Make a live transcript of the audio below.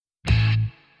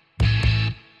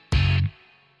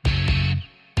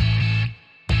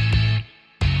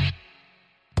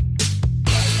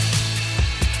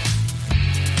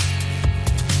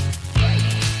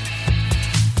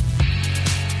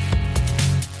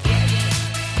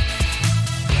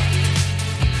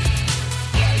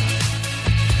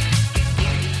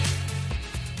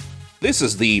This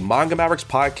is the Manga Mavericks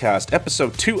Podcast,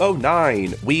 episode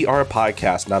 209. We are a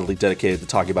podcast not only dedicated to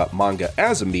talking about manga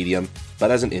as a medium,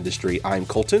 but as an industry. I'm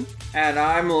Colton. And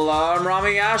I'm Lon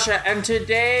Ramayasha, and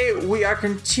today we are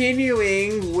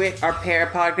continuing with our pair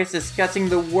podcast discussing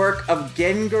the work of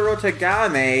Gengoro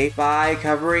Tagame by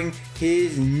covering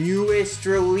his newest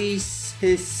release,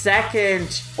 his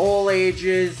second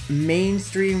all-ages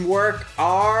mainstream work,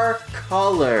 Our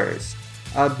Colors.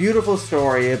 A beautiful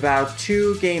story about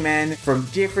two gay men from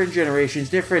different generations,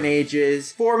 different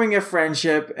ages, forming a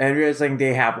friendship and realizing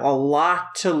they have a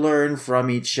lot to learn from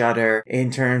each other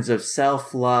in terms of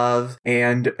self-love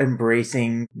and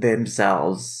embracing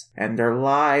themselves and their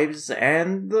lives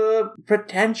and the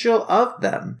potential of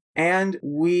them. And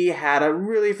we had a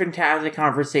really fantastic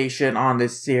conversation on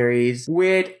this series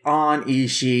with An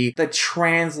Ishii, the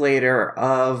translator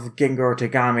of Gengoro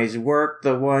Tagame's work,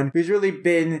 the one who's really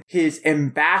been his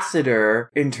ambassador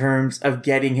in terms of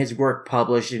getting his work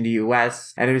published in the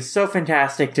US. And it was so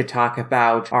fantastic to talk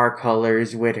about Our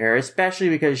Colors with her, especially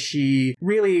because she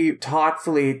really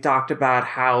thoughtfully talked about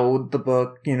how the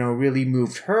book, really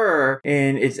moved her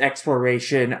in its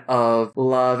exploration of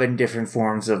love and different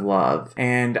forms of love.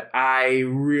 And I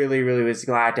really was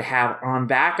glad to have An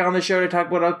back on the show to talk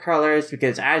about Our Colors,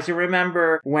 because as you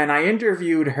remember, when I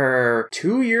interviewed her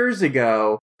 2 years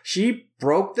ago, she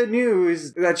broke the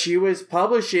news that she was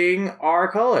publishing Our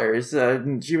Colors.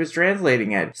 She was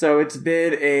translating it. So it's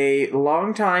been a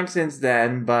long time since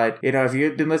then, but, if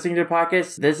you've been listening to the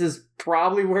podcast, this is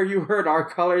probably where you heard Our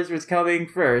Colors was coming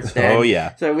first. Oh,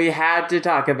 yeah. So we had to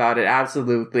talk about it,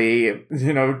 absolutely.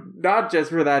 Not just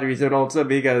for that reason, also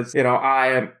because,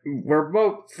 we're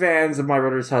both fans of My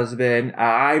Brother's Husband.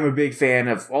 I'm a big fan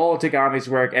of all Tagame's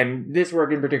work, and this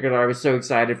work in particular I was so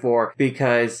excited for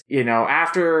because,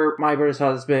 after My Brother's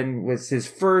Husband was his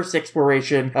first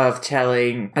exploration of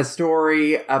telling a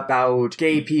story about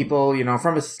gay people,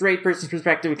 from a straight person's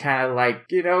perspective, kind of like,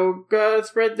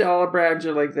 spread the olive branch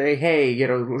and like say, hey,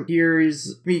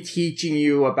 here's me teaching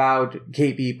you about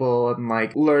gay people and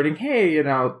like learning, hey,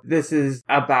 this is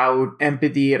about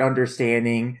empathy and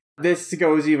understanding. This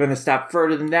goes even a step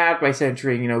further than that by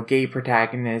centering, gay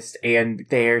protagonists and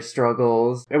their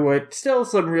struggles, with still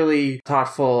some really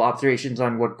thoughtful observations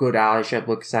on what good allyship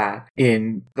looks at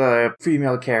in the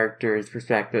female character's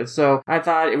perspective. So I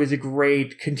thought it was a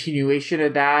great continuation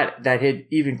of that hit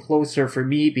even closer for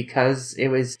me because it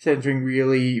was centering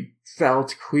really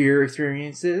felt queer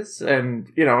experiences,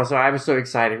 and so I was so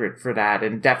excited for that,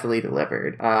 and definitely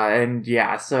delivered.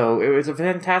 So it was a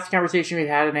fantastic conversation we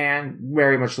had, and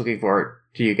very much looking forward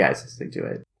to you guys listening to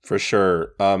it. For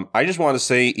sure. I just want to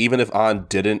say, even if An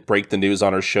didn't break the news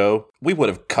on our show, we would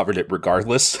have covered it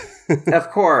regardless.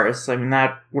 Of course.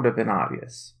 That would have been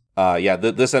obvious.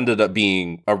 This ended up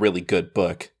being a really good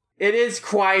book. It is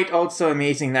quite also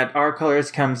amazing that Our Colors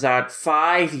comes out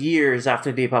 5 years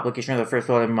after the publication of the first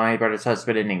one of My Brother's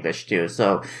Husband in English, too.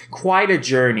 So, quite a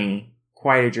journey.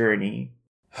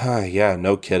 Yeah,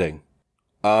 no kidding.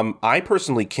 I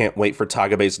personally can't wait for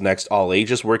Tagame's next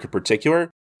all-ages work in particular.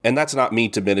 And that's not me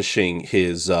diminishing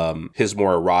his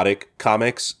more erotic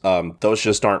comics. Those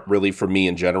just aren't really for me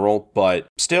in general. But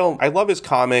still, I love his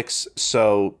comics.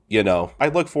 So, I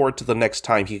look forward to the next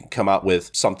time he can come out with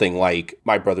something like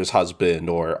My Brother's Husband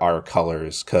or Our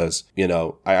Colors. Because,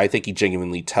 I think he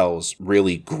genuinely tells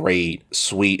really great,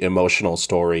 sweet, emotional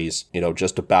stories,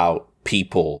 just about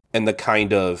people and the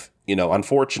kind of,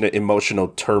 unfortunate emotional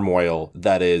turmoil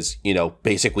that is,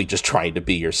 basically just trying to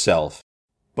be yourself.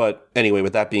 But anyway,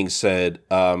 with that being said,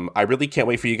 I really can't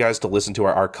wait for you guys to listen to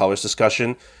our Colors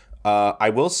discussion. I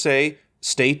will say,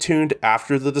 stay tuned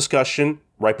after the discussion,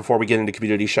 right before we get into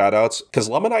community shoutouts, because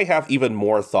Lum and I have even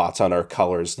more thoughts on Our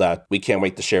Colors that we can't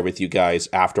wait to share with you guys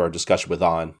after our discussion with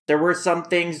An. There were some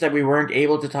things that we weren't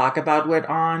able to talk about with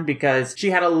An because she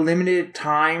had a limited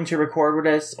time to record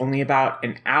with us, only about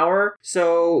an hour.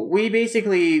 So we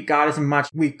basically got as much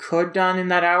we could done in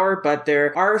that hour, but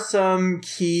there are some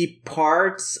key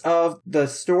parts of the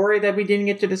story that we didn't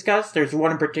get to discuss. There's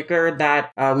one in particular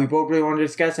that we both really wanted to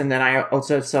discuss, and then I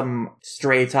also have some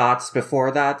stray thoughts before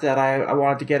that I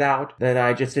wanted to get out that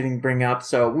I just didn't bring up.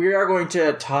 So we are going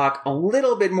to talk a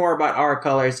little bit more about Our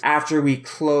Colors after we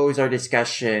close our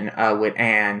discussion with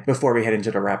An before we head into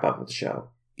the wrap up of the show.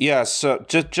 Yeah, so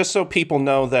just so people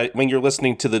know that when you're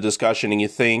listening to the discussion and you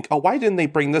think, oh, why didn't they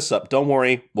bring this up? Don't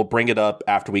worry, we'll bring it up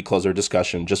after we close our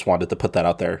discussion. Just wanted to put that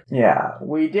out there. Yeah,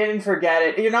 we didn't forget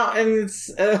it. And it's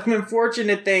an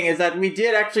unfortunate thing is that we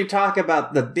did actually talk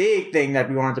about the big thing that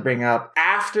we wanted to bring up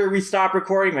after we stopped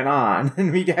recording it on.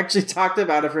 And we actually talked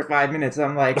about it for 5 minutes.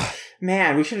 I'm like,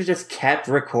 man, we should have just kept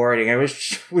recording. I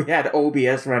wish we had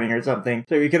OBS running or something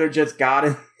so we could have just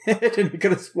gotten it and we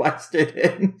could have spliced it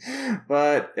in,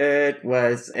 but it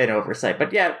was an oversight.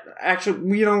 But yeah,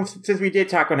 actually, since we did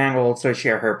talk on Anne, we'll also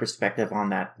share her perspective on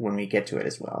that when we get to it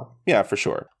as well. Yeah, for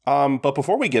sure. But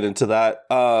before we get into that,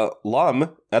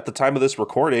 Lum, at the time of this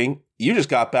recording, you just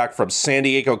got back from San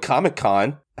Diego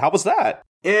Comic-Con. How was that?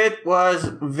 It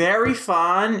was very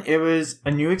fun. It was a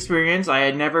new experience. I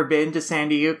had never been to San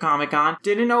Diego Comic-Con.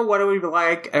 Didn't know what it would be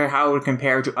like or how it would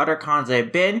compare to other cons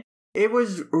I've been. It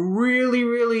was really,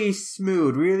 really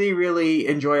smooth, really, really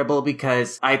enjoyable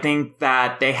because I think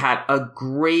that they had a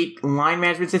great line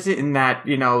management system in that,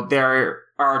 there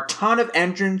are a ton of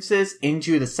entrances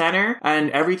into the center and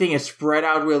everything is spread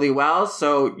out really well.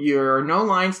 So you're no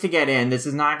lines to get in. This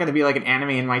is not going to be like an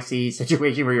Anime NYC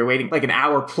situation where you're waiting like an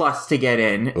hour plus to get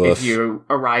in if you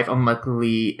arrive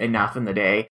unluckily enough in the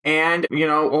day. And,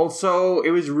 also, it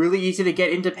was really easy to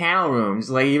get into panel rooms,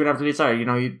 like, even after they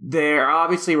started, there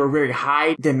obviously were very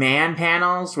high demand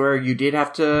panels where you did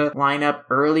have to line up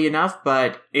early enough,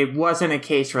 but it wasn't a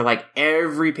case where, like,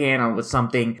 every panel was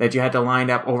something that you had to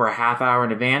line up over a half hour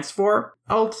in advance for.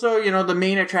 Also, the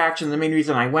main attraction, the main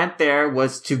reason I went there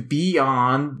was to be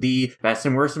on the Best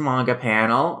and Worst Manga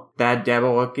panel that Deb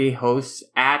Aoki hosts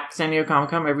at San Diego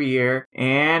Comic-Con every year.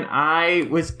 And I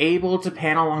was able to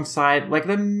panel alongside like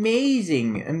an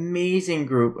amazing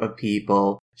group of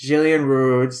people. Jillian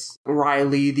Rhodes,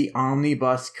 Riley, the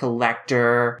Omnibus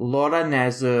Collector, Laura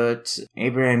Nezut,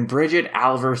 and Bridget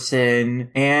Alverson,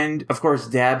 and of course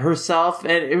Deb herself.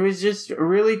 And it was just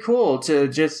really cool to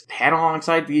just panel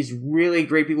alongside these really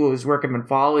great people whose work I've been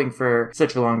following for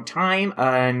such a long time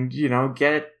and,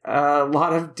 get a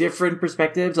lot of different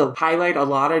perspectives, highlight a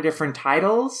lot of different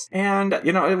titles. And,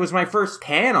 it was my first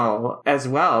panel as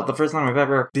well, the first time I've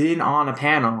ever been on a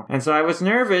panel. And so I was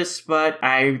nervous, but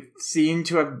I seemed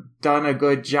to have done a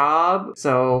good job.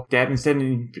 So Deb sent an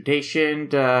invitation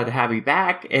to have me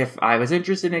back if I was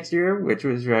interested next year, which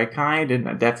was very kind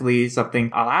and definitely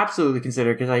something I'll absolutely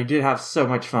consider because I did have so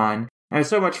much fun. It was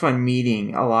so much fun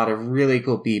meeting a lot of really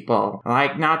cool people,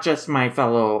 like not just my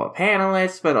fellow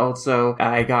panelists, but also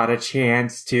I got a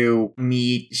chance to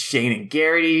meet Shane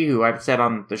Garrity, who I've said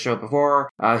on the show before,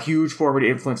 a huge formative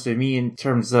influence to me in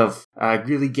terms of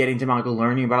really getting to manga,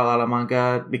 learning about a lot of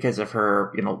manga because of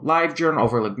her, live journal,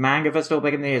 Overlook Manga Festival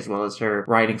back in the day, as well as her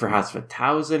writing for House of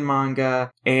 1,000 manga.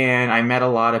 And I met a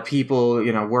lot of people,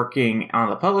 working on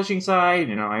the publishing side.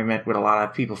 I met with a lot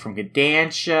of people from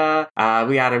Kodansha.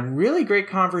 We had a really great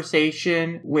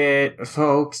conversation with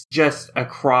folks just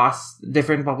across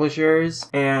different publishers,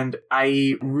 and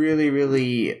I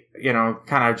really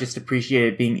kind of just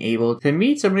appreciated being able to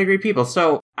meet so many great people.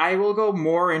 So I will go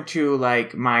more into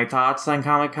like my thoughts on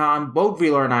Comic-Con. Both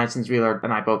Velar and I, since Velar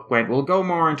and I both went, we'll go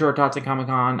more into our thoughts on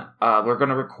Comic-Con. We're going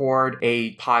to record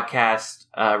a podcast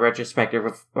retrospective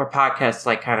or podcast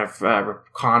like kind of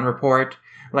con report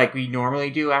like we normally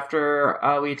do after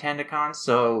we attend a con.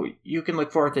 So you can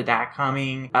look forward to that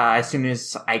coming as soon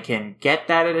as I can get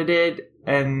that edited.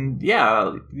 And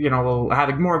yeah, we'll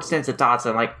have more extensive thoughts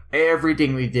on like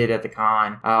everything we did at the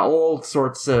con, all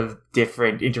sorts of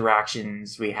different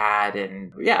interactions we had.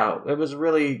 And yeah, it was a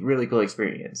really, really cool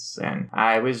experience. And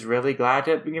I was really glad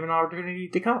to have been given an opportunity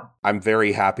to come. I'm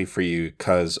very happy for you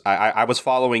because I was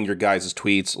following your guys'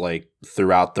 tweets like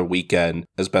throughout the weekend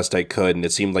as best I could. And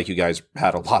it seemed like you guys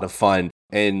had a lot of fun.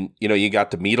 And, you got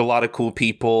to meet a lot of cool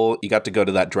people. You got to go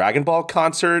to that Dragon Ball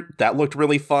concert. That looked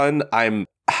really fun.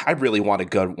 I really want to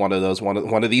go to one of those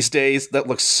one of these days. That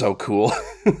looks so cool.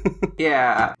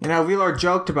 Yeah. Velar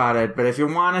joked about it, but if you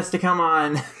want us to come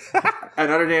on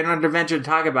another day, another adventure to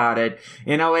talk about it,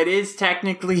 it is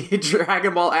technically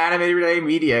Dragon Ball animated related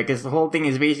media because the whole thing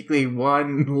is basically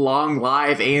one long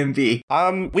live AMV.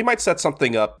 We might set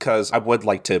something up because I would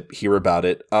like to hear about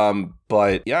it.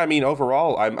 But yeah,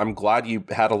 overall, I'm glad you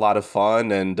had a lot of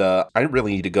fun, and I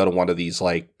really need to go to one of these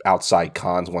like outside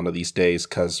cons one of these days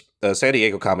because San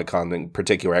Diego Comic-Con in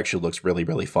particular actually looks really,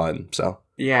 really fun. So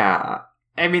yeah.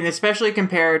 Especially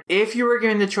compared, if you were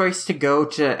given the choice to go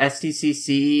to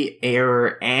SDCC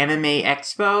or Anime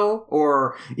Expo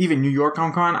or even New York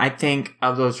Comic Con, I think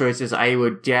of those choices, I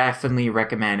would definitely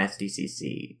recommend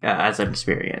SDCC as an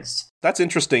experience. That's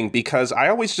interesting because I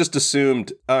always just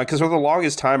assumed, because for the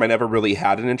longest time, I never really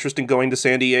had an interest in going to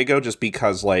San Diego just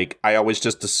because, like, I always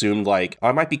just assumed, like, oh,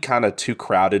 it might be kind of too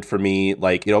crowded for me.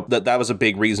 Like, you know, that was a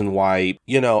big reason why,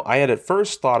 you know, I had at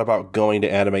first thought about going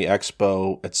to Anime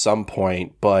Expo at some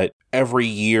point, but every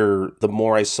year, the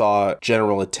more I saw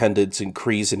general attendance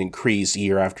increase and increase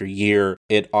year after year,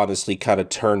 it honestly kind of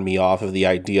turned me off of the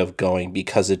idea of going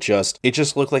because it just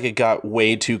looked like it got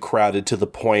way too crowded to the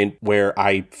point where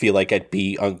I feel like I'd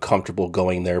be uncomfortable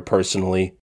going there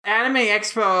personally. Anime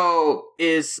Expo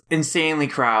is insanely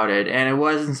crowded, and it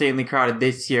was insanely crowded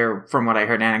this year from what I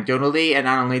heard anecdotally, and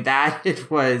not only that, it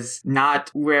was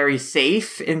not very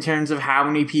safe in terms of how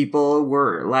many people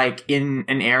were, like, in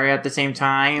an area at the same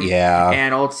time. Yeah.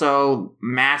 And also,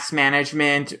 mask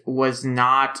management was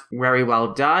not very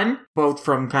well done, both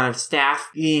from kind of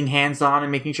staff being hands-on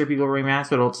and making sure people were wearing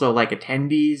masks, but also, like,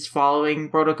 attendees following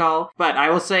protocol. But I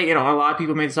will say, you know, a lot of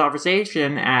people made this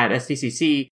conversation at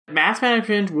SDCC. Mask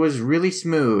management was really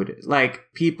smooth. Like,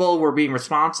 people were being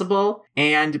responsible,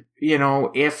 and, you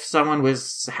know, if someone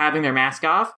was having their mask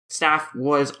off, staff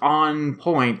was on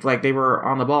point. Like, they were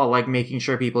on the ball, like, making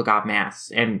sure people got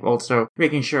masks, and also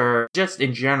making sure, just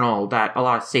in general, that a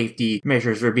lot of safety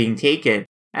measures were being taken.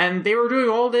 And they were doing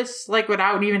all this, like,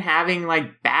 without even having,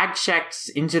 like, bag checks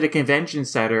into the convention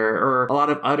center or a lot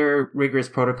of other rigorous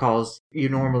protocols you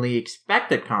normally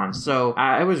expect at cons. So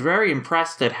I was very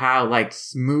impressed at how, like,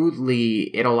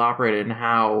 smoothly it all operated and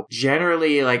how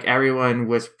generally, like, everyone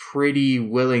was pretty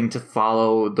willing to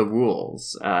follow the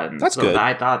rules. That's so good.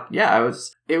 I thought, yeah,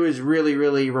 it was really,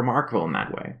 really remarkable in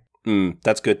that way.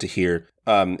 That's good to hear.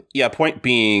 Yeah, point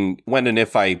being, when and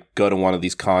if I go to one of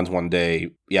these cons one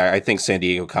day, yeah, I think San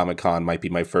Diego Comic-Con might be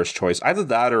my first choice. Either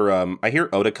that or I hear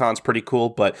Otacon's pretty cool,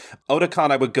 but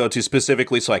Otakon I would go to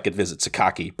specifically so I could visit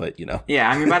Sakaki, but, you know. Yeah,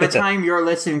 I mean, by the time you're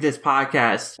listening to this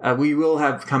podcast, we will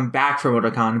have come back from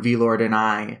Otakon, V-Lord and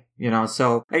I. You know,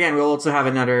 so again, we'll also have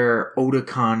another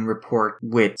Otakon report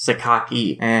with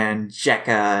Sakaki and Jekka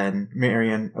and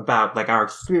Marion about, like, our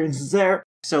experiences there.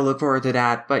 So look forward to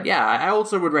that. But yeah, I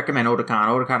also would recommend Otakon.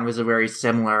 Otakon was a very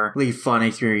similarly fun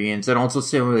experience and also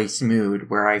similarly smooth,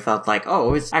 where I felt like,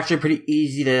 oh, it's actually pretty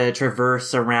easy to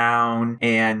traverse around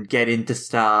and get into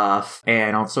stuff.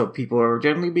 And also people are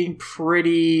generally being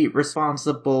pretty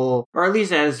responsible, or at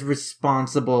least as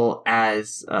responsible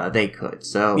as they could.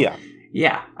 So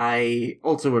yeah, I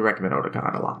also would recommend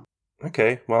Otakon a lot.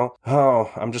 Okay, well,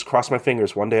 I'm just crossing my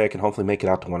fingers. One day I can hopefully make it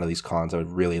out to one of these cons. I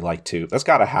would really like to. That's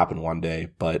got to happen one day,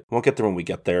 but we'll get there when we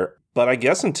get there. But I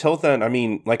guess until then, I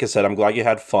mean, like I said, I'm glad you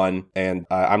had fun, and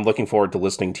I'm looking forward to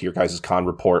listening to your guys' con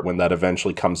report when that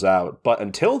eventually comes out. But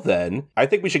until then, I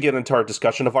think we should get into our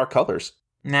discussion of our colors.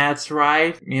 That's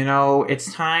right. You know,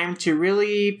 it's time to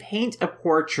really paint a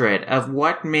portrait of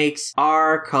what makes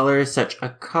our colors such a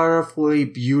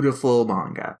colorfully beautiful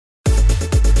manga.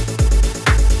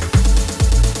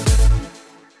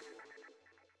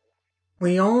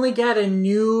 We only get a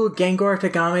new Gengoro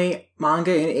Tagame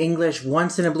manga in English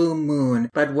once in a blue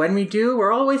moon, but when we do,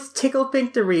 we're always tickled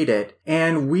pink to read it.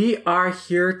 And we are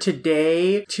here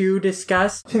today to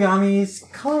discuss Tagame's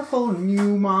colorful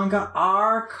new manga,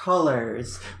 Our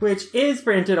Colors, which is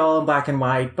printed all in black and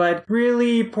white, but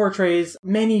really portrays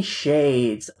many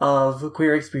shades of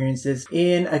queer experiences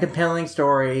in a compelling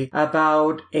story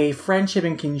about a friendship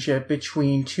and kinship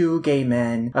between two gay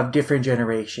men of different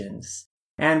generations.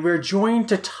 And we're joined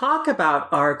to talk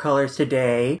about Our Colors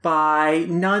today by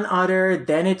none other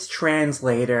than its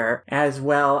translator, as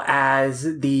well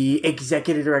as the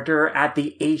executive director at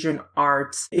the Asian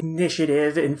Arts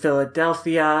Initiative in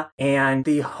Philadelphia, and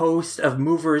the host of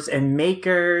Movers and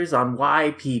Makers on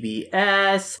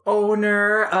YPBS,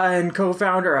 owner and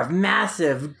co-founder of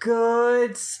Massive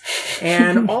Goods,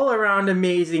 and all-around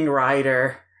amazing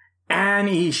writer, Anne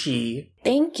Ishii.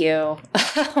 Thank you.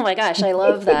 Oh my gosh, I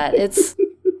love that.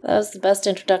 That was the best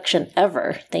introduction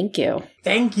ever. Thank you.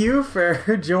 Thank you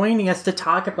for joining us to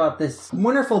talk about this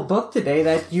wonderful book today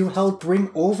that you helped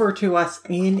bring over to us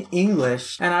in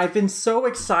English. And I've been so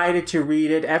excited to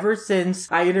read it ever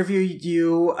since I interviewed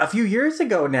you a few years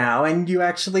ago now, and you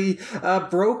actually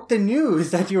broke the news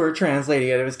that you were translating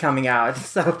it. It was coming out.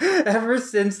 So ever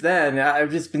since then,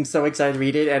 I've just been so excited to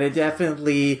read it, and it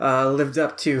definitely lived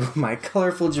up to my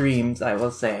colorful dreams, I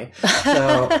will say.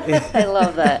 So I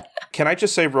love that. Can I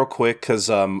just say real quick, because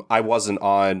I wasn't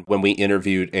on when we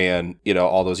interviewed Anne, you know,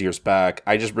 all those years back.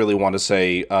 I just really want to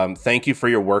say thank you for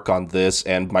your work on this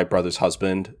and My Brother's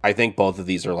Husband. I think both of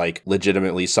these are, like,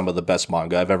 legitimately some of the best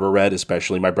manga I've ever read,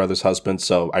 especially My Brother's Husband.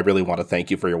 So I really want to thank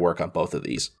you for your work on both of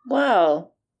these.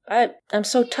 Wow. I'm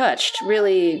so touched.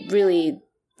 Really, really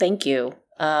thank you.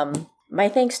 my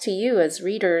thanks to you as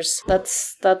readers.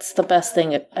 That's the best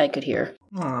thing I could hear.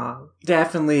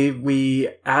 Definitely, we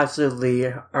absolutely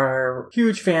are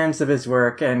huge fans of his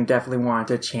work and definitely want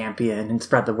to champion and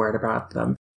spread the word about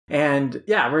them. And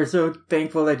yeah, we're so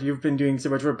thankful that you've been doing so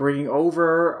much for bringing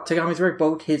over Tagame's work,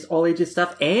 both his all ages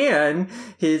stuff and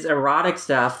his erotic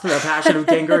stuff. The Passion of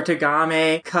Gengoro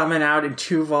Tagame coming out in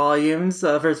 2 volumes.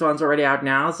 The first one's already out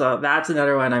now, so that's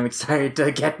another one I'm excited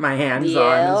to get my hands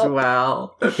on as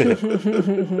well.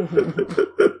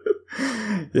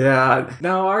 Yeah.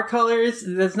 Now, our colors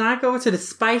does not go to the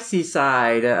spicy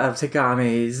side of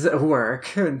Tagame's work.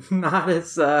 Not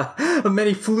as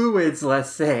many fluids, let's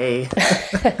say.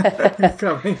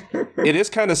 Coming. It is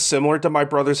kind of similar to My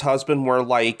Brother's Husband, where,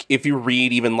 like, if you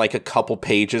read even, like, a couple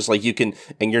pages, like, you can,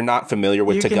 and you're not familiar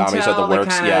with Tagame's other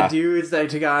works. The kind of dudes that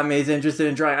Tagame is interested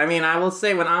in drawing. I mean, I will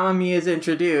say, when Amamiya is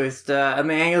introduced, and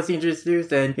the angles he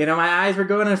introduced, and, you know, my eyes were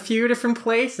going in a few different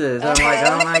places. I'm like,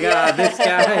 oh my god,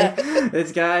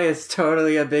 this guy is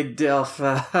totally a big dilf.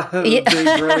 Big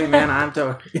burly man I'm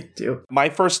totally into. My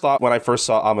first thought when I first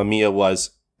saw Amamiya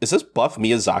was, is this buff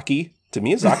Miyazaki? Did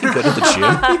Miyazaki go to the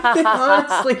gym?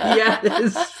 Honestly,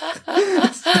 yes.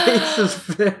 His face is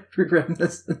very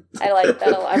reminiscent. I like that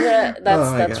a lot.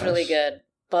 That's really good.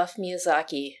 Buff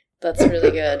Miyazaki. That's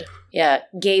really good. Yeah,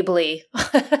 Gably.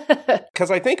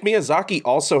 Because I think Miyazaki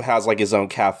also has, like, his own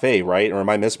cafe, right? Or am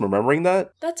I misremembering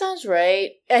that? That sounds right.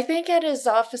 I think at his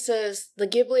offices, the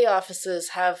Ghibli offices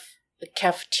have a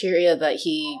cafeteria that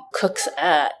he cooks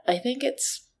at. I think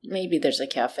maybe there's a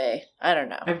cafe. I don't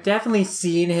know. I've definitely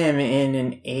seen him in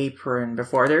an apron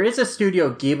before. There is a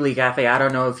Studio Ghibli cafe. I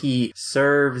don't know if he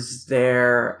serves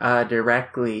there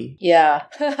directly. Yeah.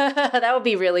 That would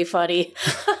be really funny.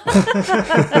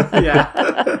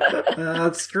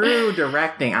 Yeah. Screw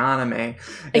directing anime.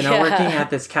 Working at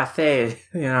this cafe,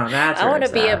 that's I want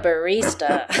to be a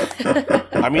barista.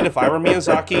 I mean, if I were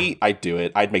Miyazaki, I'd do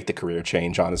it. I'd make the career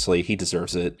change, honestly. He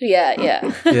deserves it.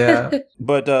 Yeah.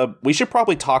 But we should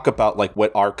probably talk about, like,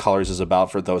 what Our Colors is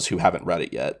about for those who haven't read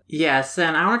it yet. Yes,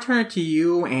 and I want to turn it to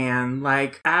you, and,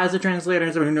 like, as a translator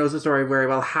and someone who knows the story very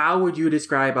well, how would you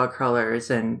describe Our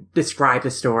Colors and describe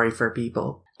the story for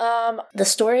people? The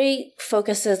story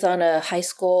focuses on a high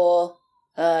school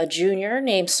junior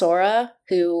named Sora,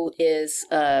 who is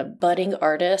a budding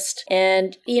artist.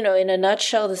 And, in a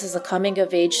nutshell, this is a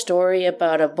coming-of-age story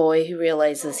about a boy who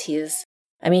realizes he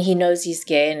knows he's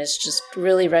gay and is just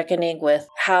really reckoning with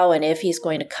how and if he's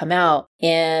going to come out.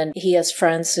 And he has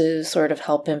friends who sort of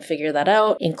help him figure that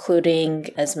out, including,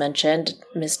 as mentioned,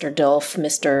 Mr. Dilf,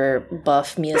 Mr.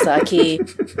 Buff Miyazaki,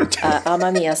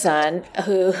 Amamiya-san,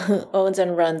 who owns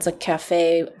and runs a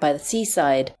cafe by the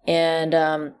seaside. And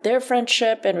their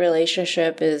friendship and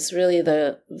relationship is really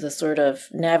the sort of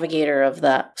navigator of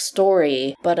that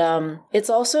story. But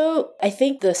it's also, I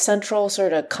think, the central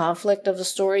sort of conflict of the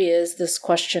story is this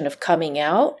question of coming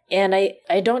out. And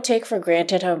I don't take for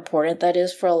granted how important that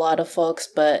is for a lot of folks,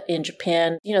 but in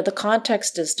Japan, the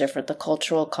context is different. The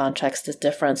cultural context is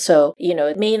different. So,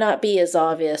 it may not be as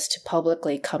obvious to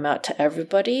publicly come out to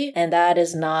everybody, and that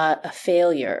is not a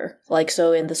failure. Like,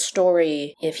 so in the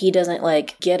story, if he doesn't,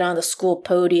 like, get on the school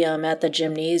podium at the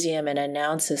gymnasium and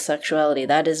announce his sexuality,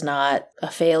 that is not a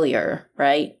failure,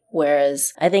 right?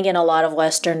 Whereas I think in a lot of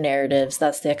Western narratives,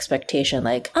 that's the expectation,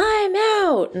 like, I'm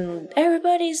out and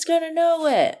everybody's gonna know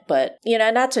it. But,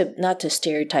 not to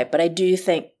stereotype, but I do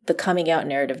think the coming out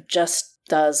narrative just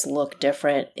does look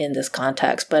different in this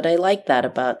context. But I like that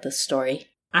about this story.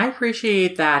 I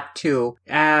appreciate that too.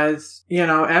 As,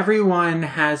 everyone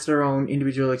has their own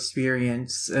individual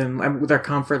experience and their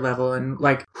comfort level and,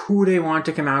 like, who they want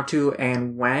to come out to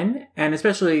and when. And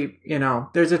especially,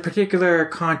 there's a particular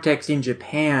context in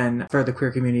Japan for the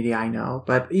queer community I know.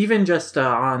 But even just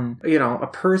on, a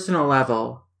personal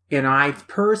level, I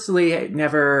personally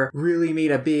never really made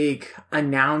a big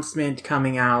announcement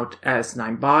coming out as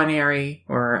non-binary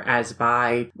or as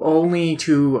bi, only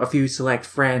to a few select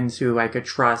friends who I could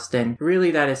trust, and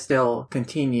really that is still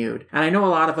continued. And I know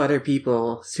a lot of other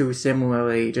people who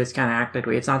similarly just kind of act that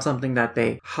way. It's not something that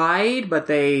they hide, but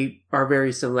they are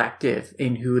very selective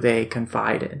in who they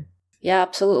confide in. Yeah,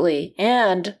 absolutely.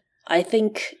 And I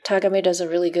think Tagame does a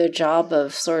really good job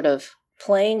of sort of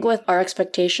playing with our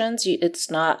expectations. It's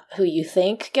not who you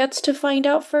think gets to find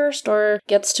out first or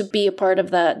gets to be a part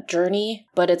of that journey,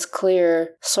 but it's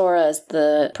clear Sora, as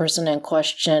the person in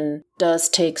question, does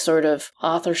take sort of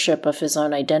authorship of his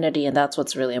own identity, and that's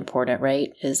what's really important,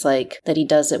 right? Is like that he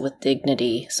does it with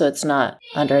dignity, so it's not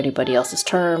under anybody else's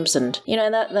terms, and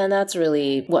and that's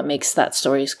really what makes that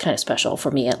story kind of special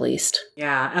for me, at least.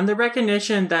 Yeah, and the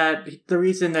recognition that the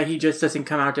reason that he just doesn't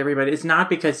come out to everybody is not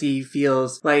because he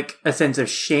feels like a sense of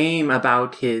shame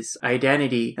about his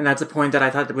identity, and that's a point that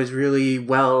I thought that was really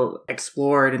well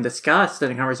explored and discussed in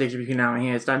the conversation between now and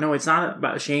here. It's not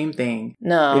about a shame thing.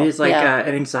 No, it is like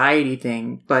an anxiety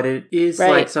thing, but it is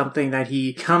like something that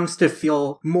he comes to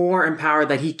feel more empowered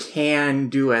that he can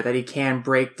do it, that he can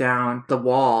break down the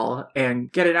wall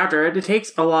and get it out there. It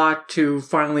takes a lot to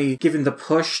finally give him the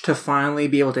push to finally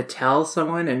be able to tell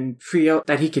someone and feel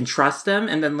that he can trust them.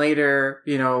 And then later,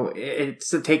 it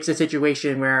takes a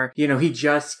situation where, he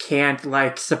just can't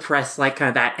like suppress like kind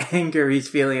of that anger he's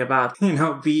feeling about,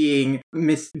 being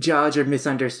misjudged or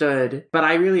misunderstood. But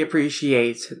I really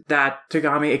appreciate that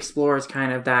Togami explores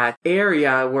kind of that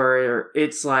area where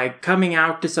it's like coming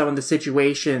out to some of the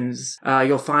situations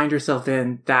you'll find yourself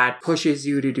in that pushes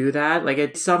you to do that. Like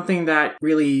it's something that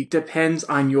really depends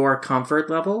on your comfort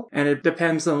level, and it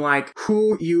depends on like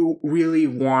who you really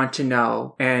want to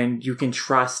know and you can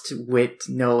trust with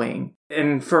knowing.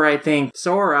 And for, I think,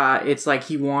 Sora, it's like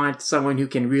he wants someone who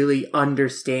can really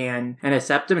understand and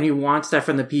accept him, and he wants that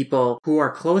from the people who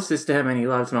are closest to him and he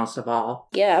loves most of all.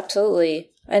 Yeah,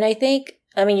 absolutely. And I think,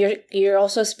 you're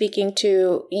also speaking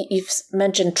to, you've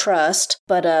mentioned trust,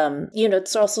 but,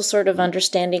 it's also sort of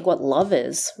understanding what love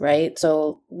is, right?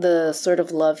 So the sort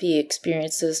of love he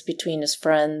experiences between his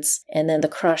friends and then the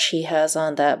crush he has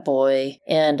on that boy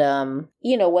and,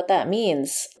 what that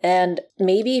means. And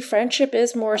maybe friendship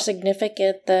is more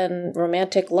significant than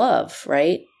romantic love,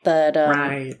 right? That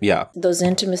right. Yeah, those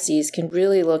intimacies can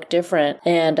really look different.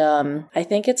 And I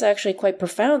think it's actually quite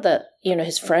profound that,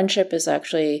 his friendship is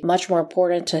actually much more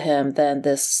important to him than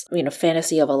this,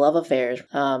 fantasy of a love affair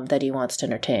that he wants to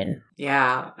entertain.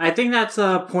 Yeah, I think that's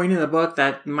a point in the book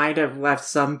that might have left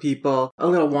some people a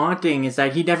little wanting, is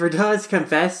that he never does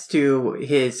confess to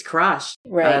his crush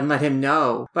and let him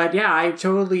know. But yeah, I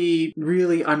totally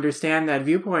really understand that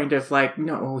viewpoint of like,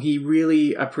 no, he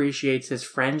really appreciates his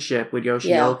friendship with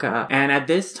Yoshioka. Yeah. And at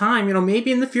this time,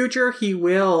 maybe in the future he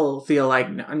will feel like,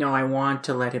 no, I want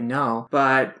to let him know.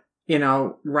 But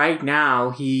right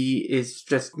now he is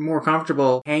just more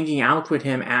comfortable hanging out with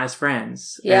him as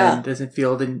friends and doesn't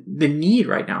feel the need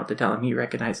right now to tell him. He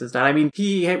recognizes that. I mean,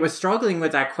 he was struggling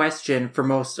with that question for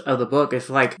most of the book. It's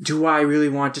like, do I really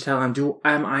want to tell him?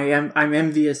 I'm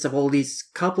envious of all these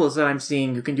couples that I'm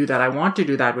seeing who can do that. I want to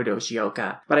do that with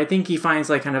Yoshioka. But I think he finds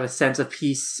like kind of a sense of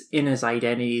peace in his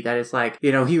identity that is like,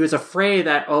 he was afraid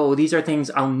that, these are things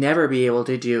I'll never be able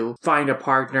to do. Find a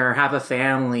partner, have a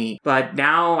family. But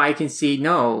now I can see,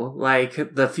 no,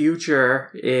 like the future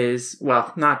is,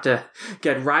 well, not to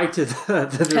get right to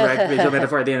the direct visual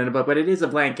metaphor at the end of the book, but it is a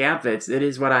blank canvas. It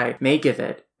is what I make of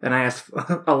it. And I have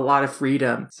a lot of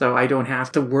freedom, so I don't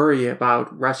have to worry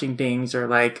about rushing things or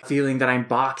like feeling that I'm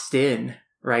boxed in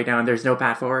right now and there's no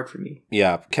path forward for me.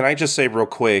 Yeah. Can I just say real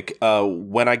quick,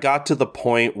 when I got to the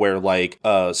point where like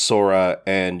Sora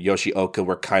and Yoshioka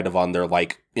were kind of on their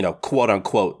like, quote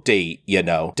unquote date,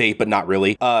 but not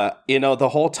really. The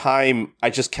whole time I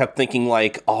just kept thinking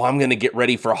like, I'm going to get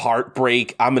ready for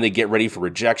heartbreak. I'm going to get ready for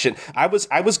rejection. I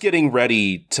was getting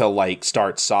ready to like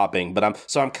start sobbing, but I'm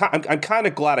kind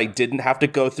of glad I didn't have to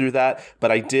go through that.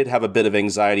 But I did have a bit of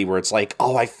anxiety where it's like,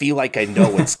 I feel like I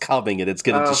know it's coming and it's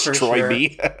going to destroy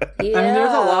me. Yeah. I mean,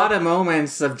 there's a lot of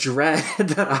moments of dread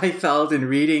that I felt in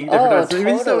reading different notes. Totally.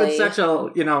 Even so it's such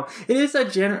a, it is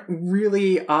a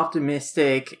really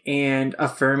optimistic and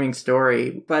affirming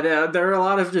story, but there are a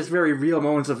lot of just very real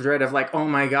moments of dread of like, oh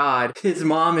my god, his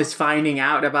mom is finding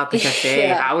out about the cafe.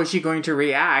 How is she going to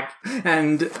react?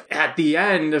 And at the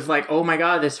end of like, oh my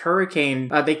god, this hurricane,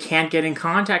 they can't get in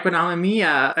contact with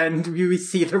Amamiya, and you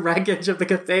see the wreckage of the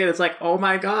cafe and it's like, oh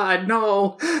my god,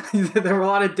 no. There were a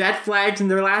lot of death flags in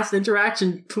their last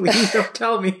interaction. Please don't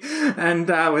tell me. And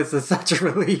that was such a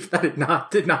relief that it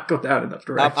did not go down in that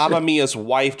direction. Amamiya's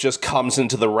wife just comes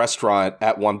into the restaurant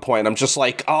at one point. I'm just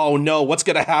like, oh no, what's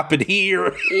gonna happen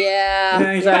here?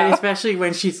 Yeah. Especially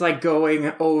when she's like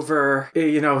going over,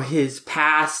 his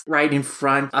past right in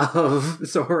front of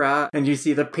Sora, and you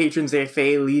see the patrons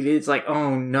cafe leave. It's like,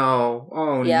 oh no,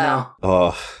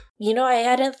 no. I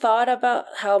hadn't thought about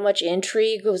how much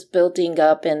intrigue was building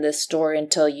up in this story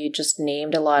until you just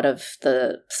named a lot of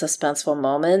the suspenseful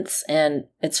moments. And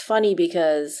it's funny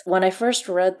because when I first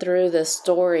read through this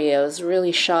story, I was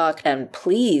really shocked and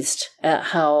pleased at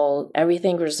how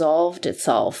everything resolved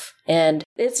itself. And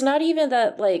it's not even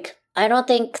that, like, I don't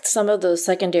think some of those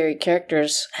secondary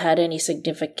characters had any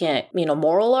significant,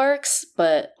 moral arcs,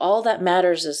 but all that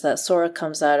matters is that Sora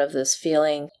comes out of this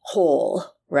feeling whole,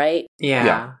 right?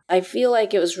 Yeah. I feel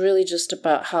like it was really just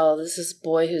about how this is a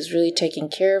boy who's really taking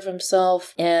care of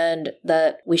himself and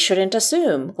that we shouldn't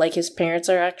assume, like, his parents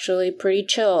are actually pretty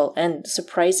chill and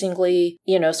surprisingly,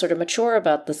 sort of mature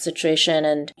about the situation,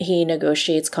 and he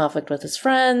negotiates conflict with his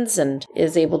friends and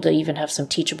is able to even have some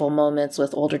teachable moments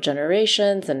with older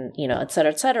generations and, et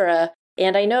cetera, et cetera.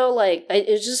 And I know, like, it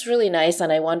was just really nice,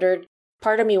 and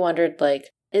part of me wondered, like,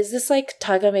 is this like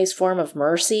Tagame's form of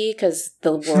mercy because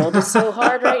the world is so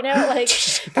hard right now? Like,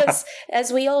 because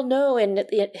as we all know,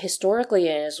 historically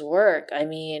in his work, I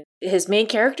mean, his main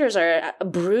characters are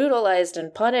brutalized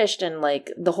and punished, and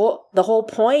like the whole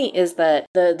point is that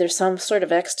there's some sort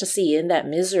of ecstasy in that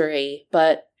misery.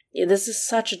 But this is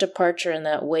such a departure in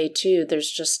that way too.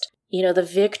 There's just, the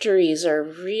victories are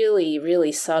really,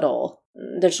 really subtle.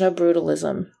 There's no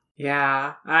brutalism.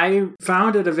 Yeah, I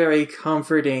found it a very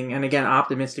comforting and, again,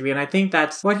 optimistic read, and I think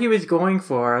that's what he was going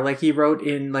for. Like, he wrote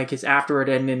in, like, his afterword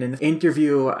and in an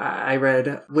interview I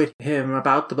read with him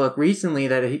about the book recently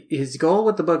that his goal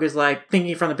with the book is, like,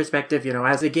 thinking from the perspective,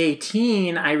 as a gay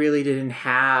teen, I really didn't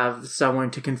have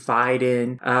someone to confide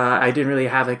in. I didn't really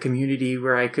have a community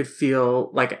where I could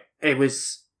feel like it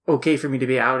was okay for me to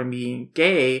be out and being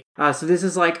gay. So this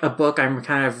is like a book I'm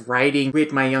kind of writing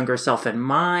with my younger self in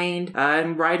mind.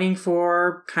 I'm writing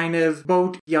for kind of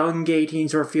both young gay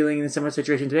teens who are feeling in a similar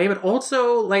situation today, but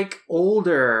also like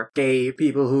older gay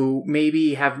people who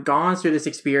maybe have gone through this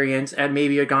experience and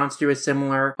maybe have gone through a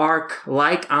similar arc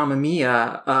like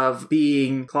Amamiya of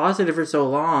being closeted for so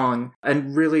long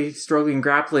and really struggling,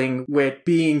 grappling with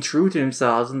being true to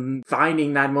themselves and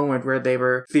finding that moment where they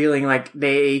were feeling like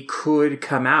they could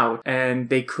come out and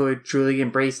they could truly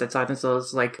embrace that side of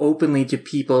themselves, like, openly to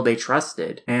people they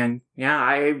trusted. And yeah,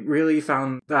 I really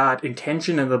found that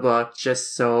intention of the book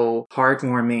just so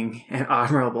heartwarming and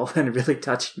honorable, and it really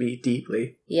touched me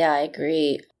deeply. Yeah, I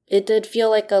agree. It did feel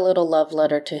like a little love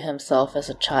letter to himself as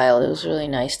a child. It was really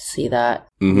nice to see that.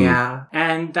 Mm-hmm. Yeah.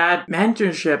 And that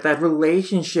mentorship, that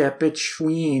relationship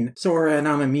between Sora and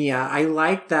Amamiya, I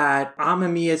like that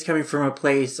Amamiya is coming from a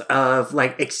place of,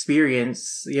 like,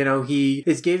 experience. He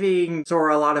is giving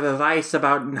Sora a lot of advice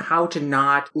about how to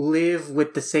not live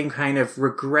with the same kind of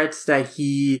regrets that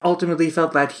he ultimately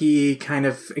felt that he kind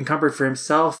of encumbered for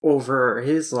himself over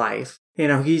his life.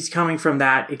 He's coming from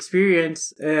that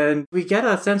experience, and we get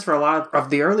a sense for a lot of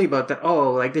the early book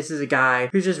that, this is a guy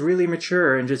who's just really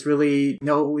mature and just really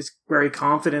knows very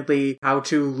confidently how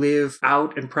to live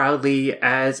out and proudly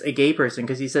as a gay person,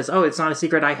 because he says, it's not a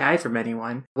secret I hide from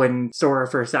anyone, when Sora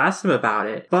first asked him about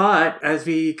it. But as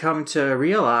we come to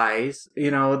realize,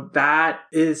 that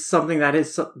is something that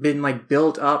has been, like,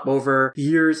 built up over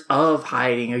years of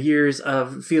hiding, years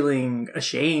of feeling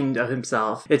ashamed of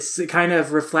himself. It's kind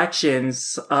of reflections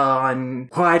on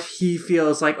what he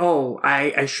feels like,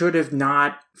 I should have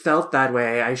not felt that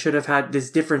way. I should have had this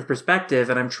different perspective,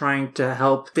 and I'm trying to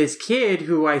help this kid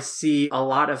who I see a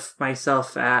lot of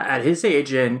myself at his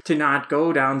age in to not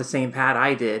go down the same path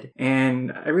I did.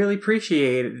 And I really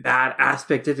appreciate that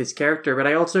aspect of his character, but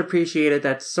I also appreciated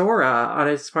that Sora, on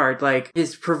his part, like,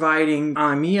 is providing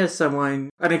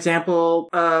Amamiya an example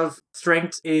of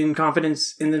strength in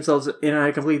confidence in themselves in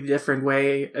a completely different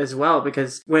way as well,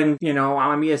 because when,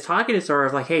 Amamiya is talking to Sora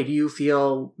of like, hey, do you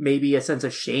feel maybe a sense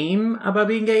of shame about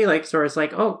being gay? Like, Sora's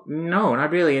like, oh, no,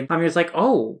 not really. And Amamiya's like,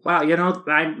 oh, wow,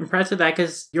 I'm impressed with that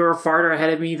because you're farther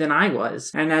ahead of me than I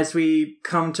was. And as we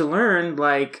come to learn,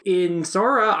 like, in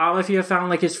Sora, Amamiya found,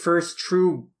 like, his first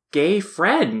true gay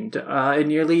friend in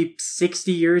nearly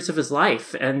 60 years of his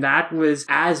life. And that was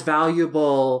as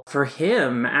valuable for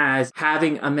him as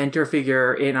having a mentor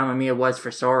figure in Amamiya was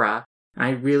for Sora.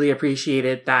 I really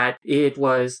appreciated that it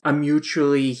was a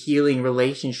mutually healing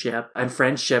relationship and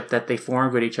friendship that they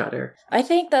formed with each other. I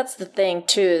think that's the thing,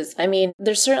 too.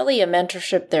 There's certainly a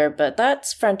mentorship there, but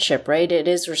that's friendship, right? It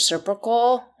is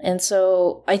reciprocal. And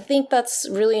so I think that's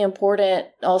really important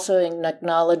also in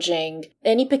acknowledging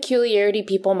any peculiarity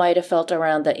people might have felt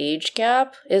around the age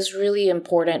gap is really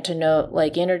important to note.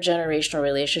 Like, intergenerational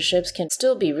relationships can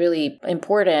still be really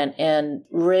important and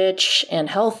rich and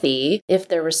healthy if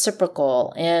they're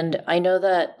reciprocal. And I know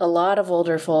that a lot of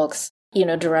older folks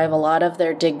derive a lot of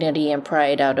their dignity and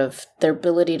pride out of their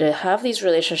ability to have these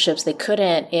relationships they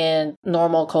couldn't in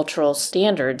normal cultural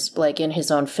standards, like in his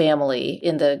own family,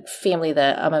 in the family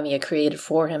that Amamiya created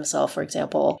for himself, for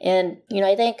example. And,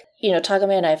 I think,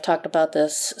 Takame and I have talked about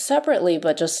this separately,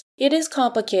 but just it is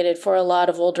complicated for a lot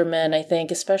of older men, I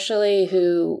think, especially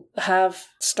who have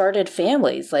started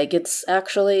families. Like, it's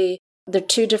actually, there are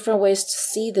two different ways to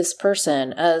see this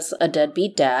person: as a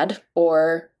deadbeat dad,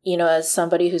 or as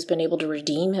somebody who's been able to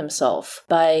redeem himself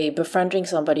by befriending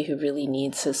somebody who really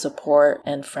needs his support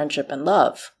and friendship and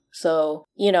love. So,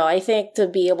 I think to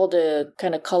be able to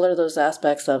kind of color those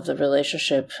aspects of the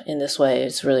relationship in this way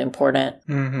is really important.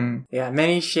 Mm-hmm. Yeah,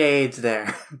 many shades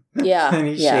there. Yeah.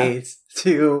 Many shades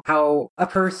to how a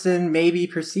person may be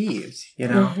perceived,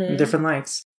 in different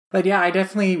lights. But yeah, I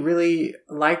definitely really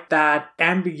like that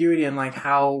ambiguity and like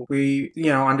how we,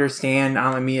 understand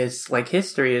Amamiya's like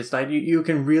history is that you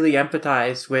can really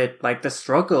empathize with like the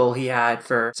struggle he had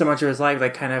for so much of his life,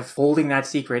 like kind of holding that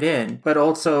secret in, but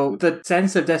also the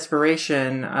sense of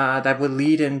desperation that would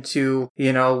lead him to,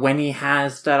 when he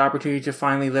has that opportunity to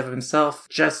finally live himself,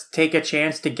 just take a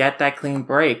chance to get that clean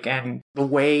break. And the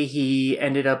way he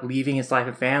ended up leaving his life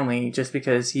and family just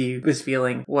because he was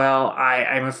feeling, well,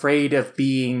 I'm afraid of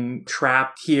being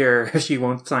trapped here if she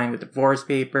won't sign the divorce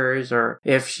papers or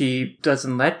if she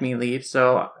doesn't let me leave.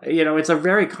 So, it's a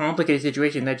very complicated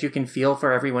situation that you can feel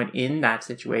for everyone in that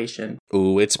situation.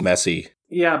 Ooh, it's messy.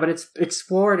 Yeah, but it's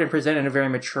explored and presented in a very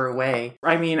mature way.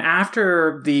 I mean,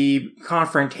 after the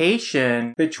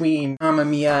confrontation between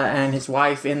Amamiya and his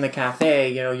wife in the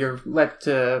cafe, you're led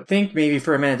to think maybe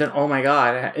for a minute that, oh my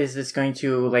god, is this going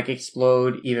to like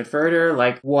explode even further?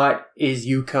 Like, what is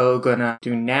Yuko gonna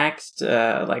do next?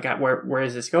 Where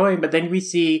is this going? But then we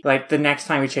see, like, the next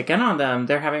time we check in on them,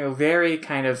 they're having a very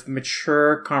kind of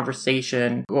mature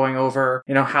conversation going over,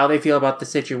 how they feel about the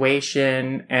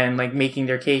situation and like making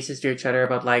their cases to each other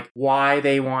about like why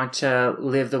they want to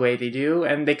live the way they do,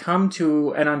 and they come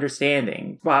to an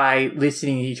understanding by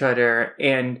listening to each other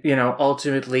and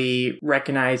ultimately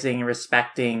recognizing and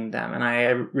respecting them. And I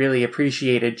really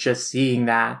appreciated just seeing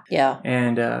that. Yeah.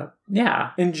 And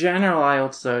yeah, in general, I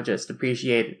also just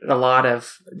appreciate a lot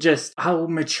of just how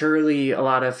maturely a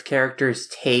lot of characters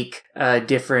take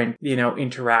different,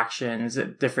 interactions,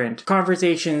 different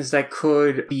conversations that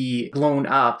could be blown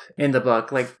up in the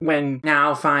book. Like when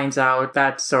Nao finds out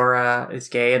that Sora is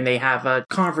gay and they have a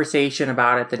conversation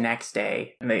about it the next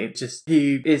day, and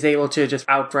he is able to just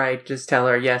outright just tell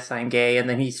her, yes, I'm gay. And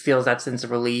then he feels that sense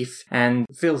of relief and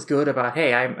feels good about,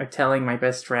 hey, I'm telling my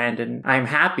best friend and I'm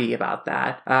happy about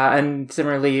that. And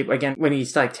similarly, again, when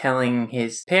he's like telling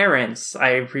his parents, I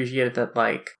appreciated that,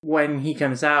 like, when he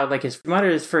comes out, like his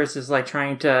mother first is like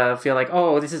trying to feel like,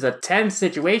 oh, this is a tense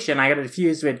situation, I gotta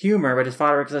diffuse with humor, but his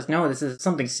father says, no, this is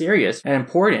something serious and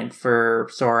important for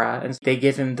Sora, and they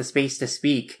give him the space to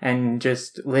speak and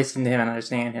just listen to him and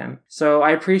understand him. So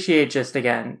I appreciate just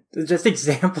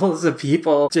examples of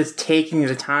people just taking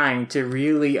the time to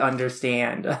really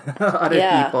understand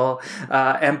other people,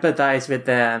 empathize with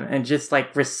them, and just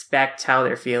like respect how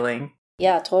they're feeling.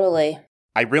 Yeah, totally.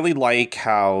 I really like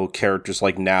how characters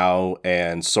like Nao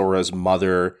and Sora's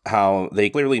mother, how they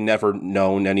clearly never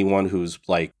known anyone who's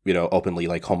like, openly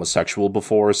like homosexual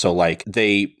before. So like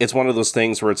it's one of those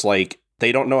things where it's like,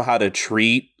 they don't know how to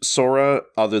treat Sora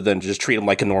other than just treat him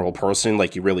like a normal person,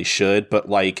 like you really should. But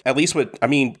like, at least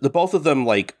the both of them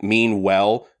like mean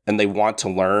well and they want to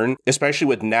learn, especially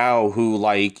with Nao, who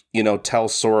like,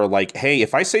 tells Sora like, hey,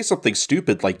 if I say something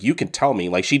stupid, like you can tell me.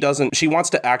 Like she wants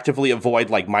to actively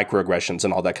avoid like microaggressions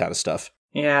and all that kind of stuff.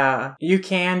 Yeah, you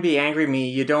can be angry with me.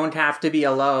 You don't have to be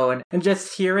alone. And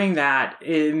just hearing that,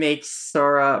 it makes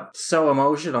Sora so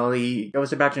emotional. He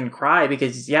goes about to cry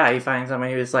because, he finds someone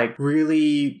who is like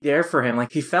really there for him.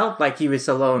 Like he felt like he was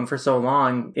alone for so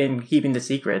long in keeping the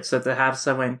secret. So to have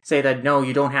someone say that, no,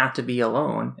 you don't have to be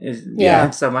alone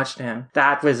meant so much to him.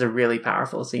 That was a really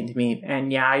powerful scene to me.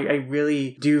 And I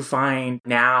really do find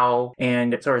Nao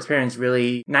and Sora's parents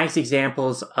really nice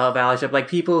examples of allyship. Like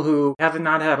people who have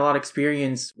not had a lot of experience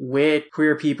with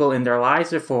queer people in their lives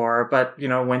before, but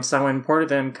when someone important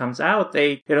to them comes out,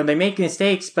 they make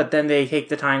mistakes, but then they take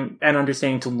the time and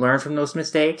understanding to learn from those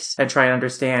mistakes and try to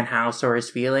understand how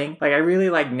Sora's feeling. Like I really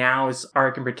like Nao's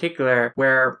arc in particular,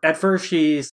 where at first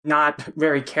she's not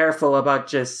very careful about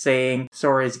just saying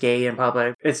Sora is gay in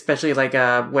public, especially like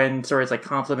when Sora's like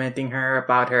complimenting her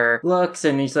about her looks,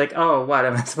 and he's like, oh, what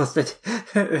am I supposed to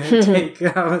take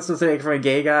from a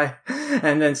gay guy?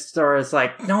 And then Sora's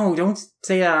like, no, don't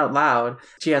say that out loud.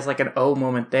 She has like an oh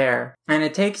moment there. And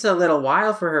it takes a little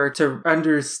while for her to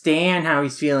understand how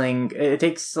he's feeling. It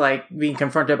takes like being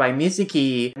confronted by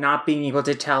Mizuki, not being able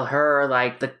to tell her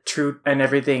like the truth and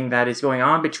everything that is going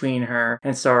on between her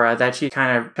and Sora, that she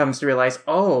kind of comes to realize,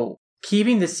 oh,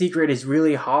 keeping the secret is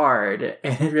really hard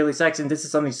and it really sucks. And this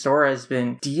is something Sora has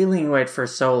been dealing with for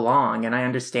so long. And I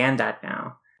understand that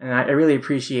now. And I really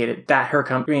appreciated that her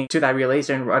coming to that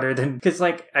realization rather than, because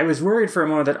like I was worried for a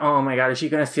moment that, oh my god, is she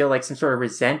going to feel like some sort of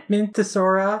resentment to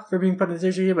Sora for being put in this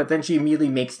situation? But then she immediately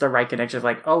makes the right connection of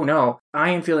like, oh no, I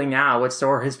am feeling now what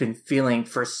Sora has been feeling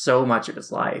for so much of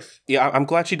his life. Yeah, I'm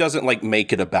glad she doesn't like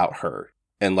make it about her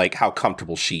and like how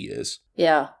comfortable she is.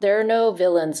 Yeah, there are no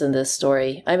villains in this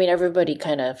story. I mean, everybody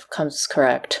kind of comes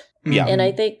correct. Yeah. And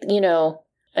I think,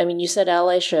 you said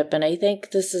allyship, and I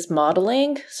think this is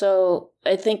modeling. So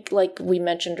I think, like we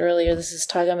mentioned earlier, this is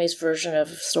Tagame's version of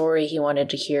a story he wanted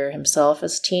to hear himself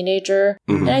as a teenager.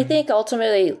 Mm-hmm. And I think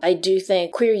ultimately, I do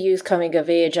think queer youth coming of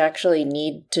age actually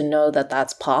need to know that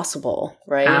that's possible,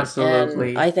 right? Absolutely.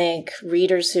 And I think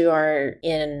readers who are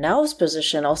in Nao's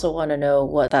position also want to know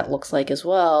what that looks like as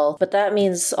well. But that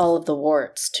means all of the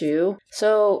warts, too.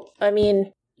 So,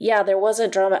 yeah, there was a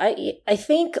drama. I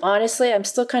think, honestly, I'm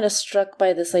still kind of struck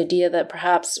by this idea that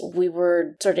perhaps we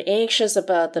were sort of anxious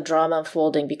about the drama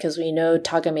unfolding because we know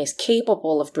Tagame is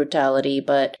capable of brutality,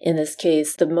 but in this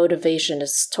case, the motivation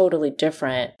is totally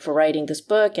different for writing this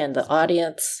book and the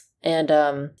audience. And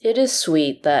it is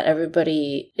sweet that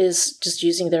everybody is just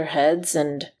using their heads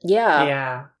and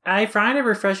Yeah. I find it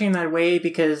refreshing that way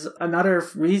because another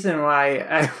reason why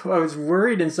I was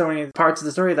worried in so many parts of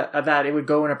the story that it would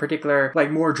go in a particular, like,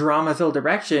 more drama-filled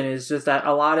direction is just that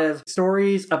a lot of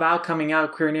stories about coming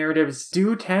out queer narratives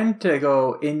do tend to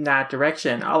go in that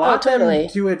direction. A lot of them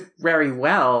do it very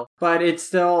well, but it's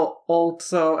still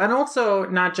also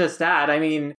not just that. I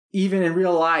mean, even in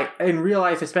real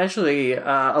life especially,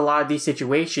 a lot of these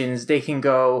situations, they can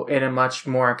go in a much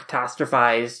more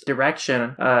catastrophized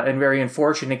direction in very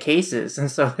unfortunate cases.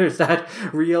 And so there's that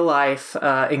real life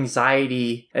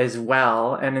anxiety as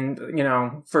well.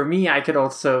 And, for me, I could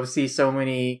also see so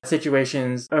many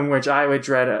situations in which I would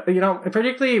dread,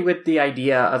 particularly with the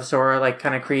idea of Sora, like,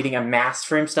 kind of creating a mask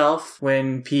for himself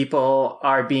when people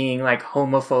are being, like,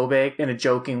 homophobic in a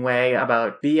joking way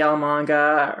about BL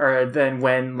manga, or then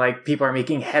when, like, people are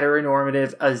making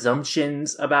heteronormative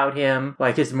assumptions about him,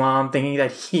 like his mom thinking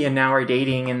that he and now are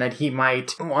dating and that he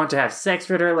might want to have sex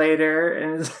with her later.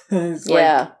 And it's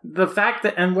like the fact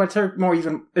that, and what's more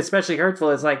even especially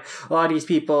hurtful is like a lot of these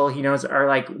people he knows are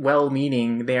like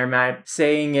well-meaning. They are not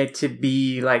saying it to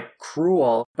be like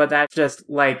cruel, but that just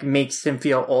like makes him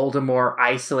feel all the more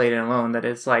isolated and alone, that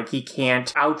it's like he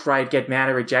can't outright get mad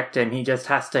or reject him. He just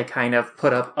has to kind of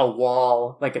put up a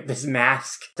wall, like this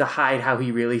mask, to hide how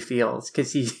he really feels,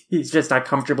 because he's just not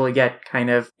comfortable yet kind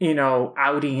of,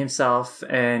 outing himself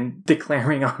and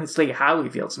declaring honestly how he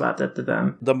feels about that to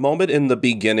them. The moment in the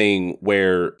beginning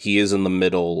where he is in the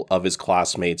middle of his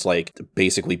classmates, like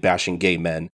basically bashing gay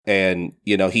men, and,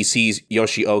 he sees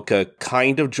Yoshioka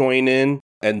kind of join in,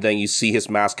 and then you see his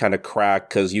mask kind of crack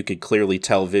because you could clearly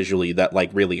tell visually that, like,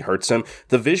 really hurts him.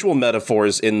 The visual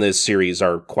metaphors in this series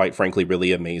are, quite frankly,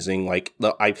 really amazing. Like,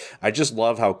 I just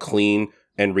love how clean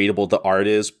and readable the art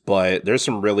is, but there's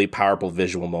some really powerful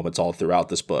visual moments all throughout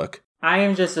this book. I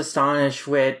am just astonished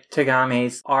with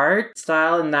Tagame's art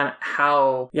style and that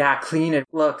how, clean it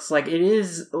looks. Like, it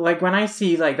is, like, when I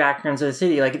see, like, backgrounds of the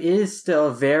city, like, it is still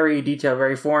very detailed,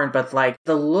 very foreign, but, like,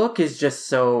 the look is just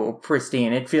so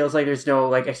pristine. It feels like there's no,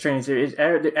 like, extraneous,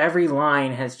 every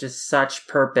line has just such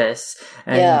purpose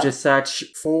and just such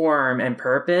form and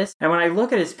purpose. And when I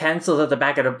look at his pencils at the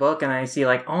back of the book and I see,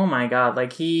 like, oh my god,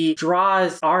 like, he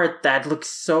draws art that looks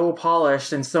so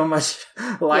polished and so much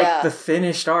like the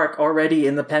finished art already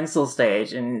in the pencil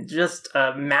stage, and just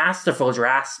a masterful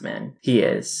draftsman he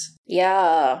is.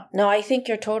 Yeah, no, I think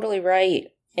you're totally right.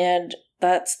 And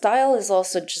that style has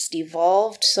also just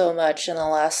evolved so much in the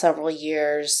last several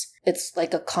years. It's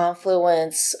like a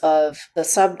confluence of the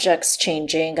subjects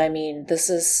changing. I mean, this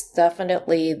is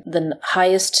definitely the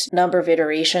highest number of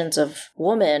iterations of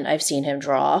woman I've seen him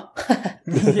draw.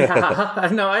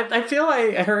 No, I feel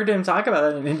I heard him talk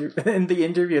about it in the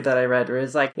interview that I read, where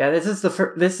it's like, this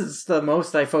is the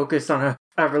most I focused on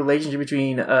a relationship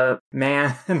between a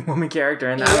man and woman character,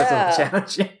 and that was a little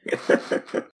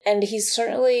challenging. And he's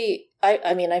certainly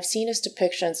I mean, I've seen his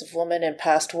depictions of women in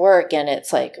past work, and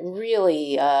it's like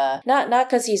really not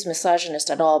because he's misogynist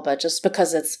at all, but just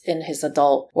because it's in his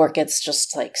adult work, it's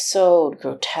just like so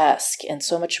grotesque and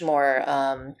so much more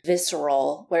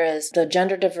visceral. Whereas the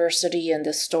gender diversity in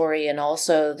this story and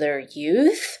also their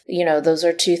youth, those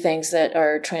are two things that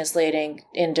are translating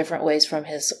in different ways from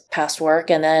his past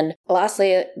work. And then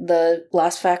lastly, the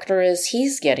last factor is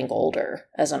he's getting older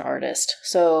as an artist,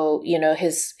 so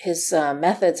his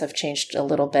methods have changed a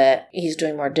little bit. He's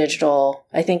doing more digital.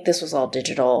 I think this was all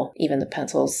digital, even the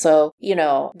pencils. So,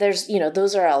 there's,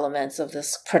 those are elements of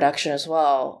this production as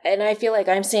well. And I feel like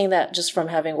I'm seeing that just from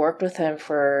having worked with him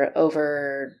for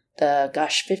over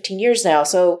 15 years now.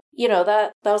 So,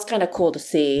 that was kind of cool to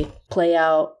see play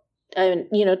out. And,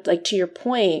 like to your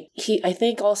point, I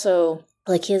think also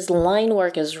like his line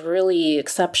work is really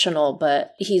exceptional,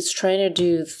 but he's trying to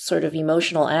do sort of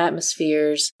emotional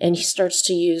atmospheres, and he starts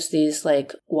to use these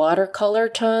like watercolor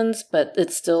tones, but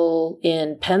it's still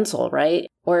in pencil, right?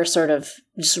 Or sort of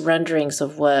just renderings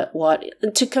of what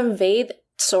to convey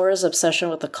Sora's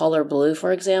obsession with the color blue,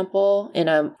 for example, in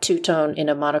a two-tone, in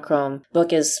a monochrome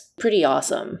book is pretty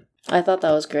awesome. I thought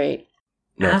that was great.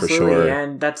 No, absolutely, for sure.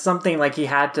 And that's something like he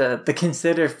had to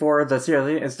consider for the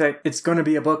series, is that it's going to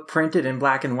be a book printed in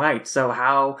black and white. So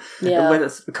how,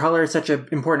 with color is such an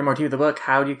important motif of the book,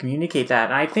 how do you communicate that?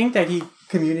 And I think that he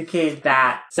communicated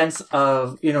that sense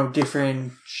of,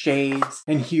 different shades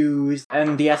and hues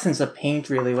and the essence of paint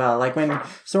really well. Like when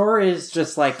Sora is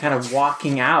just like kind of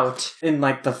walking out in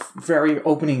like the very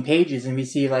opening pages, and we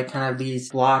see like kind of these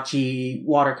blotchy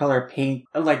watercolor paint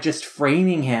like just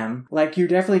framing him, like you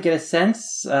definitely get a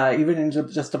sense even in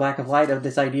just the black and white of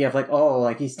this idea of like, oh,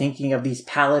 like he's thinking of these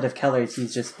palette of colors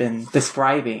he's just been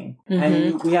describing. Mm-hmm.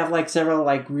 And we have like several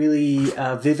like really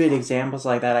vivid examples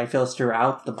like that, I feel,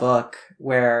 throughout the book,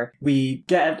 where we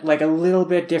get like a little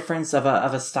bit difference of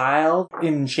a style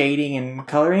in shading and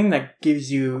coloring that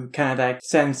gives you kind of that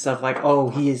sense of like, oh,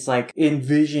 he is like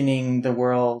envisioning the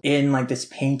world in like this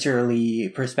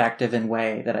painterly perspective and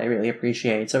way that I really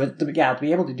appreciate. So to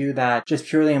be able to do that just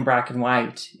purely in black and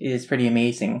white is pretty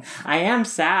amazing. I am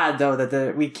sad though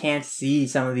that we can't see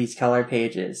some of these color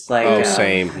pages. Like,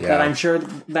 same. Yeah. That I'm sure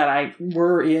that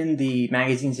were in the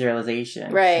magazine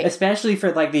serialization, right? Especially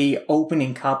for like the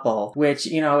opening couple, which,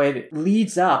 it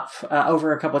leads up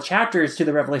over a couple of chapters to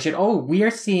the revelation, oh, we are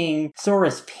seeing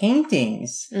Sora's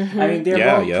paintings. Mm-hmm. I mean,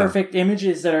 they're both perfect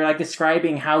images that are like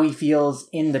describing how he feels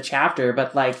in the chapter,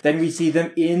 but like then we see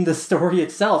them in the story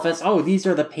itself as, oh, these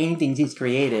are the paintings he's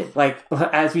created. Like,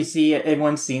 as we see in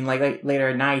one scene, like later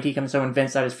at night, he comes home and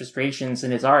vents out his frustrations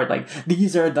in his art. Like,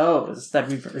 these are those that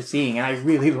we're seeing, and I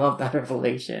really love that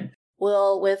revelation.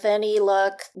 Well, with any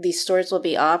luck, these stories will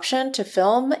be optioned to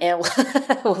film, and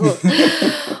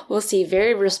we'll see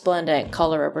very resplendent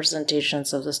color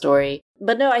representations of the story.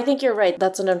 But no, I think you're right.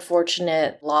 That's an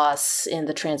unfortunate loss in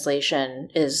the translation,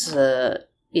 is the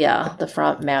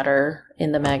front matter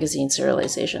in the magazine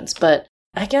serializations. But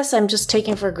I guess I'm just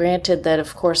taking for granted that,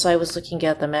 of course, I was looking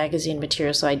at the magazine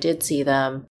material, so I did see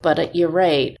them. But you're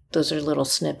right. Those are little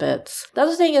snippets. The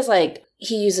other thing is, like,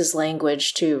 he uses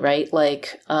language too, right?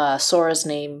 Like, Sora's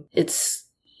name, it's...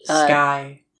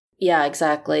 Sky. Yeah,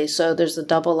 exactly. So there's a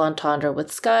double entendre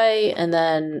with Sky, and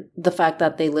then the fact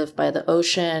that they live by the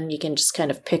ocean, you can just kind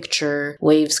of picture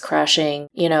waves crashing,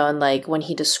 and like when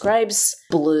he describes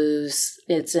blues,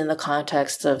 it's in the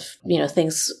context of,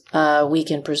 things we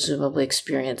can presumably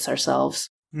experience ourselves.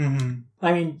 Mm-hmm.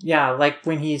 I mean, yeah, like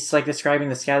when he's like describing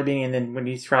the sky being, and then when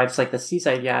he describes like the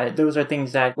seaside, those are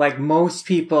things that like most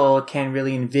people can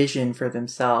really envision for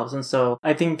themselves. And so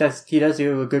I think that he does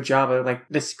do a good job of like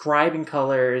describing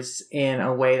colors in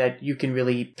a way that you can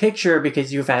really picture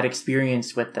because you've had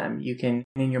experience with them. You can,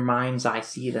 in your mind's eye,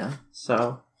 see them.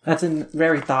 So that's a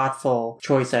very thoughtful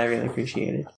choice that I really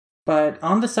appreciated. But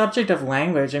on the subject of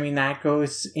language, I mean, that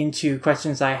goes into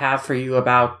questions I have for you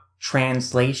about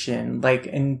translation, like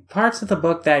in parts of the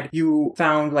book that you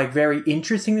found like very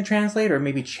interesting to translate or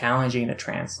maybe challenging to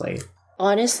translate.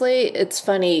 Honestly, it's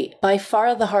funny. By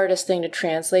far the hardest thing to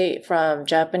translate from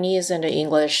Japanese into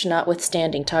English,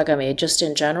 notwithstanding Tagame, just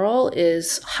in general,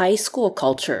 is high school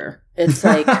culture. It's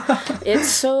like, it's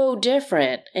so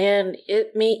different. And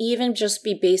it may even just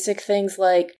be basic things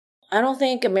like, I don't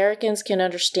think Americans can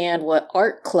understand what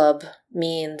art club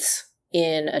means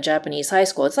in a Japanese high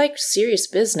school. It's like serious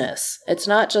business. It's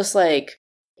not just like,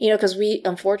 because we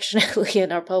unfortunately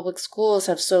in our public schools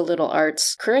have so little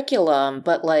arts curriculum,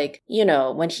 but like,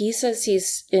 when he says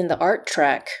he's in the art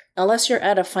track, unless you're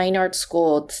at a fine arts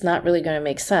school, it's not really going to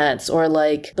make sense. Or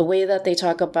like the way that they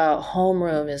talk about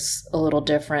homeroom is a little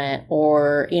different,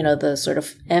 or, you know, the sort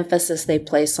of emphasis they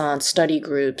place on study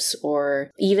groups,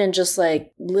 or even just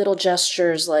like little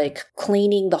gestures like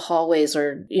cleaning the hallways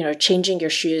or, you know, changing your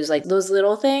shoes, like those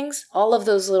little things, all of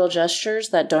those little gestures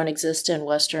that don't exist in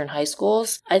Western high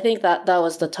schools. I think that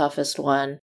was the toughest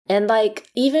one. And like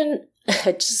even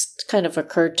it just kind of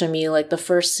occurred to me, like the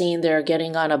first scene, they're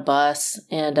getting on a bus,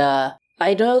 and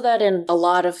I know that in a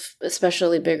lot of,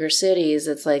 especially bigger cities,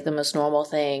 it's like the most normal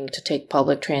thing to take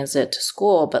public transit to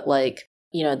school, but like,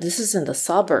 you know, this is in the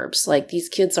suburbs. Like these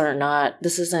kids are not,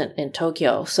 this isn't in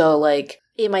Tokyo. So like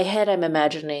in my head, I'm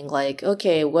imagining like,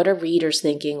 okay, what are readers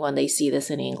thinking when they see this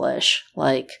in English?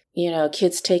 Like, you know,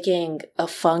 kids taking a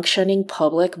functioning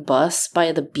public bus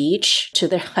by the beach to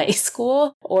their high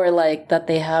school, or like that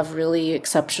they have really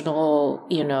exceptional,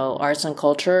 you know, arts and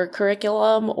culture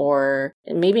curriculum, or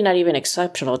maybe not even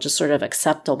exceptional, just sort of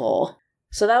acceptable.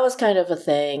 So that was kind of a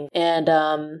thing. And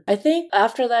I think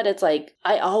after that, it's like,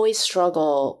 I always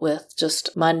struggle with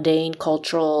just mundane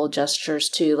cultural gestures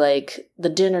to like the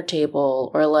dinner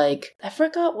table, or like, I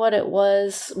forgot what it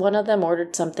was. One of them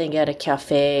ordered something at a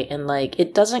cafe, and like,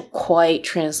 it doesn't quite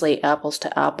translate apples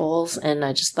to apples. And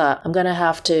I just thought, I'm going to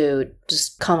have to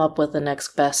just come up with the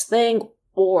next best thing,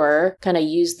 or kind of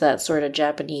use that sort of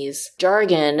Japanese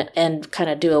jargon and kind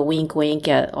of do a wink wink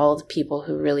at all the people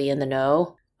who are really in the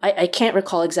know. I can't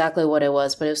recall exactly what it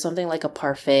was, but it was something like a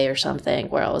parfait or something,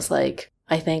 where I was like,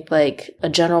 I think like a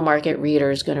general market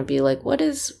reader is going to be like, what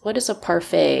is a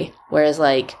parfait? Whereas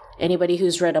like anybody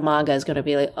who's read a manga is going to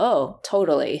be like, oh,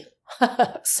 totally.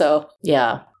 So,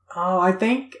 yeah. Oh, I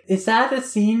think, is that a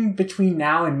scene between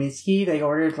now and Mitsuki? They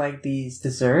ordered like these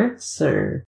desserts,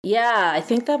 or? Yeah, I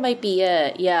think that might be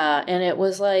it. Yeah. And it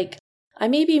was like, I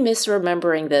may be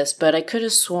misremembering this, but I could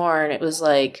have sworn it was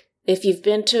like, if you've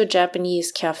been to a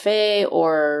Japanese cafe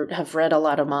or have read a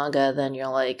lot of manga, then you're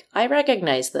like, I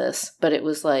recognize this. But it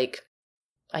was like,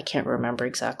 I can't remember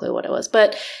exactly what it was.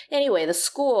 But anyway, the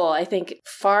school, I think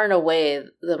far and away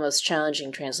the most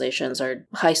challenging translations are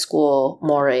high school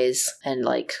mores and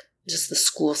like just the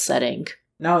school setting.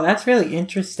 No, that's really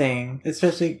interesting,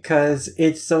 especially because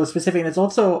it's so specific. And it's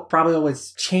also probably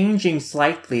always changing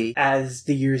slightly as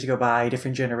the years go by,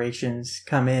 different generations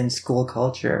come in, school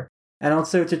culture. And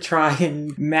also to try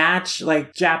and match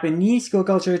like Japanese school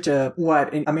culture to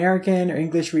what an American or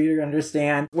English reader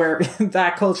understand, where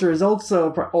that culture is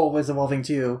also always evolving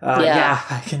too. Yeah,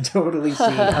 I can totally see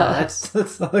that's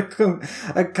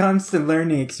a constant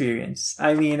learning experience.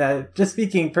 I mean, just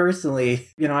speaking personally,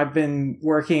 you know, I've been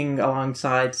working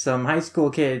alongside some high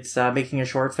school kids, making a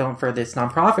short film for this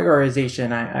nonprofit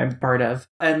organization I'm part of.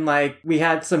 And like, we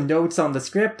had some notes on the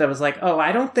script that was like, oh,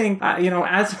 I don't think, you know,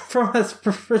 as from a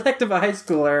perspective a high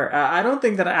schooler, I don't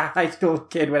think that a high school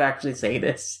kid would actually say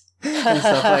this and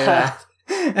stuff like that.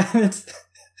 And it's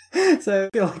so I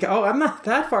feel like, oh, I'm not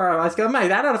that far out of high school. Am I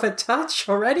that out of a touch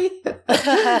already?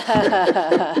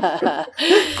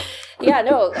 Yeah,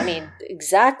 no, I mean,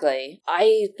 exactly.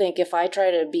 I think if I try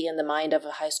to be in the mind of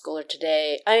a high schooler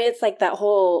today, I mean, it's like that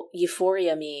whole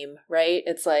Euphoria meme, right?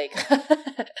 It's like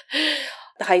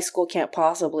high school can't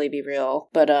possibly be real.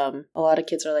 But a lot of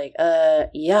kids are like,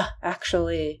 yeah,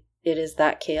 actually, it is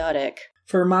that chaotic.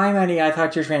 For my money, I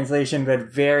thought your translation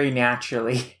went very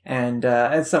naturally. And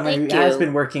as someone who has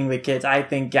been working with kids, I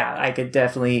think, yeah, I could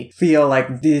definitely feel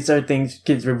like these are things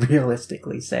kids would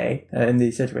realistically say in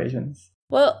these situations.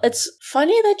 Well, it's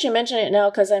funny that you mention it now,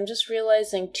 because I'm just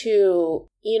realizing too,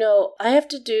 you know, I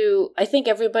think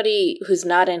everybody who's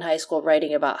not in high school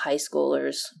writing about high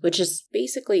schoolers, which is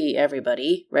basically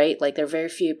everybody, right? Like there are very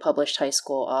few published high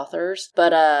school authors.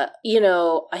 But, you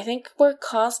know, I think we're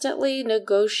constantly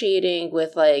negotiating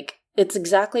with like, it's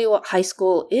exactly what high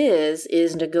school is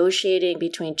negotiating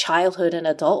between childhood and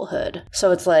adulthood.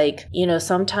 So it's like, you know,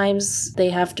 sometimes they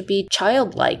have to be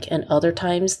childlike and other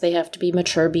times they have to be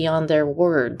mature beyond their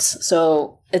words.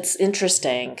 So it's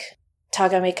interesting.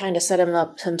 Tagame kind of set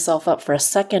himself up for a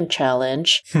second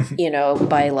challenge, you know,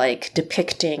 by like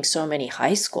depicting so many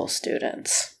high school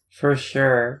students. For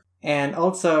sure. And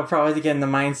also probably to get in the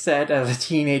mindset of a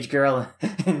teenage girl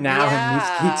now in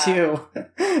Mitsuki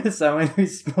too. Someone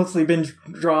who's mostly been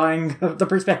drawing the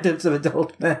perspectives of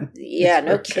adult men. Yeah,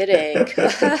 no kidding.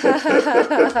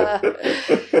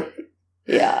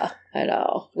 Yeah, I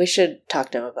know. We should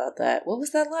talk to him about that. What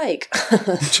was that like?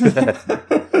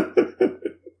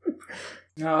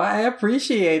 No, I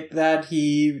appreciate that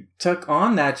he took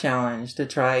on that challenge to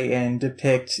try and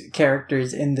depict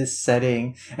characters in this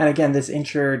setting. And again, this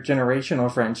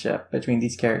intergenerational friendship between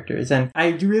these characters. And I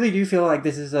really do feel like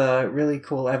this is a really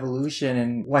cool evolution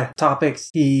in what topics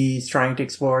he's trying to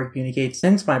explore and communicate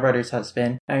since My Brother's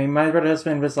Husband. I mean, My Brother's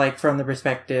Husband was like from the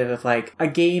perspective of like a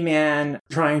gay man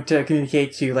trying to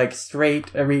communicate to like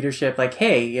straight readership, like,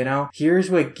 hey, you know,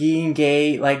 here's what being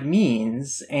gay like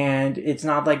means. And it's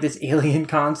not like this alien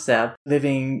concept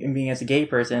living and being as a gay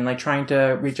person, like trying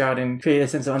to reach out and create a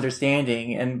sense of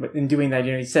understanding. And in doing that,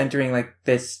 you know, he's centering like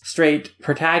this straight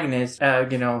protagonist,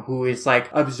 you know, who is like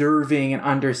observing and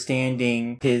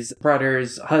understanding his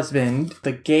brother's husband,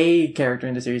 the gay character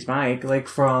in the series, Mike, like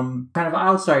from kind of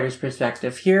outsider's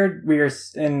perspective. Here we are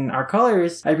in Our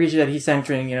Colors. I appreciate that he's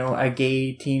centering, you know, a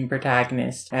gay teen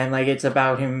protagonist. And like it's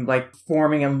about him like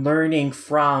forming and learning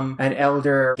from an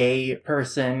elder gay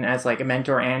person as like a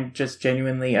mentor and just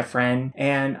genuinely a friend.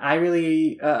 And I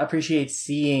really appreciate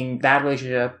seeing that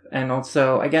relationship. And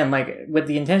also, again, like with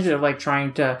the intention of like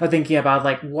trying to thinking about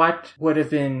like what would have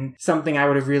been something I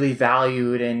would have really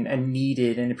valued and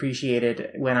needed and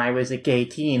appreciated when I was a gay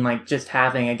teen, like just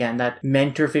having, again, that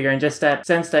mentor figure and just that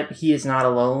sense that he is not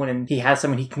alone and he has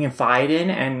someone he can confide in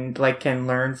and like can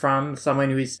learn from, someone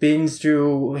who's been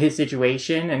through his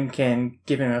situation and can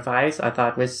give him advice. I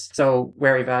thought was so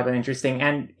very valuable and interesting.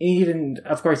 And even,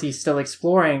 of course, he's still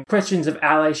exploring questions of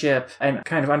allyship and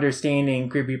kind of understanding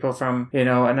queer people from, you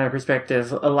know, another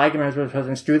perspective, like My Brother's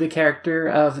Husband, through the character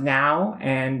of Now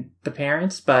and the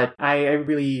parents. But I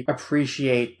really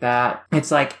appreciate that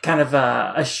it's like kind of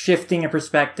a shifting of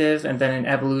perspective and then an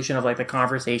evolution of like the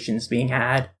conversations being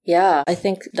had. Yeah, I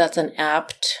think that's an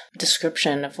apt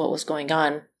description of what was going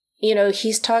on. You know,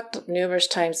 he's talked numerous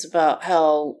times about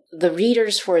how the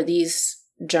readers for these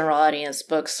general audience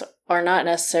books are not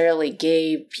necessarily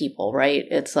gay people, right?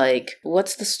 It's like,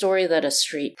 what's the story that a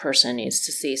straight person needs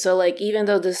to see? So like, even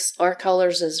though this Our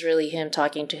Colors is really him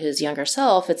talking to his younger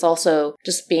self, it's also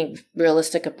just being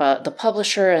realistic about the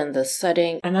publisher and the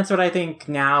setting. And that's what I think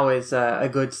Now is a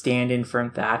good stand-in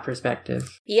from that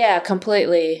perspective. Yeah,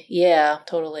 completely. Yeah,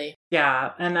 totally.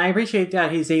 Yeah, and I appreciate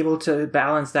that he's able to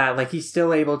balance that. Like, he's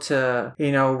still able to,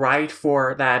 you know, write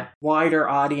for that wider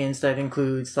audience that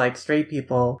includes, like, straight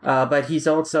people. But he's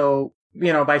also,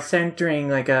 you know, by centering,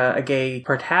 like, a gay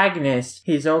protagonist,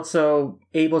 he's also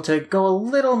able to go a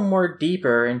little more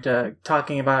deeper into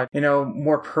talking about, you know,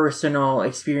 more personal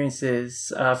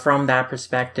experiences from that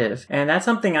perspective. And that's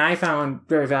something I found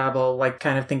very valuable, like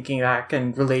kind of thinking back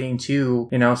and relating to,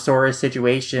 you know, Sora's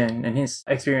situation and his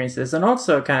experiences. And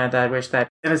also kind of that I wish that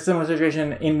in a similar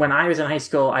situation when I was in high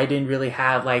school, I didn't really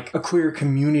have like a queer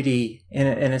community in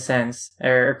a sense,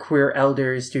 or queer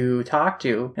elders to talk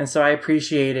to. And so I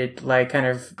appreciated like kind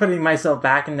of putting myself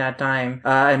back in that time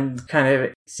and kind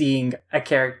of seeing a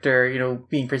character, you know,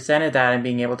 being presented that and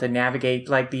being able to navigate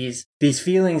like these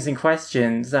feelings and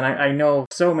questions. And I know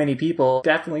so many people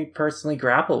definitely personally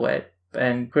grapple with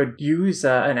and could use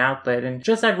an outlet and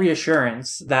just that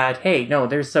reassurance that, hey, no,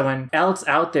 there's someone else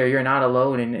out there. You're not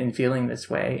alone in feeling this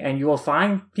way. And you will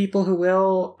find people who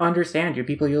will understand you,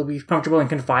 people you'll be comfortable in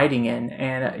confiding in,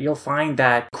 and you'll find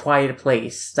that quiet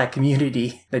place, that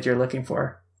community that you're looking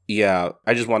for. Yeah,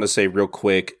 I just want to say real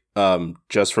quick,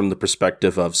 just from the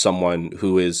perspective of someone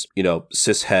who is, you know,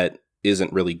 cishet,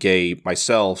 isn't really gay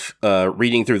myself,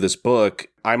 reading through this book,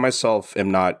 I myself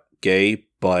am not gay,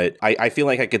 but I feel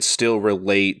like I could still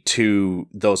relate to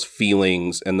those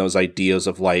feelings and those ideas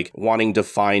of like wanting to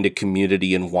find a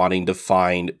community and wanting to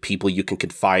find people you can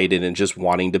confide in and just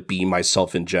wanting to be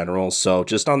myself in general. So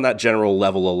just on that general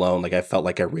level alone, like I felt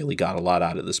like I really got a lot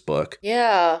out of this book.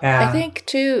 Yeah. I think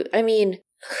too, I mean,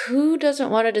 who doesn't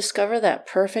want to discover that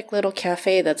perfect little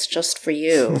cafe that's just for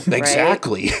you?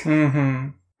 Exactly. Mm-hmm.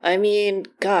 I mean,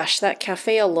 gosh, that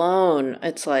cafe alone,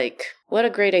 it's like, what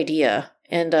a great idea.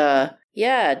 And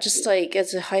yeah, just like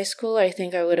as a high schooler, I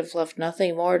think I would have loved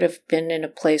nothing more to have been in a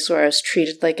place where I was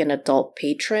treated like an adult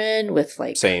patron with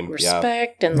like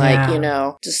respect and like, you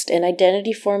know, just an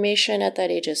identity formation at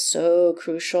that age is so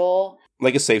crucial.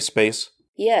 Like a safe space.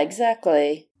 Yeah,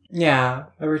 exactly. Yeah,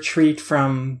 a retreat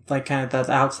from like kind of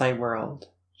the outside world.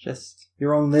 Just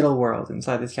your own little world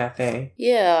inside this cafe.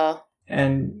 Yeah.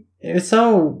 And it was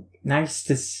so nice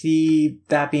to see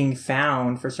that being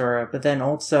found for Sora, but then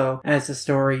also as the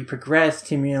story progressed,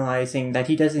 him realizing that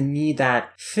he doesn't need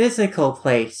that physical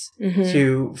place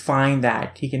to find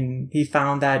that. He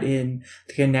found that in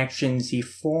the connections he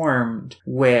formed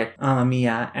with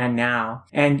Amamiya and Now.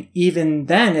 And even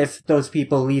then, if those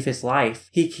people leave his life,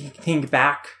 he can think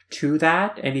back to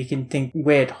that, and he can think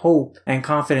with hope and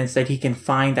confidence that he can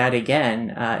find that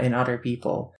again in other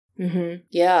people. Mm-hmm.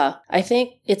 Yeah. I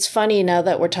think it's funny now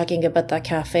that we're talking about that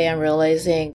cafe, I'm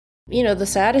realizing, the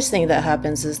saddest thing that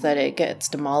happens is that it gets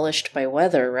demolished by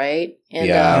weather, right?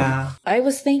 And I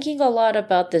was thinking a lot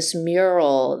about this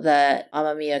mural that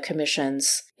Amamiya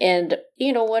commissions. And,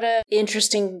 what an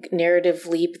interesting narrative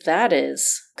leap that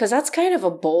is. Because that's kind of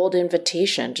a bold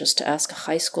invitation just to ask a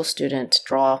high school student to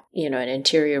draw, an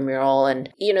interior mural. And,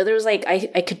 there was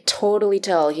I could totally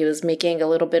tell he was making a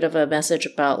little bit of a message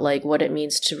about what it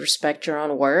means to respect your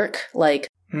own work.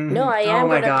 No, I am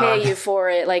going to pay you for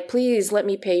it. Please let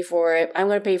me pay for it. I'm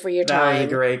going to pay for your time. That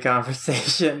was a great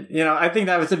conversation. I think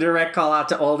that was a direct call out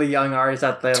to all the young artists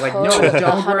out there. No,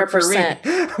 don't 100%. Work for me.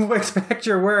 Respect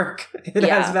your work. It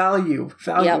has value.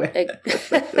 Value it.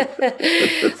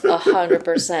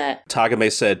 100%. Tagame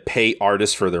said, pay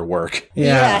artists for their work.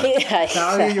 Yeah.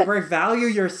 Value your work. Value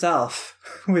yourself,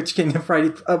 which can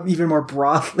write even more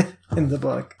broadly in the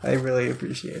book. I really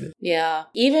appreciate it. Yeah.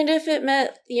 Even if it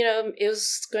meant, it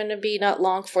was going to be not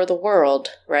long for the world,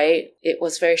 right? It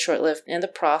was very short-lived, and the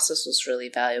process was really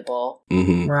valuable.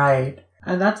 Mm-hmm. Right.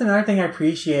 And that's another thing I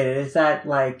appreciated is that,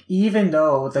 even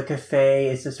though the cafe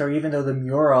is the story, even though the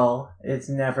mural is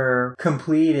never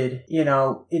completed,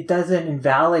 it doesn't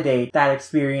invalidate that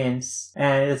experience,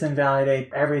 and it doesn't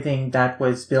invalidate everything that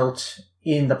was built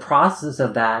in the process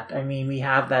of that. I mean, we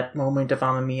have that moment of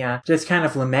Amamiya just kind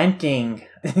of lamenting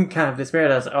and kind of despair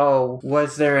as,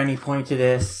 was there any point to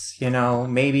this?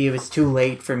 Maybe it was too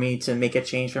late for me to make a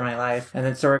change for my life. And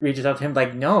then Sora reaches out to him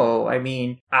no, I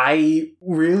mean, I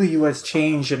really was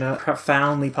changed in a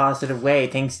profoundly positive way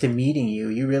thanks to meeting you.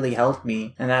 You really helped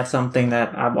me. And that's something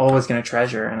that I'm always going to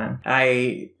treasure. And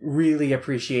I really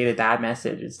appreciated that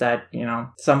message. Is that,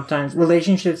 sometimes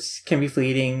relationships can be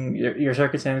fleeting. Your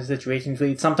circumstances, situations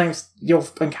fleet. Sometimes you'll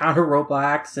encounter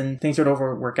roadblocks and things don't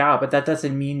work out. But that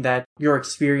doesn't mean that your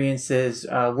experiences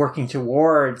working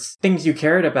towards things you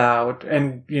cared about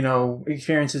and,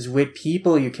 experiences with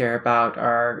people you care about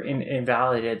are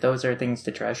invalidated. Those are things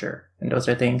to treasure. And those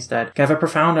are things that have a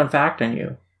profound effect on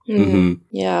you. Mm-hmm.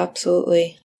 Yeah,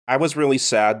 absolutely. I was really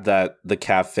sad that the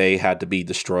cafe had to be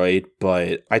destroyed,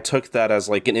 but I took that as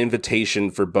an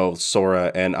invitation for both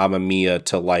Sora and Amamiya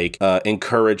to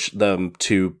encourage them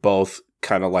to both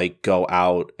kind of go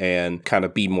out and kind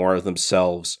of be more of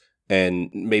themselves. And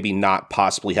maybe not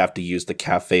possibly have to use the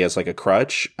cafe as a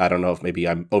crutch. I don't know if maybe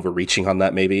I'm overreaching on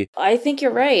that, maybe. I think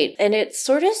you're right. And it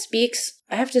sort of speaks,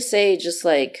 I have to say, just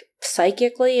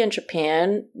psychically in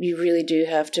Japan, you really do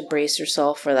have to brace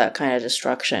yourself for that kind of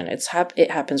destruction. It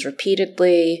happens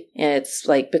repeatedly, and it's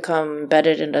become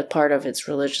embedded in a part of its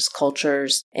religious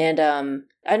cultures. And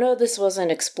I know this wasn't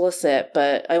explicit,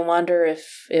 but I wonder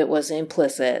if it was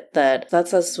implicit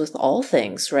that's us with all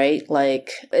things, right? I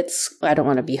don't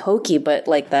want to be hokey, but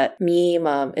that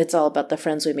meme, it's all about the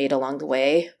friends we made along the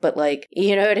way. But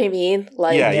you know what I mean?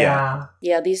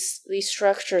 Yeah, these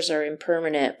structures are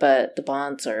impermanent, but the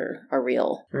bonds are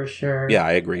real. For sure. Yeah,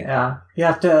 I agree. Yeah. You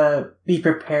have to be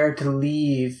prepared to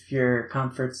leave your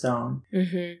comfort zone.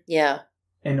 Mm-hmm. Yeah.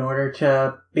 In order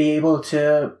to be able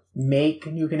to make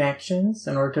new connections,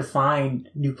 in order to find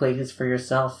new places for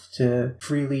yourself to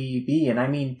freely be. And I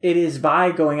mean, it is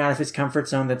by going out of his comfort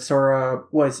zone that Sora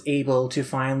was able to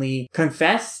finally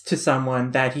confess to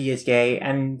someone that he is gay,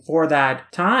 and for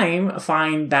that time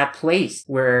find that place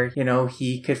where,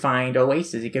 he could find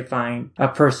oasis, he could find a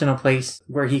personal place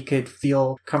where he could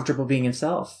feel comfortable being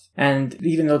himself. And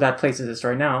even though that place exists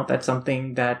right now, that's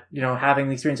something that, having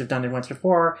the experience of done it once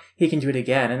before, he can do it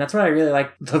again. And that's what I really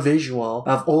like, the visual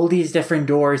of all these different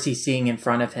doors he's seeing in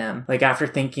front of him. After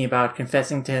thinking about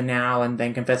confessing to him now and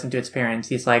then confessing to his parents,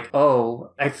 he's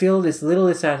I feel this little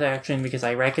dissatisfaction because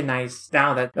I recognize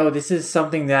now that, this is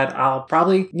something that I'll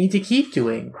probably need to keep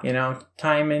doing,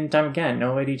 time and time again.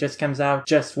 Nobody just comes out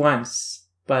just once.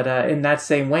 But in that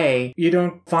same way, you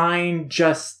don't find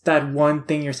just that one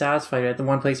thing you're satisfied at, the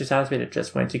one place you're satisfied at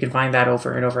just once. You can find that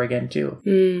over and over again,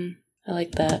 too. I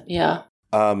like that, yeah.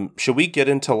 Should we get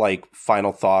into,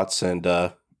 final thoughts and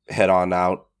head on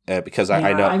out? Because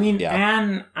I know...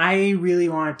 Anne, I really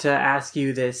wanted to ask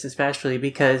you this, especially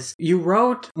because you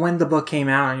wrote when the book came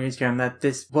out on your Instagram that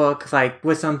this book,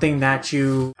 was something that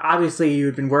obviously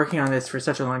you'd been working on this for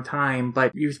such a long time,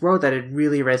 but you wrote that it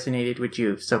really resonated with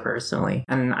you so personally.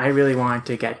 And I really wanted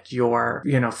to get your,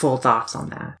 full thoughts on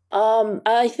that.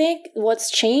 I think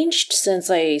what's changed since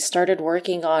I started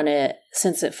working on it,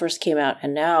 since it first came out,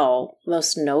 and now,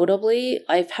 most notably,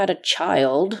 I've had a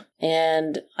child,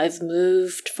 and I've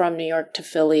moved from New York to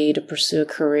Philly to pursue a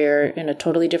career in a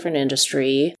totally different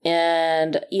industry.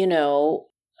 And,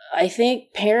 I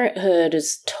think parenthood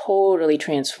has totally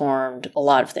transformed a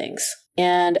lot of things.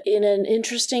 And in an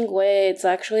interesting way, it's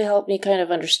actually helped me kind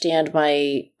of understand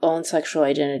my own sexual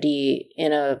identity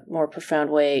in a more profound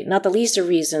way. Not the least of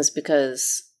reasons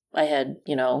because I had,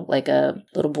 like a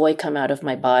little boy come out of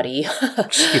my body.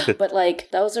 But like,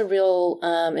 that was a real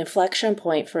inflection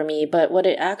point for me. But what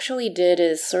it actually did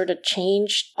is sort of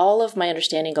change all of my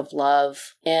understanding of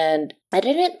love. And I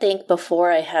didn't think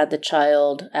before I had the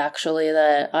child, actually,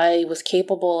 that I was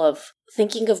capable of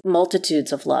thinking of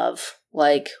multitudes of love.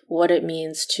 Like what it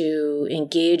means to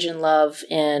engage in love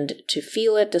and to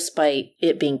feel it despite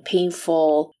it being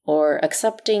painful, or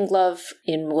accepting love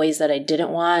in ways that I didn't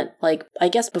want. Like, I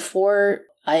guess before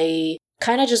I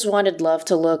kind of just wanted love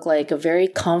to look like a very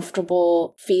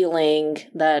comfortable feeling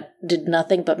that did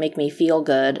nothing but make me feel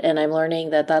good. And I'm learning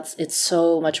that it's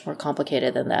so much more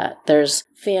complicated than that. There's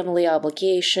family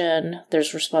obligation,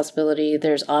 there's responsibility,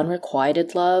 there's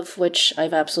unrequited love, which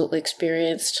I've absolutely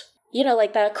experienced.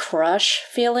 Like that crush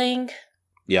feeling.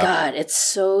 Yeah. God, it's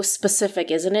so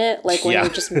specific, isn't it? Like when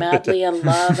you're just madly in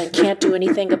love and can't do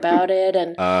anything about it.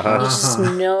 And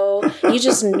you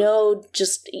just know,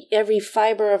 just every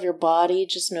fiber of your body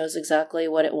just knows exactly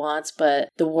what it wants. But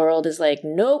the world is like,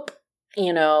 nope.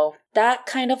 That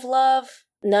kind of love.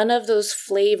 None of those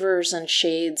flavors and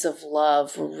shades of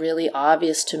love were really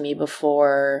obvious to me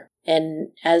before. And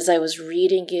as I was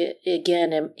reading it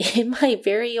again in my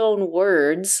very own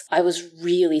words, I was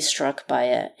really struck by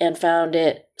it and found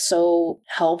it so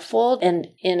helpful. And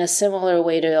in a similar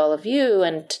way to all of you,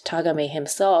 and Tagame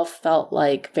himself felt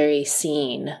like very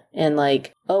seen and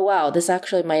like, oh wow, this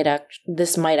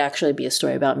might actually be a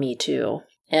story about me too.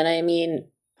 And I mean,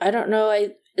 I don't know,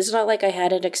 it's not like I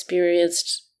hadn't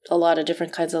experienced a lot of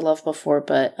different kinds of love before,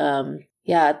 but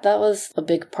yeah, that was a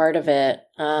big part of it.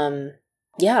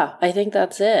 Yeah, I think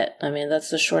that's it. I mean, that's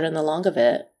the short and the long of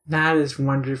it. That is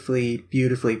wonderfully,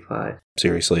 beautifully put.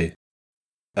 Seriously.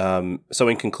 So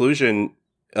in conclusion,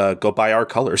 go buy our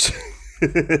colors.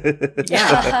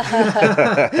 Yeah.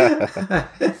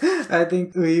 I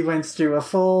think we went through a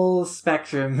full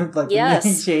spectrum, like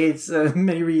many shades,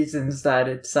 many reasons that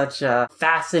it's such a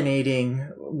fascinating,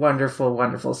 wonderful,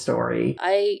 wonderful story.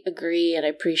 I agree, and I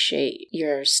appreciate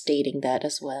your stating that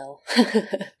as well.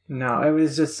 No, it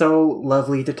was just so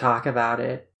lovely to talk about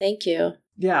it. Thank you.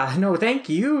 Yeah, no, thank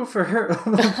you for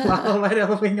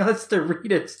allowing us to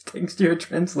read it thanks to your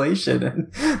translation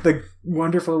and the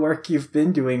wonderful work you've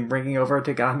been doing, bringing over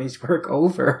Tagame's work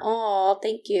over. Aw,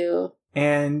 thank you.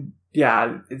 And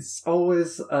yeah, it's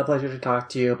always a pleasure to talk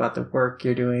to you about the work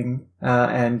you're doing,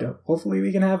 and hopefully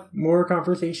we can have more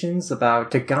conversations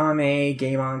about Tagame,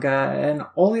 gay manga, and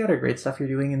all the other great stuff you're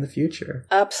doing in the future.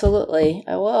 Absolutely,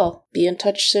 I will. Be in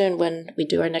touch soon when we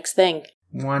do our next thing.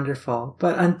 Wonderful.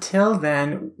 But until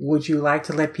then, would you like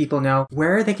to let people know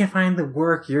where they can find the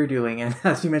work you're doing? And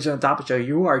as you mentioned on top of the show,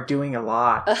 you are doing a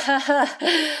lot.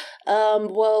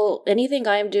 Well, anything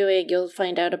I'm doing, you'll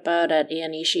find out about at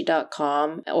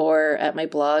anishi.com or at my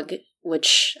blog,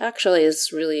 which actually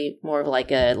is really more of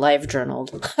like a live journal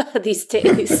these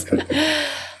days.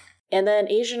 And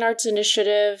then Asian Arts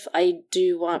Initiative, I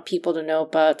do want people to know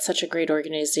about such a great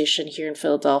organization here in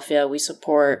Philadelphia. We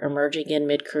support emerging and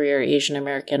mid-career Asian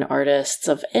American artists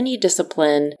of any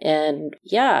discipline. And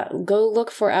yeah, go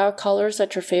look for our colors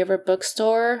at your favorite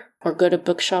bookstore or go to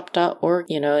bookshop.org,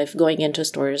 if going into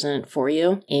stores isn't for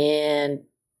you. And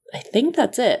I think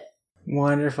that's it.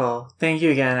 Wonderful. Thank you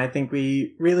again. I think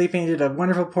we really painted a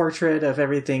wonderful portrait of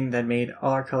everything that made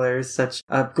All Our Colors such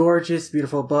a gorgeous,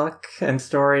 beautiful book and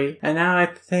story. And now I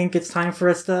think it's time for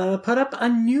us to put up a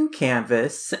new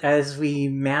canvas as we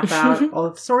map out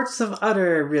all sorts of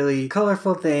other really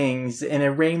colorful things in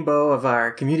a rainbow of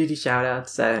our community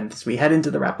shoutouts, and as we head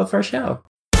into the wrap of our show.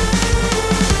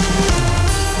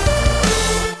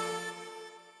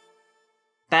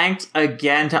 Thanks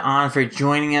again to An for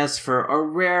joining us for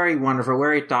a very wonderful,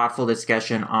 very thoughtful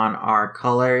discussion on our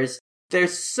colors.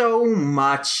 There's so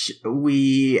much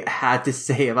we had to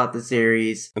say about the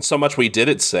series. And so much we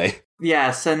didn't say.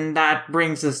 Yes, and that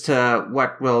brings us to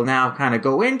what we'll now kind of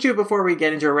go into before we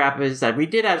get into a wrap, is that we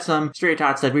did have some stray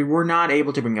thoughts that we were not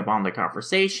able to bring up on the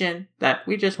conversation that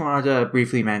we just wanted to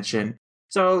briefly mention.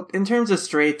 So, in terms of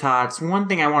stray thoughts, one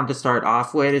thing I wanted to start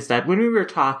off with is that when we were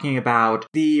talking about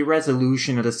the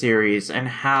resolution of the series and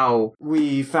how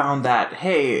we found that,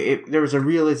 hey, there was a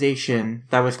realization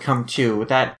that was come to,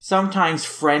 that sometimes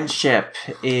friendship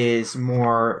is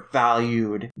more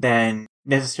valued than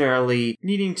necessarily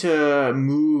needing to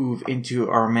move into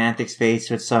a romantic space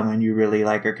with someone you really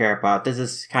like or care about. This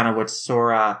is kind of what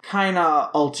Sora kind of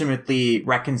ultimately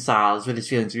reconciles with his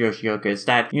feelings for Yoshioka, is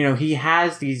that, you know, he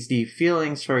has these deep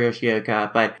feelings for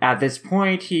Yoshioka, but at this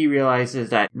point he realizes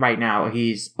that right now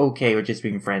he's okay with just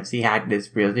being friends. He had this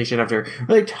realization after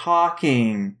really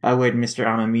talking with Mr.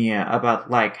 Amamiya about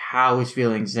like how his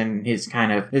feelings and his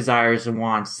kind of desires and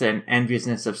wants and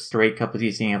enviousness of straight couples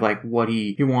he's seeing, of like what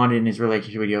he wanted in his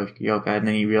relationship with Yoshioka, and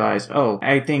then he realized, oh,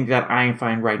 I think that I am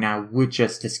fine right now with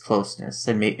just this closeness,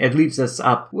 and it leaves us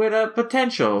up with a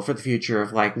potential for the future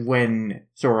of like when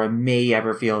Sora may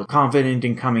ever feel confident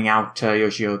in coming out to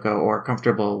Yoshioka, or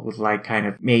comfortable with like kind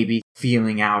of maybe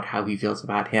feeling out how he feels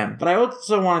about him. But I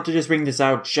also wanted to just bring this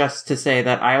out just to say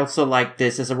that I also like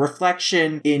this as a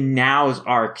reflection in Nao's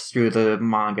arcs through the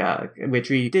manga, which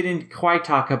we didn't quite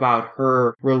talk about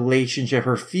her relationship,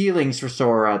 her feelings for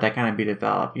Sora that kind of be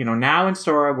developed. You know, Nao and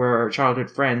Sora were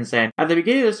childhood friends, and at the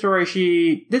beginning of the story,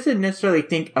 she doesn't necessarily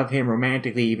think of him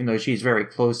romantically, even though she's very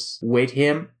close with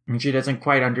him. And she doesn't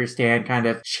quite understand kind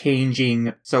of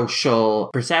changing social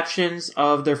perceptions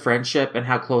of their friendship and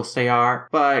how close they are.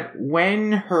 But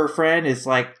when her friend is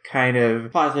like kind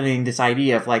of positing this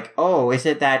idea of like, oh, is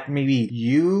it that maybe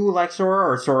you like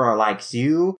Sora or Sora likes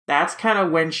you? That's kind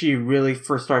of when she really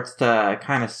first starts to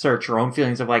kind of search her own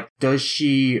feelings of like, does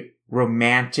she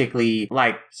romantically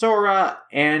like Sora?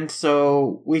 And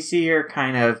so we see her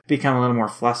kind of become a little more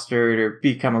flustered or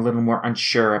become a little more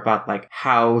unsure about like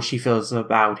how she feels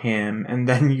about him. And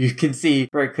then you can see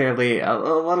very clearly a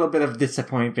little bit of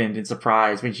disappointment and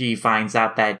surprise when she finds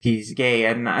out that he's gay.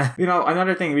 And you know,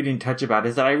 another thing we didn't touch about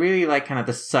is that I really like kind of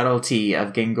the subtlety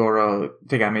of Gengoro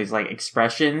Tagame's like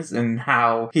expressions and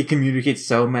how he communicates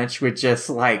so much with just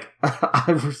like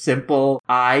simple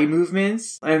eye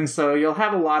movements. And so you'll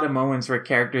have a lot of moments where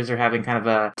characters are having kind of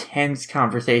a tense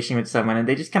conversation with someone and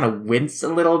they just kind of wince a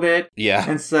little bit. Yeah.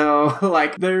 And so,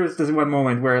 like, there was this one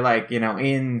moment where, like, you know,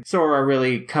 in Sora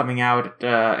really coming out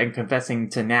and confessing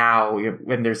to Nao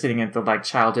when they're sitting at the, like,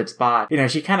 childhood spot, you know,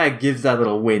 she kind of gives that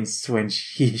little wince when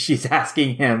she's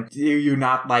asking him, do you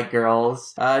not like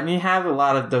girls? And you have a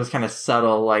lot of those kind of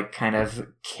subtle, like, kind of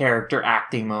character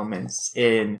acting moments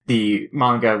in the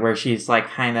manga where she's, like,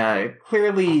 kind of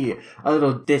clearly a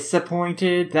little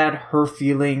disappointed that her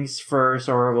feelings for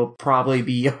Sora will probably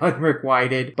be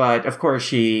unrequited, but of course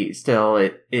she still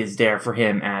is there for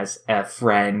him as a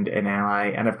friend and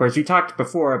ally. And of course we talked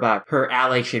before about her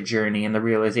allyship journey and the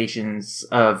realizations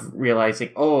of realizing,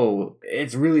 oh,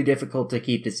 it's really difficult to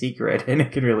keep the secret and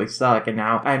it can really suck, and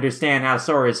now I understand how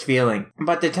Sora is feeling.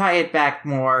 But to tie it back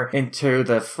more into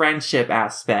the friendship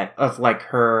aspect of like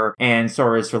her and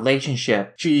Sora's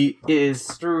relationship, she is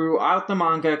throughout the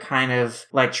manga kind of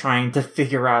like trying to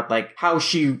figure out like how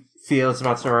she feels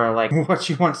about Sora, like what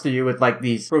she wants to do with like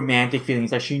these romantic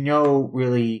feelings that she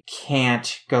really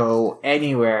can't go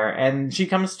anywhere. And she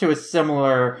comes to a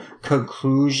similar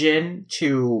conclusion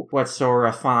to what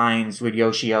Sora finds with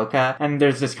Yoshioka. And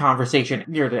there's this conversation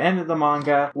near the end of the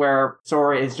manga where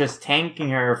Sora is just thanking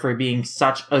her for being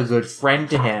such a good friend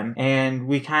to him. And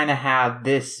we kind of have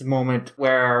this moment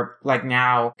where like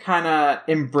Nao kind of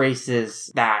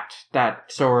embraces that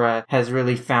Sora has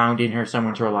really found in her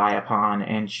someone to rely upon,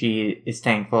 and she is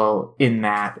thankful in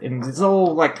that. And it's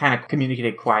all like kind of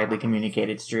quietly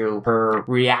communicated through her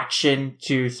reaction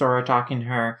to Sora talking to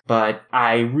her. But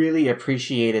I really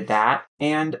appreciated that.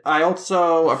 And I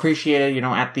also appreciated, you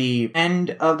know, at the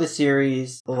end of the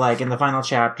series, like in the final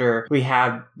chapter, we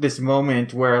had this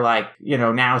moment where like, you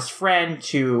know, Nao's friend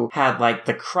who had like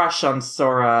the crush on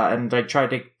Sora and like tried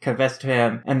to confess to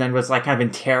him and then was like kind of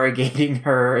interrogating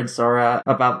her and Sora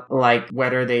about like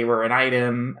whether they were an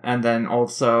item, and then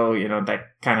also, you know, that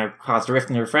kind of caused a rift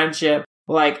in their friendship.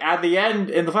 Like, at the end,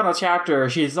 in the final chapter,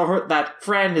 that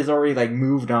friend has already, like,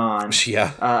 moved on.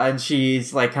 Yeah. And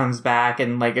she's, like, comes back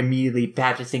and, like, immediately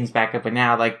patches things back up and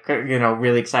now, like, you know,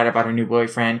 really excited about her new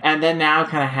boyfriend. And then now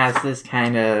kind of has this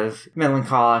kind of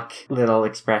melancholic little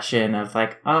expression of,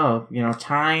 like, oh, you know,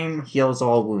 time heals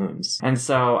all wounds. And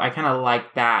so I kind of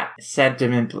like that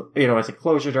sentiment, you know, as a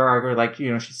closure to her arc, like,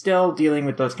 you know, she's still dealing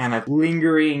with those kind of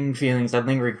lingering feelings, that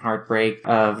lingering heartbreak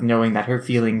of knowing that her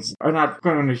feelings are not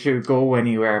going to go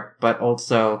anywhere, but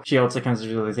also she also comes to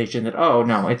the realization that, oh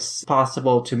no, it's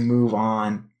possible to move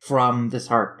on from this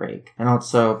heartbreak and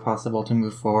also possible to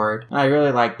move forward. I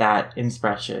really like that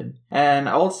expression. And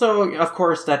also, of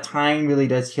course, that time really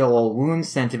does heal all wounds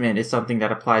sentiment is something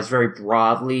that applies very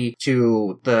broadly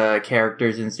to the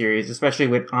characters in series, especially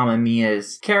with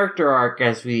Amamiya's character arc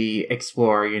as we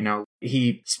explore,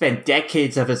 he spent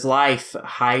decades of his life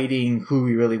hiding who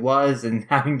he really was and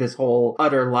having this whole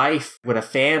utter life with a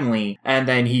family. And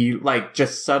then he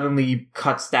just suddenly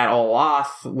cuts that all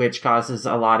off, which causes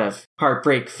a lot of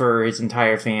heartbreak for his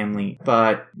entire family.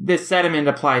 But this sentiment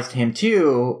applies to him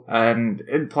too, and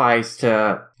it applies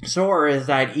to Sora, is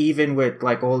that even with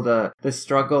all the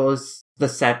struggles, the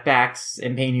setbacks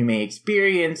and pain you may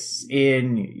experience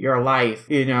in your life,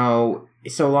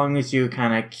 so long as you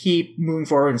kind of keep moving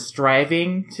forward and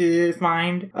striving to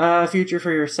find a future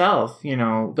for yourself,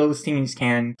 those things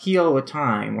can heal with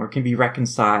time or can be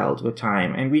reconciled with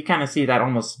time. And we kind of see that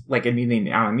almost immediately in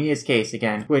Amamiya's case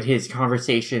again, with his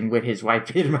conversation with his wife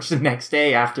pretty much the next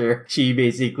day after she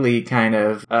basically kind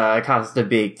of caused a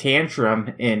big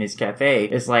tantrum in his cafe.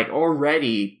 It's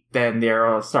already then they're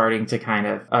all starting to kind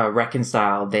of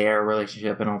reconcile their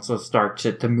relationship and also start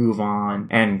to move on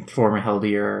and form a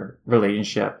healthier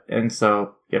relationship. And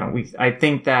so, I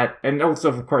think that, and also,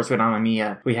 of course, with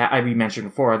Amamiya, we mentioned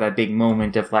before that big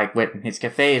moment of when his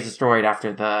cafe is destroyed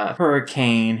after the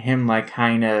hurricane, him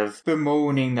kind of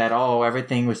bemoaning that,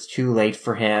 everything was too late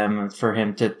for him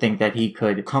to think that he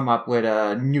could come up with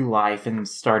a new life and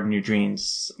start new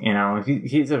dreams.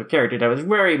 He's a character that was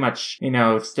very much,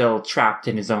 still trapped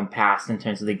in his own past in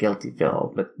terms of the guilty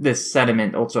feel. But this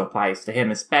sentiment also applies to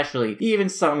him, especially even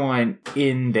someone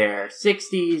in their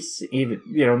 60s, even,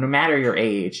 no matter your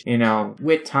age.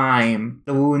 With time,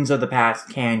 the wounds of the past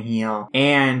can heal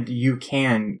and you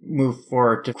can move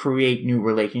forward to create new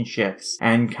relationships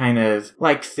and kind of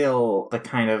fill the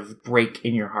kind of break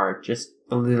in your heart just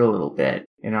a little bit.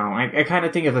 I kind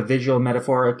of think of a visual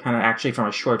metaphor kind of actually from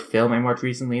a short film I watched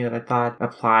recently that I thought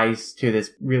applies to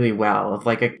this really well. Of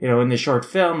in the short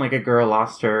film, a girl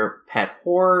lost her pet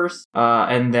horse,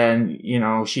 and then,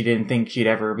 she didn't think she'd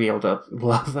ever be able to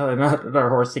love another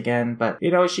horse again, but,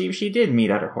 she did meet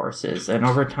other horses, and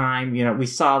over time, we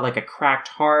saw a cracked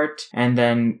heart, and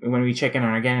then when we check in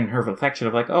on her again in her reflection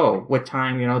of with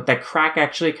time, that crack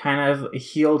actually kind of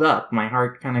healed up. My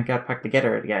heart kind of got back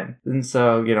together again. And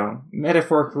so,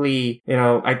 metaphorically,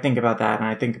 I think about that and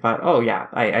I think about,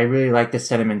 I really like the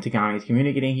sentiment Tagami is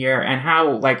communicating here and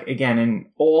how, again, in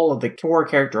all of the core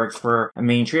character arcs for a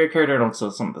main trio character and also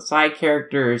some of the side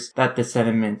characters, that the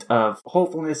sentiment of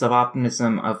hopefulness, of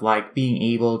optimism, of being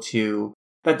able to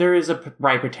that there is a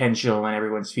bright potential in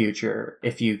everyone's future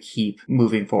if you keep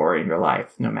moving forward in your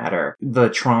life, no matter the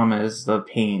traumas, the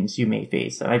pains you may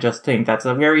face. And I just think that's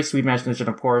a very sweet message, and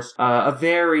of course, a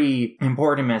very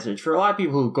important message for a lot of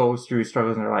people who go through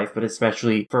struggles in their life, but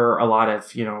especially for a lot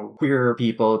of, queer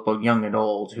people, both young and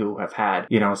old, who have had,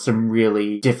 some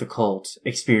really difficult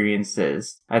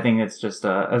experiences. I think it's just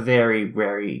a very,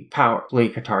 very powerfully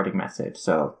cathartic message.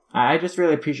 So I just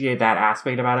really appreciate that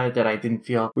aspect about it that I didn't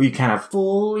feel we kind of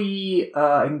fully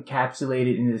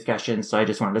encapsulated in the discussion, so I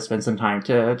just wanted to spend some time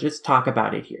to just talk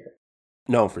about it here.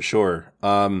 No, for sure.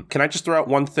 Can I just throw out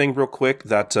one thing real quick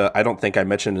that I don't think I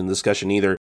mentioned in the discussion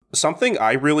either? Something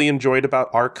I really enjoyed about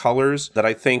Art Colors that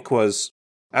I think was,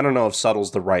 I don't know if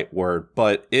subtle's the right word,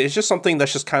 but it's just something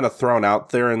that's just kind of thrown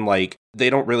out there and they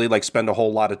don't really spend a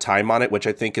whole lot of time on it, which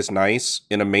I think is nice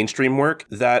in a mainstream work,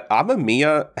 that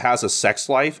Amamiya has a sex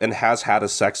life and has had a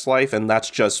sex life, and that's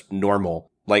just normal.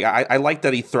 I like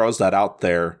that he throws that out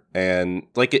there, and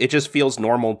it just feels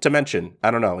normal to mention.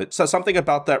 I don't know. It's something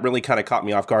about that really kind of caught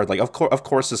me off guard. Of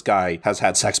course this guy has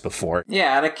had sex before.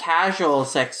 Yeah, the casual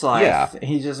sex life. Yeah.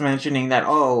 He's just mentioning that,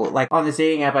 on this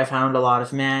dating app I found a lot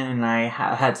of men and I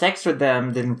had sex with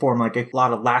them, didn't form a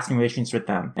lot of lasting relations with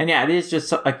them. And yeah, it is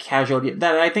just a casual,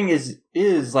 that I think is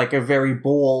a very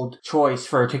bold choice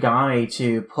for Tagami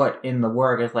to put in the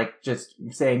work. It's just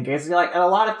saying, because a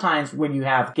lot of times when you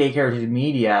have gay characters in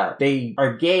media, they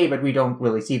are gay, but we don't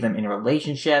really see them in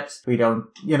relationships. We don't,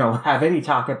 have any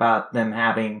talk about them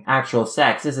having actual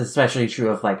sex. This is especially true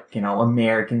of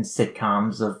American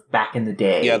sitcoms of back in the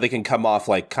day. Yeah, they can come off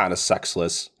kind of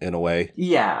sexless in a way.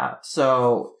 Yeah,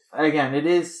 so again, it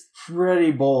is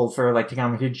pretty bold for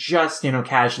Tagami to just,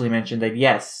 casually mention that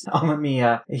yes,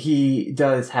 Amamiya, he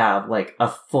does have a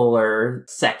fuller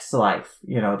sex life,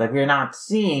 that we're not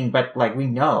seeing, but we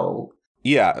know.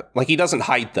 Yeah, he doesn't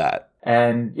hide that.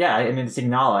 And yeah, it's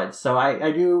acknowledged. So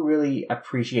I do really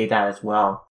appreciate that as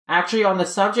well. Actually, on the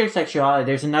subject of sexuality,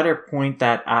 there's another point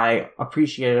that I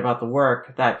appreciated about the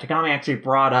work that Tagami actually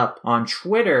brought up on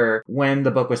Twitter when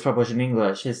the book was published in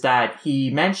English, is that he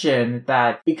mentioned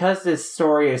that because this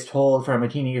story is told from a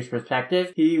teenager's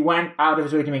perspective, he went out of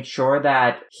his way to make sure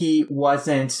that he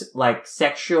wasn't, like,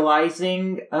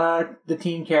 sexualizing the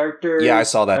teen character. Yeah, I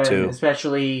saw that too.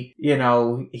 Especially, you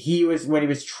know, when he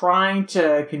was trying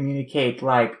to communicate,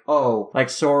 like,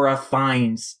 Sora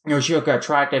finds Yoshioka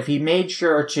attractive, he made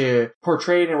sure to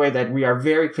portray it in a way that we are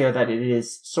very clear that it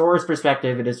is Sora's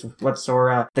perspective, it is what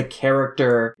Sora, the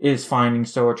character, is finding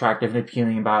so attractive and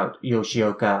appealing about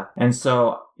Yoshioka. And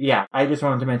so, yeah, I just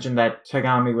wanted to mention that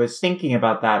Tagami was thinking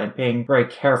about that and paying very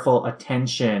careful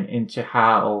attention into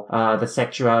how the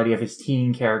sexuality of his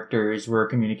teen characters were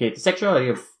communicated. The sexuality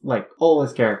of, like, all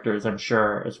his characters, I'm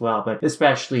sure, as well, but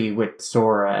especially with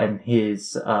Sora and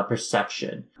his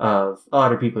perception of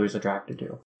other people he's attracted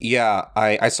to. Yeah,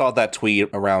 I saw that tweet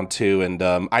around too, and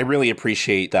I really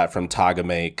appreciate that from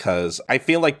Tagame, because I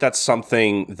feel like that's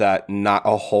something that not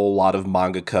a whole lot of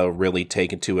mangaka really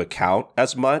take into account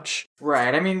as much.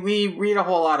 Right, I mean, we read a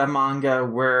whole lot of manga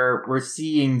where we're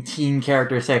seeing teen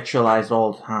characters sexualized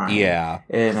all the time. Yeah.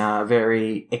 In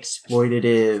very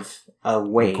exploitative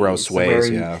ways. Gross ways,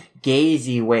 very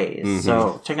gazy ways. Mm-hmm.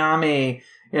 So Tagame,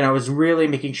 is really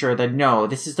making sure that, no,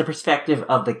 this is the perspective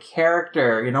of the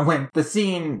character. When the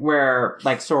scene where,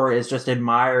 like, Sora is just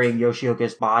admiring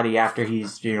Yoshioka's body after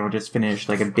he's, just finished,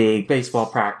 like, a big baseball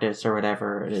practice or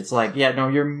whatever. It's like, yeah, no,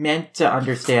 you're meant to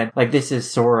understand, like, this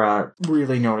is Sora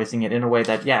really noticing it in a way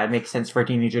that, yeah, it makes sense for a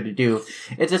teenager to do.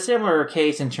 It's a similar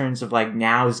case in terms of, like,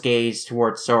 Nao's gaze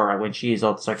towards Sora when she's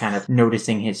also kind of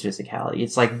noticing his physicality.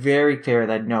 It's, like, very clear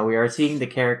that, no, we are seeing the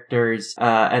characters,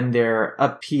 and their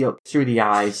appeal through the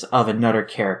eyes of another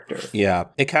character. Yeah.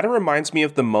 It kind of reminds me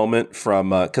of the moment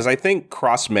from, because I think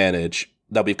Cross Manage,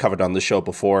 that we've covered on the show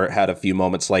before, had a few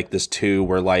moments like this too,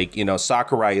 where, like,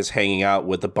 Sakurai is hanging out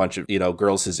with a bunch of,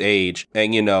 girls his age,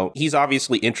 and, he's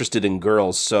obviously interested in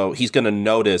girls, so he's going to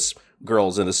notice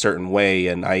girls in a certain way.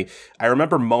 And I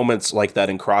remember moments like that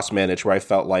in Cross Manage where I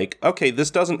felt like, okay,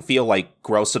 this doesn't feel like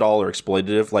gross at all or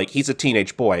exploitative. Like, he's a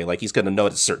teenage boy, like, he's going to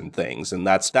notice certain things, and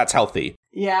that's healthy.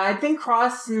 Yeah, I think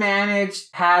Cross Managed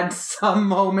had some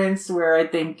moments where I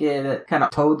think it kind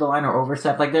of towed the line or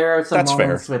overstepped. Like, there are some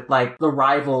moments with, like, the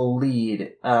rival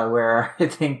lead, where I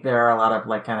think there are a lot of,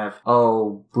 like, kind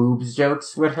of, boobs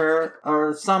jokes with her,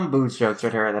 or some boobs jokes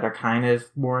with her that are kind of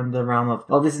more in the realm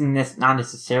of, this is not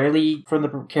necessarily from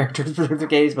the character's perspective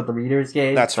gaze, but the reader's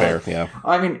gaze. That's fair, yeah.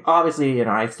 I mean, obviously,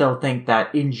 I still think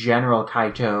that in general,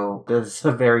 Kaito does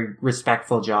a very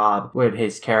respectful job with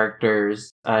his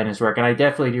characters in his work, and I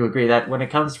definitely do agree that when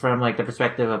it comes from, like, the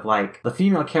perspective of, like, the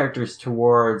female characters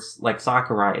towards, like,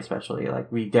 Sakurai especially,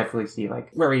 like, we definitely see,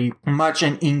 like, very much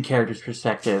an in-character's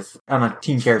perspective on a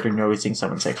teen character noticing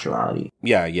someone's sexuality.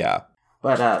 Yeah.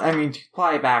 But, to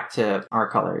apply back to our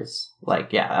colors,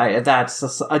 like, yeah,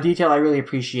 that's a detail I really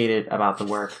appreciated about the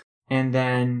work. And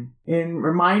then, in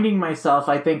reminding myself,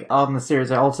 I think on the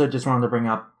series, I also just wanted to bring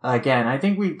up, again, I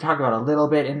think we talked about a little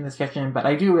bit in the discussion, but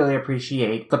I do really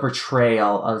appreciate the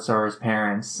portrayal of Sora's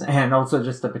parents, and also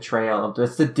just the portrayal of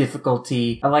just the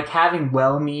difficulty of, like, having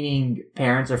well-meaning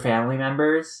parents or family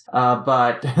members,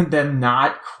 but them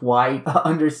not quite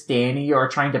understanding you or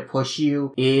trying to push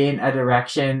you in a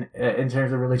direction in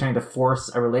terms of really trying to force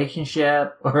a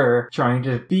relationship or trying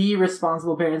to be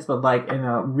responsible parents, but, like, in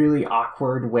a really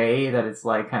awkward way that it's,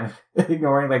 like, kind of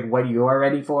ignoring, like, what you are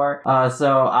ready for.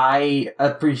 So I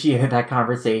appreciated that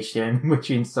conversation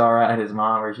between Sora and his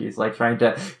mom where she's, like, trying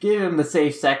to give him the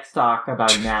safe sex talk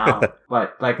about now,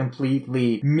 but, like,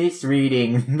 completely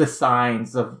misreading the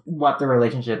signs of what the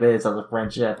relationship is as a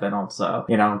friendship, and also,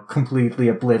 completely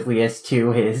oblivious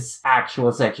to his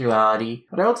actual sexuality.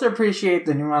 But I also appreciate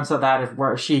the nuance of that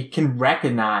where she can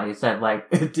recognize that, like,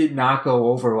 it did not go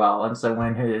over well, and so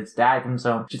when his dad comes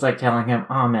home, she's, like, telling him,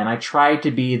 oh man, I tried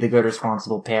to be the good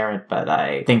responsible parent, but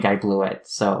I think I blew it.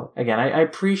 So again, I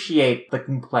appreciate the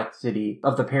complexity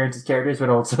of the parents' characters, but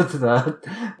also the,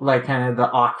 like, kind of the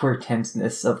awkward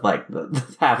tenseness of, like, the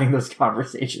having those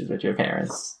conversations with your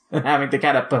parents. And having to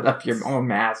kind of put up your own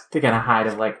mask to kind of hide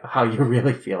of, like, how you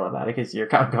really feel about it, because you're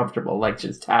uncomfortable, like,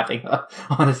 just having a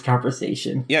honest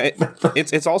conversation. Yeah,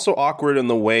 it's also awkward in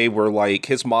the way where, like,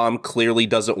 his mom clearly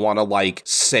doesn't want to, like,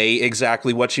 say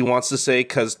exactly what she wants to say,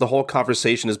 because the whole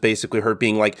conversation is basically her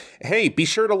being like, hey, be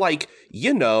sure to, like,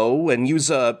 and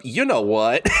use you know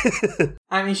what.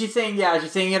 I mean, she's saying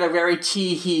it in a very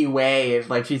tee-hee way. Of,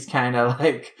 like, she's kind of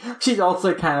like, she's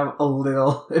also kind of a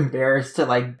little embarrassed to,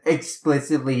 like,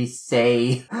 explicitly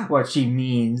say what she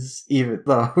means, even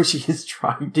though she is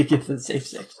trying to give the safe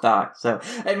sex talk. So,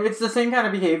 and it's the same kind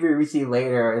of behavior we see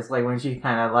later. It's like when she's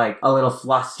kind of, like, a little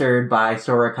flustered by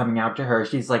Sora coming out to her,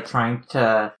 she's, like, trying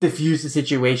to diffuse the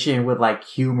situation with, like,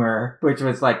 humor, which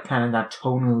was, like, kind of not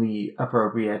tonally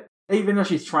appropriate. Even though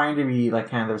she's trying to be, like,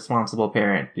 kind of the responsible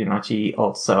parent, you know, she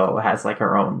also has, like,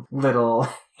 her own little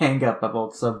hang-up of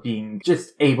also being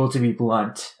just able to be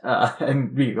blunt,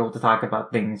 and be able to talk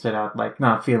about things without, like,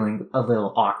 not feeling a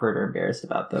little awkward or embarrassed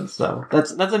about them. So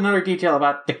that's another detail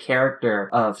about the character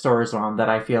of Sora's mom that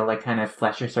I feel, like, kind of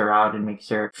fleshes her out and makes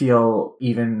her feel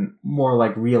even more,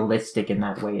 like, realistic in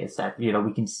that way, is that, you know,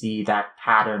 we can see that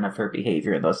pattern of her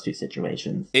behavior in those two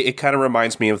situations. It kind of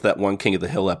reminds me of that one King of the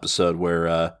Hill episode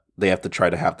where, they have to try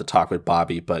to have the talk with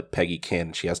Bobby, but Peggy can't,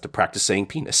 and she has to practice saying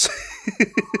penis.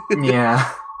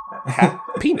 Yeah.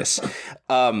 Penis.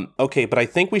 Okay, but I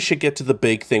think we should get to the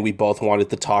big thing we both wanted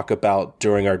to talk about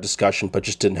during our discussion, but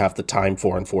just didn't have the time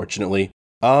for, unfortunately.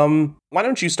 Why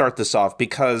don't you start this off?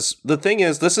 Because the thing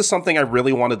is, this is something I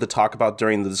really wanted to talk about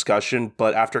during the discussion,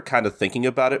 but after kind of thinking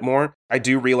about it more, I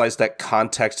do realize that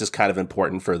context is kind of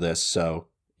important for this, so...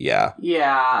 Yeah.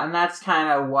 Yeah, and that's kind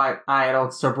of what I had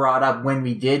also brought up when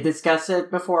we did discuss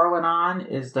it before it went on,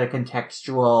 is the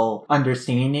contextual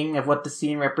understanding of what the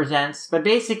scene represents. But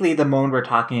basically, the moment we're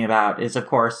talking about is, of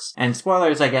course, and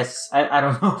spoilers, I guess, I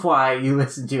don't know why you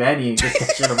listen to any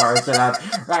discussion of ours without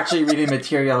actually reading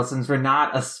material, since we're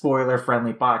not a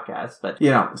spoiler-friendly podcast. But,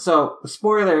 you know, so,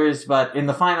 spoilers, but in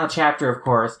the final chapter, of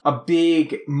course, a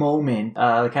big moment,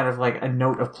 kind of like a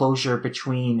note of closure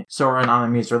between Sora and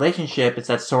Amamiya's relationship, is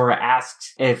that Sora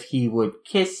asks if he would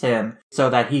kiss him so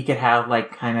that he could have,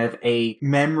 like, kind of a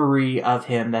memory of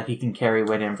him that he can carry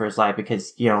with him for his life,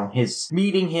 because, you know, his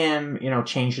meeting him, you know,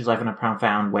 changed his life in a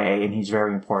profound way, and he's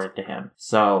very important to him.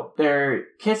 So they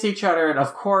kiss each other, and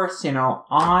of course, you know,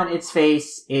 on its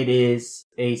face, it is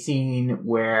a scene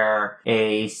where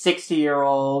a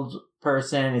 60-year-old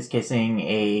person is kissing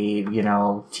a, you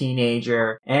know,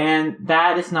 teenager, and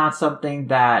that is not something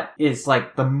that is,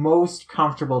 like, the most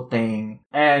comfortable thing.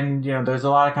 And, you know, there's a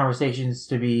lot of conversations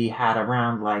to be had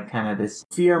around, like, kind of this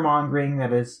fear-mongering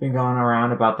that has been going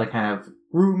around about the kind of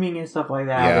grooming and stuff like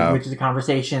that, yeah. Which is a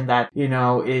conversation that, you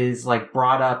know, is, like,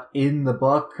 brought up in the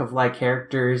book of, like,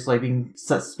 characters, like, being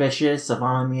suspicious of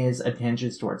Amamiya's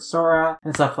attentions towards Sora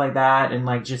and stuff like that, and,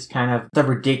 like, just kind of the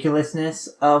ridiculousness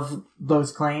of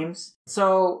those claims.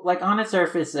 So, like, on its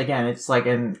surface, again, it's like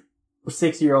a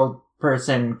 6-year-old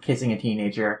person kissing a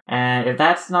teenager. And if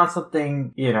that's not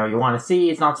something, you know, you want to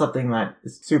see, it's not something that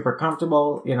is super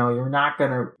comfortable, you know, you're not going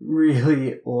to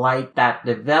really like that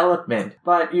development.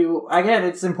 But again,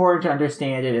 it's important to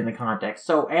understand it in the context.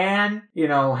 So Anne, you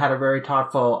know, had a very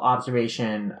thoughtful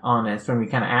observation on this when we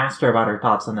kind of asked her about her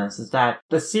thoughts on this, is that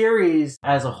the series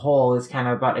as a whole is kind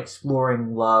of about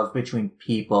exploring love between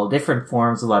people, different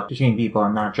forms of love between people,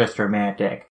 and not just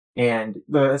romantic. And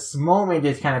this moment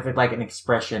is kind of like an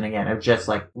expression, again, of just,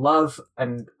 like, love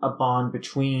and a bond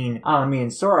between Amamiya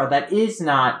and Sora that is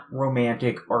not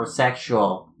romantic or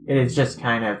sexual. It is just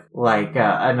kind of like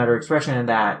another expression of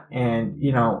that. And,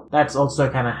 you know, that's also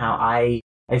kind of how I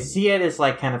see it, as,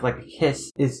 like, kind of like a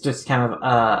kiss is just kind of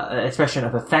an expression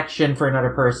of affection for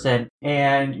another person.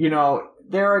 And, you know,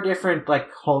 there are different, like,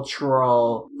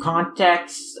 cultural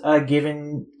contexts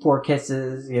given for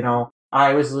kisses, you know.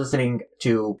 I was listening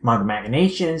to Manga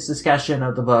Machination's discussion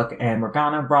of the book, and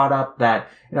Morgana brought up that,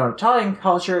 you know, in Italian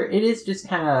culture, it is just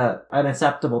kind of an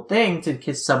acceptable thing to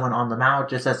kiss someone on the mouth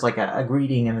just as, like, a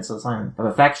greeting, and it's a sign of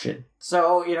affection.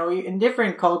 So, you know, in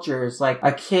different cultures, like,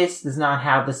 a kiss does not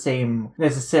have the same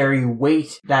necessary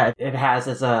weight that it has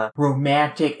as a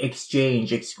romantic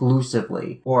exchange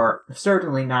exclusively, or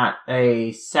certainly not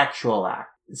a sexual act.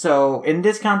 So, in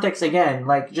this context, again,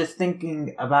 like, just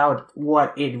thinking about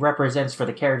what it represents for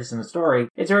the characters in the story,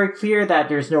 it's very clear that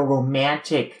there's no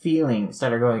romantic feelings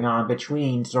that are going on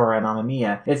between Sora and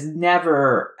Amamiya. It's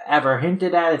never, ever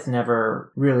hinted at. It's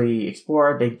never really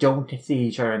explored. They don't see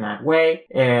each other in that way.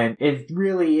 And it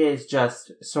really is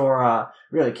just Sora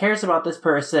really cares about this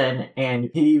person, and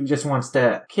he just wants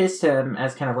to kiss him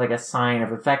as kind of like a sign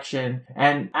of affection.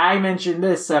 And I mentioned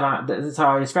this, and this is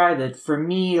how I described it. For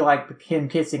me, like, him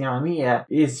kissing Amamiya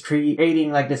is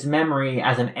creating, like, this memory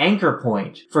as an anchor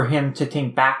point for him to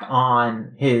think back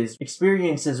on his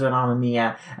experiences with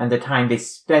Amamiya and the time they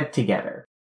spent together.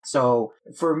 So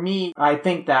for me, I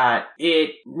think that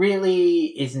it really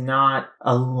is not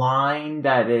a line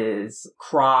that is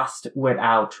crossed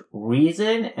without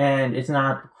reason, and it's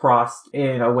not crossed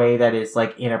in a way that is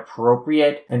like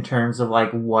inappropriate in terms of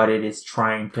like what it is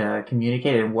trying to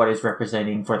communicate and what it's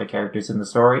representing for the characters in the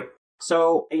story.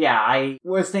 So, yeah, I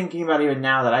was thinking about even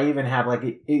now that I even have, like,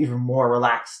 an even more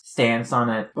relaxed stance on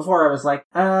it. Before I was like,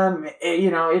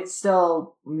 it's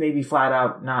still maybe flat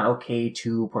out not okay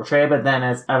to portray. But then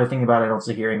as I was thinking about it,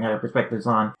 also hearing other perspectives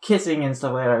on kissing and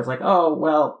stuff like that, I was like, oh,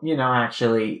 well,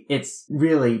 actually, it's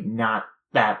really not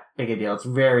that big a deal. It's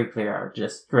very clear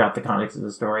just throughout the context of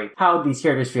the story how these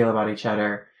characters feel about each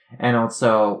other and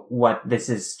also what this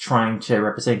is trying to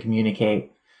represent and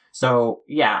communicate. So,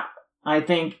 yeah. I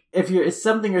think if it's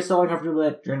something you're still uncomfortable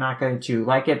with, you're not going to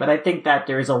like it. But I think that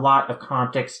there is a lot of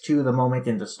context to the moment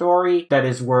in the story that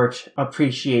is worth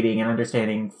appreciating and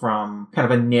understanding from kind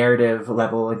of a narrative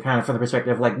level and kind of from the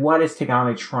perspective of like, what is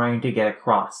Tagame trying to get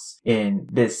across in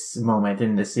this moment,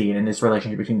 in this scene, in this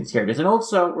relationship between these characters? And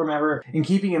also remember, in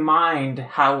keeping in mind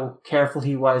how careful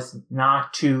he was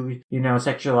not to,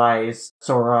 sexualize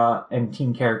Sora and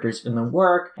teen characters in the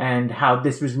work, and how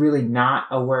this was really not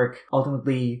a work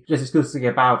ultimately just exclusively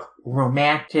about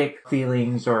romantic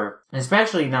feelings, or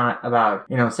especially not about,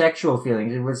 sexual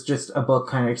feelings. It was just a book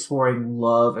kind of exploring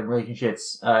love and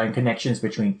relationships and connections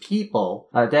between people.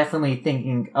 Definitely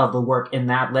thinking of the work in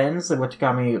that lens and what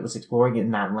Tagame was exploring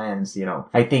in that lens,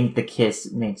 I think the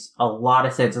kiss makes a lot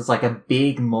of sense. It's like a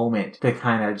big moment to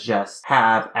kind of just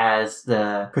have as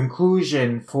the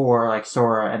conclusion for like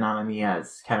Sora and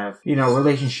Amamiya's kind of,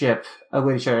 relationship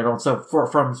with each other. And also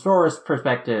from Sora's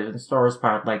perspective and Sora's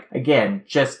part, like, again,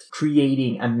 just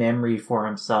creating a memory for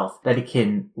himself that he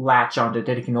can latch onto,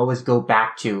 that he can always go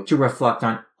back to reflect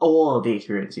on all of the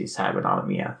experiences he's had with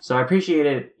Amamiya. So I appreciate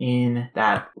it in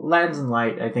that lens and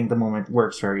light. I think the moment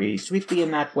works very sweetly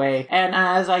in that way. And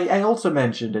as I also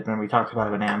mentioned it when we talked about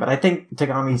it with Anne, but I think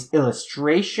Tagame's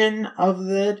illustration of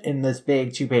it in this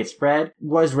big 2-page spread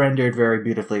was rendered very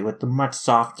beautifully with the much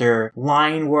softer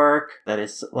line work that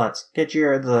is, let's get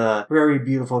the very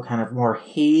beautiful kind of more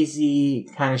hazy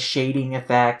kind of shading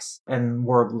effects and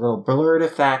more little blurred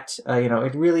effect.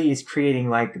 It really is creating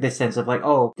like this sense of like,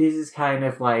 oh, this is kind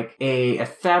of like a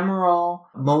ephemeral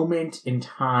moment in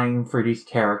time for these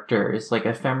characters, like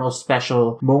ephemeral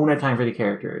special moment of time for the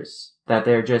characters, that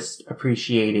they're just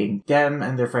appreciating them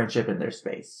and their friendship in their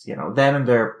space, them and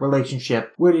their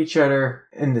relationship with each other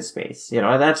in the space.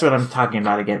 That's what I'm talking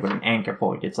about again with an anchor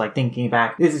point. It's like thinking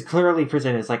back, this is clearly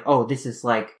presented as like, oh, this is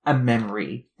like a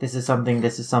memory. This is something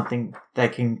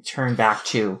that can turn back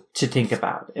to think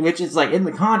about. Which is like in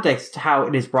the context how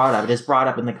it is brought up. It is brought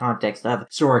up in the context of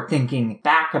sort of thinking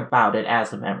back about it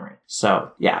as a memory.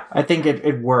 So yeah, I think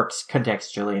it works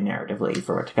contextually and narratively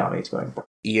for what Tagame is going for.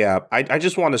 Yeah, I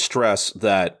just want to stress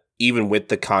that even with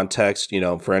the context,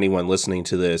 for anyone listening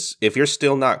to this, if you're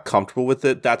still not comfortable with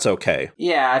it, that's okay.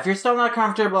 Yeah, if you're still not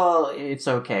comfortable, it's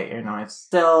okay. It's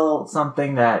still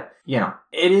something that,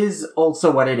 it is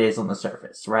also what it is on the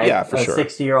surface, right? Yeah, for sure. A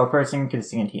 60-year-old person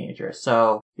kissing a teenager.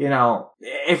 So,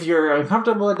 if you're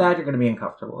uncomfortable with that, you're going to be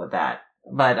uncomfortable with that.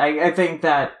 But I think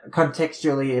that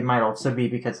contextually it might also be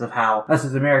because of how us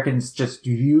as Americans just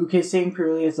view kissing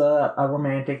purely as a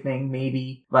romantic thing,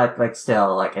 maybe. But like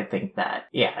still, like I think that,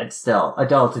 yeah, it's still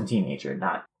adult and teenager,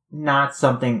 not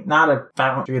a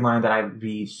boundary line that I would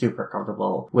be super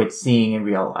comfortable with seeing in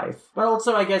real life. But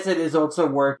also, I guess it is also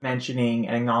worth mentioning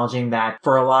and acknowledging that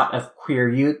for a lot of queer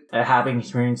youth, having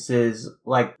experiences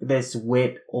like this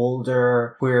with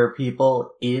older queer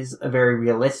people is a very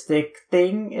realistic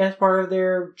thing as part of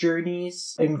their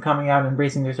journeys in coming out and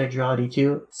embracing their sexuality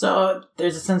too. So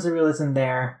there's a sense of realism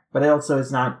there. But it also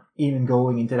is not even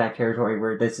going into that territory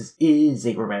where this is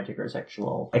a romantic or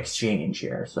sexual exchange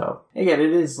here. So again,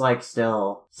 it is like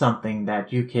still something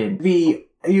that you can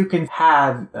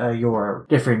have your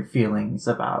different feelings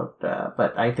about.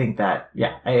 But I think that,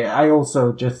 yeah, I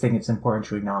also just think it's important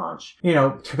to acknowledge,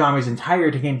 Tagame's entire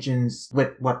intentions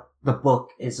with what the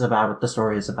book is about, what the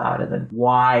story is about, and then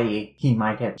why he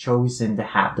might have chosen to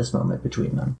have this moment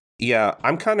between them. Yeah,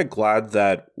 I'm kind of glad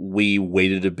that we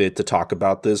waited a bit to talk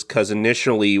about this, because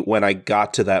initially when I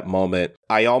got to that moment,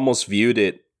 I almost viewed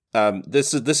it.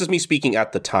 This is me speaking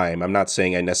at the time. I'm not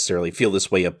saying I necessarily feel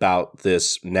this way about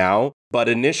this now. But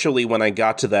initially, when I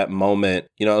got to that moment,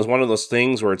 it was one of those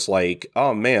things where it's like,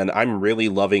 oh man, I'm really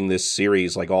loving this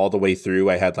series, like all the way through.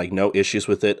 I had like no issues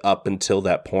with it up until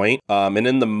that point. And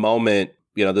in the moment,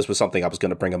 this was something I was going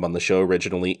to bring him on the show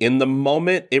originally. In the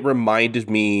moment, it reminded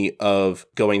me of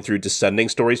going through Descending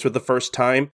Stories for the first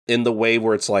time in the way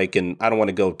where it's like, and I don't want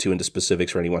to go too into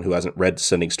specifics for anyone who hasn't read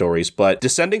Descending Stories, but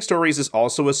Descending Stories is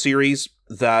also a series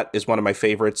that is one of my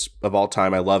favorites of all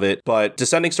time. I love it. But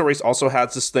Descending Stories also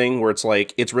has this thing where it's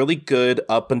like, it's really good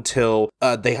up until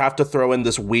they have to throw in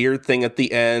this weird thing at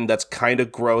the end that's kind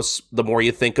of gross the more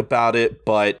you think about it.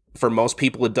 But for most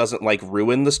people, it doesn't like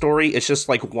ruin the story. It's just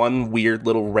like one weird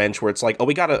little wrench where it's like,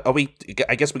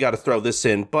 I guess we gotta throw this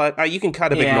in, but you can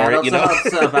kind of ignore it,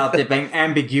 That's about the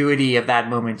ambiguity of that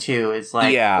moment too. Is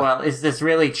like, well, is this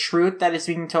really truth that is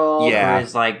being told? Or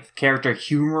is like character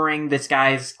humoring this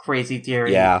guy's crazy theory?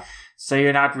 Yeah. So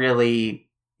you're not really...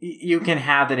 You can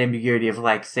have that ambiguity of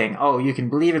like saying, oh, you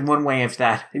can believe in one way if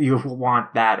that you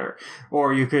want that,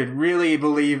 or you could really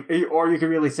believe, or you could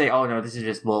really say, oh no, this is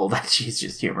just bull that she's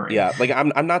just humoring. Yeah, like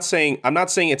I'm not saying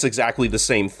it's exactly the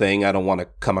same thing. I don't want to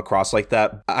come across like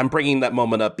that. I'm bringing that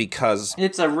moment up because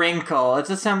it's a wrinkle. It's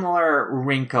a similar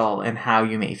wrinkle in how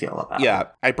you may feel about it. Yeah,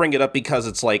 I bring it up because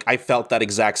it's like I felt that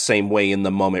exact same way in the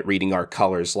moment reading Art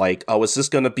Colors. Like, oh, is this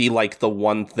going to be like the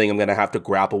one thing I'm going to have to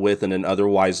grapple with in an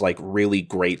otherwise like really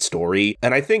great story?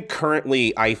 And I think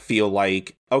currently I feel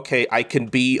like, okay, I can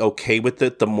be okay with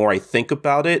it the more I think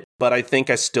about it, but I think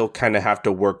I still kind of have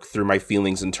to work through my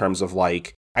feelings in terms of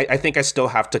like, I think I still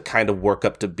have to kind of work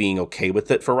up to being okay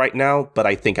with it for right now, but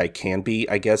I think I can be,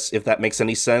 I guess, if that makes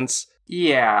any sense.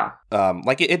 Yeah.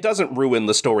 Like it doesn't ruin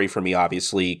the story for me,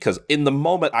 obviously, because in the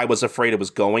moment I was afraid it was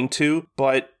going to,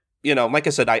 but like I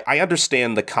said, I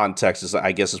understand the context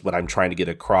is what I'm trying to get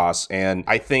across. And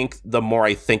I think the more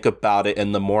I think about it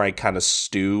and the more I kind of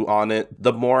stew on it,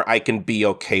 the more I can be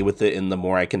okay with it and the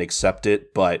more I can accept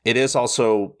it. But it is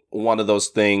also one of those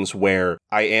things where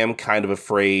I am kind of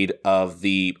afraid of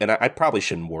and I probably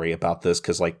shouldn't worry about this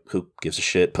because like, who gives a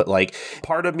shit? But like,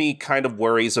 part of me kind of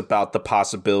worries about the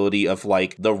possibility of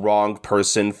like the wrong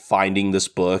person finding this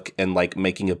book and like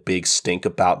making a big stink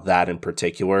about that in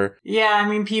particular. Yeah, I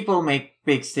mean, people make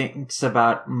big stinks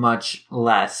about much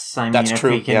less. I mean, That's if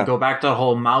true, we can go back to the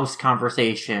whole mouse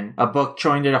conversation, a book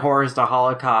showing the horrors of the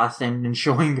Holocaust and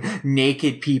showing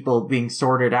naked people being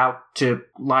sorted out to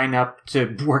line up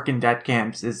to work in death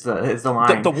camps is the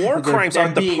line. The war crimes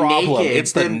aren't the problem. Naked,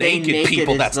 it's the naked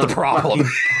people that's the problem.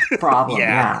 Problem,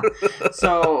 yeah.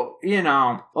 So,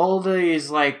 all these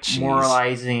like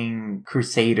moralizing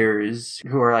crusaders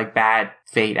who are like bad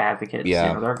fate advocates,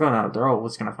 they're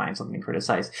always gonna find something to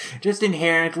criticize. Just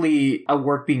inherently, a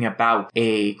work being about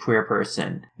a queer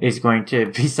person is going to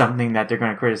be something that they're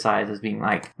going to criticize as being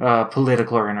like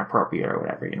political or inappropriate or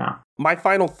whatever, My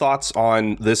final thoughts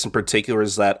on this in particular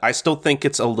is that I still think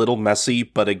it's a little messy,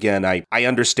 but again, I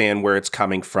understand where it's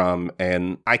coming from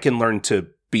and I can learn to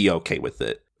be okay with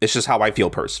it. It's just how I feel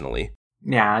personally.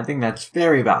 Yeah, I think that's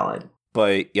very valid.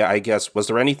 But yeah, I guess, was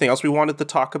there anything else we wanted to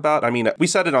talk about? I mean, we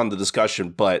said it on the discussion,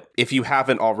 but if you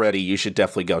haven't already, you should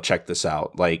definitely go check this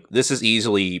out. Like, this is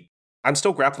easily... I'm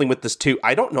still grappling with this too.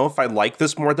 I don't know if I like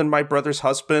this more than My Brother's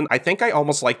Husband. I think I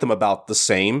almost like them about the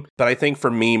same, but I think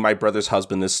for me, My Brother's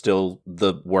Husband is still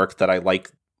the work that I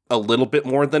like a little bit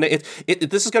more than it.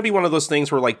 This is going to be one of those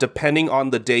things where, like, depending on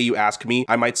the day you ask me,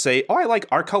 I might say, oh, I like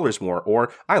Art Colors more,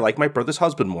 or I like My Brother's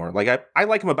Husband more. Like, I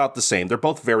like them about the same. They're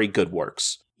both very good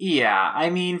works. Yeah, I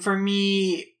mean, for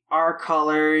me, Art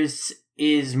Colors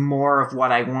is more of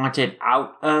what I wanted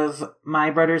out of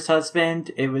My Brother's Husband.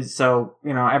 It was so,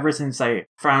 ever since I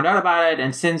found out about it,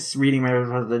 and since reading My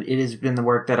Brother's Husband, it has been the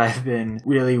work that I've been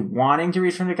really wanting to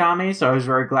read from Takame, so I was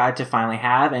very glad to finally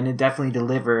have, and it definitely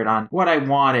delivered on what I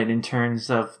wanted in terms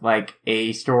of, like,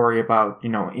 a story about,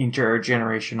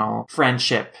 intergenerational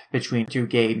friendship between two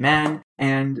gay men,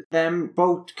 and them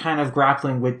both kind of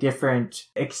grappling with different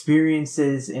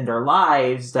experiences in their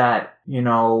lives that,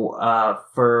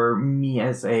 for me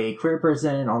as a queer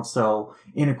person, and also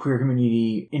in a queer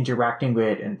community, interacting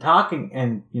with and talking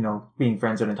and, being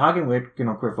friends with and talking with,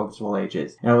 queer folks of all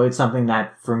ages. It's something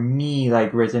that for me,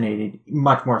 like, resonated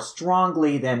much more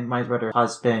strongly than My Brother's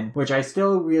Husband, which I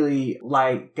still really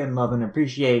like and love and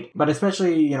appreciate, but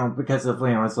especially, because of,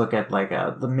 let's look at, like,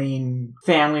 the main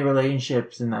family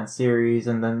relationships in that series,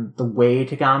 and then the way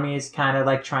Takame is kind of,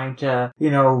 like, trying to,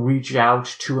 reach out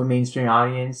to a mainstream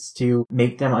audience to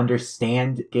make them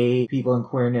understand gay people and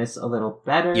queerness a little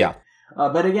better. Yeah.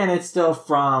 But again, it's still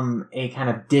from a kind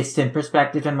of distant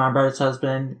perspective in My Brother's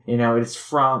Husband. It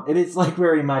is like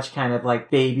very much kind of like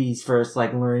babies first,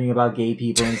 like learning about gay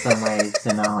people in some ways.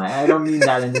 I don't mean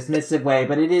that in a dismissive way,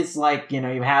 but it is like,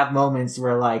 you have moments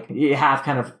where like you have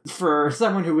kind of, for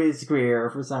someone who is queer, or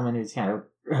for someone who's kind of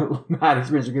bad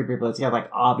experience with queer people, it's kind of like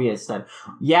obvious that,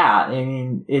 yeah, I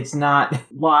mean, it's not,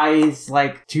 why is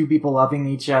like two people loving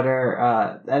each other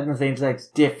in the same sex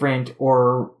different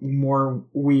or more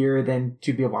weird than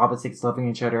two people of opposites loving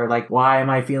each other? Like, why am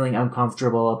I feeling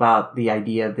uncomfortable about the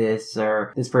idea of this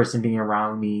or this person being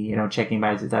around me, you know, checking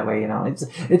biases that way, you know?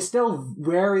 It's still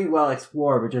very well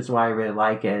explored, which is why I really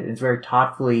like it. It's very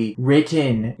thoughtfully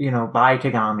written, you know, by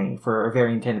Kagami for a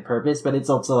very intended purpose, but it's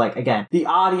also like, again, the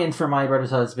audience for My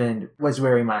Brother's Husband was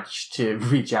very much to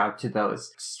reach out to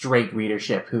those straight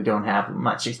readership who don't have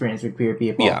much experience with queer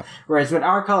people. Yeah. Whereas with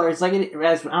Our Colors, like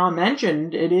as Alan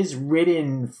mentioned, it is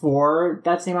written for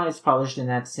that same audience, published in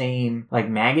that same like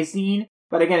magazine.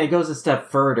 But again, it goes a step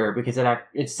further because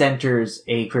it centers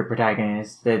a queer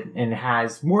protagonist and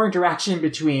has more interaction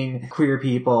between queer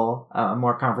people,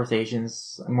 more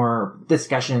conversations, more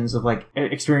discussions of like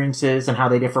experiences and how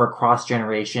they differ across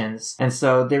generations. And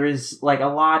so there is like a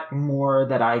lot more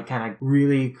that I kind of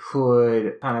really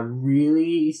could kind of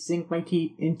really sink my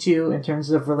teeth into in terms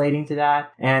of relating to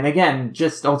that. And again,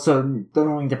 just also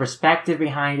knowing the perspective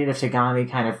behind it of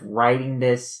Kagami kind of writing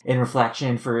this in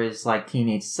reflection for his like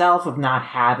teenage self of not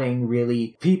having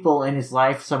really people in his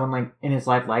life, someone like in his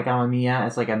life like Amamiya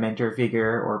as like a mentor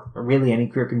figure or really any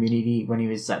queer community when he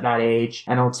was at that age,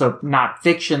 and also not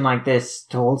fiction like this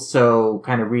to also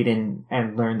kind of read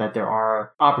and learn that there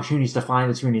are opportunities to find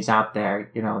those communities out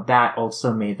there. You know, that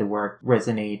also made the work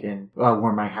resonate and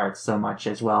warm my heart so much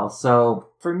as well. So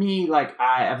for me, like,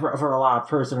 for a lot of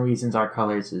personal reasons, Our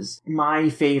Colors is my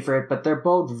favorite, but they're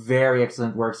both very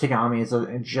excellent works. Kagami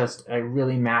is just a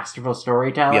really masterful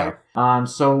storyteller. Yeah.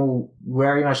 So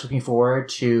very much looking forward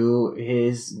to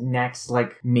his next,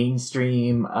 like,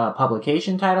 mainstream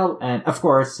publication title. And, of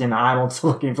course, you know, I'm also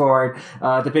looking forward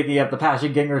to picking up The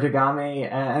Passion Gengoro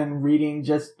Tagame and reading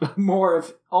just more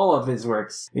of all of his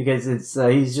works, because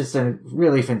he's just a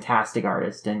really fantastic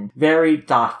artist and very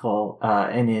thoughtful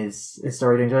in his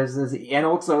story choices and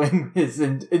also in his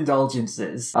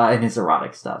indulgences in his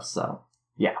erotic stuff. So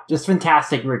yeah, just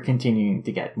fantastic. We're continuing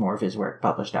to get more of his work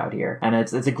published out here, and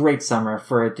it's a great summer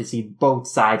to see both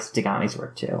sides of Tagami's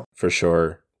work too. For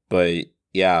sure, but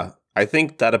yeah. I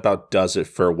think that about does it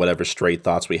for whatever stray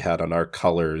thoughts we had on Our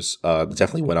Colors.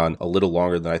 Definitely went on a little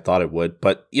longer than I thought it would,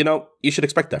 but you know, you should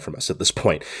expect that from us at this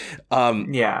point.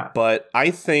 Yeah. But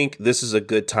I think this is a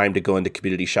good time to go into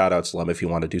community shoutouts, Lum, if you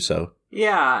want to do so.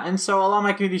 Yeah, and so a lot of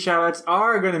my community shoutouts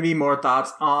are going to be more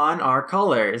thoughts on Our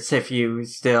Colors, if you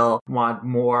still want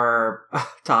more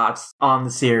thoughts on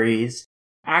the series.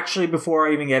 Actually, before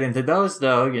I even get into those,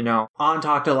 though, you know, An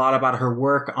talked a lot about her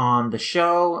work on the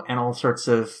show and all sorts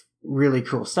of really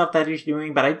cool stuff that she's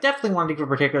doing, but I definitely want to give a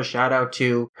particular shout out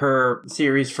to her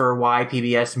series for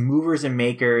YPBS, Movers and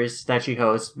Makers, that she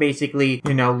hosts. Basically,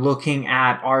 you know, looking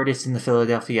at artists in the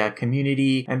Philadelphia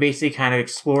community and basically kind of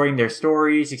exploring their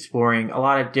stories, exploring a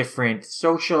lot of different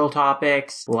social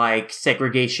topics like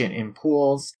segregation in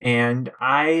pools. And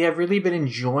I have really been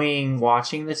enjoying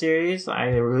watching the series. I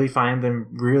really find them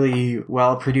really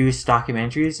well produced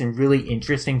documentaries and really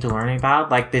interesting to learn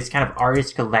about, like this kind of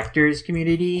artist collectors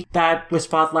community that was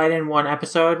spotlighted in one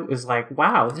episode. Was like,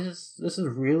 wow, this is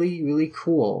really, really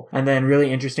cool. And then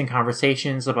really interesting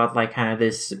conversations about like kind of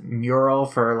this mural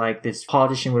for like this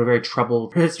politician with a very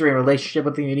troubled history and relationship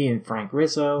with the community, and Frank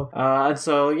Rizzo. And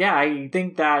so yeah, I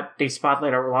think that they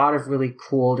spotlight a lot of really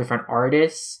cool different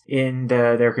artists in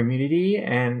their community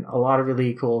and a lot of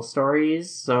really cool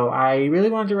stories. So I really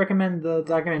wanted to recommend the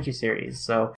documentary series.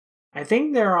 So I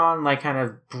think they're on like kind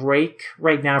of break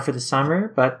right now for the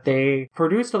summer, but they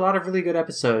produced a lot of really good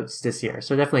episodes this year.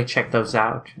 So definitely check those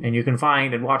out. And you can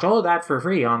find and watch all of that for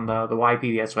free on the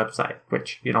YPBS website,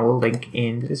 which, you know, we'll link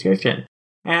in the description.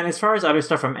 And as far as other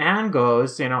stuff from Anne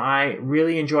goes, you know, I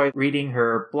really enjoy reading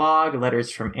her blog,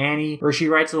 Letters from Annie, where she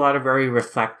writes a lot of very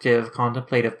reflective,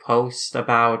 contemplative posts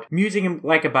about music,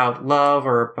 like about love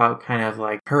or about kind of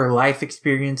like her life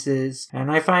experiences. And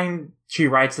I find she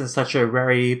writes in such a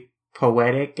very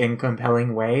poetic and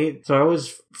compelling way. So I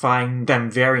always find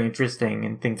them very interesting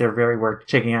and think they're very worth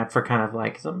checking out for kind of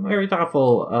like some very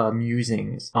thoughtful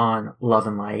musings on love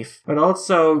and life. But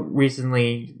also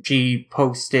recently she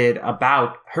posted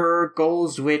about her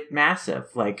goals with Massive.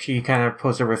 Like she kind of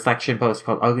posted a reflection post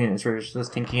called Ugliness, where she was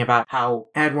thinking about how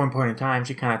at one point in time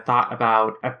she kind of thought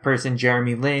about a person,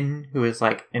 Jeremy Lin, who is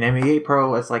like an MMA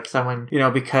pro, as like someone, you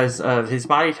know, because of his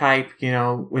body type, you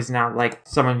know, was not like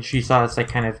someone she saw as like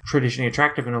kind of traditionally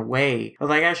attractive in a way. But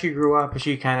like as she grew up,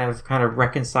 she kind of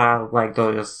reconciled like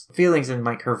those feelings and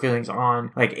like her feelings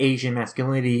on like Asian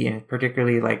masculinity and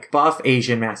particularly like buff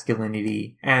Asian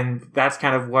masculinity. And that's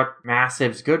kind of what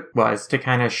Massive's good was, to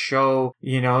kind of show,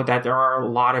 that there are a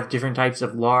lot of different types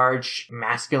of large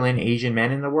masculine Asian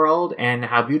men in the world and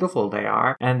how beautiful they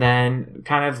are. And then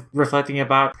kind of reflecting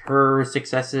about her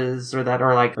successes or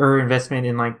like her investment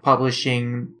in like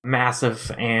publishing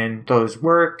Massive and those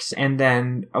works. And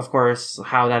then of course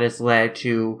how that has led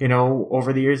to,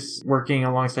 over the years working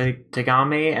alongside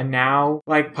Tagame and now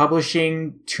like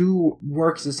publishing 2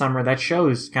 works this summer that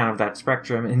shows kind of that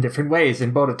spectrum in different ways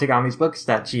in both of Tagame's books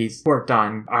that she's worked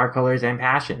on, Our Colors and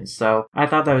Passions. So I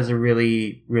thought that was a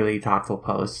really, really thoughtful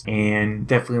post and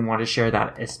definitely want to share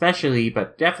that especially,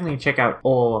 but definitely check out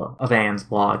all of Anne's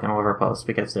blog and all of her posts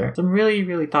because there's some really,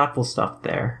 really thoughtful stuff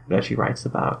there that she writes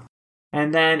about.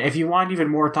 And then, if you want even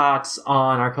more thoughts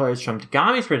on Our Colors from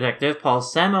Tagame's perspective, Paul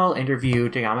Semmel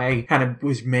interviewed Tagame, kind of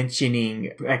was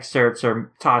mentioning excerpts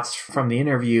or thoughts from the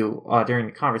interview during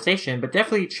the conversation, but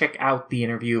definitely check out the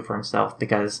interview for himself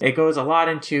because it goes a lot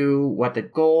into what the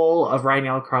goal of writing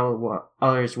Our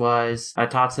Colors was,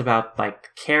 talks about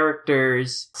like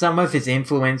characters, some of his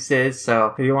influences.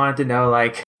 So if you wanted to know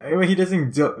like he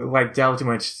doesn't delve too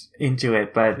much into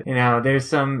it, but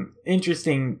there's an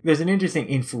interesting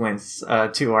influence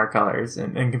to Our Colors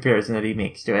and comparison that he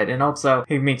makes to it, and also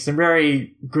he makes some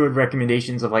very good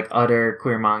recommendations of like other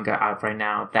queer manga out right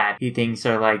now that he thinks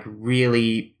are like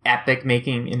really epic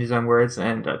making in his own words,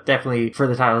 and definitely for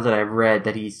the titles that I've read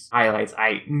that he highlights,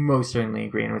 I most certainly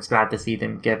agree, and was glad to see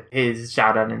them give his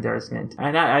shout out endorsement.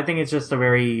 And I think it's just a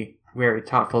very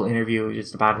thoughtful interview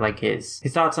just about like his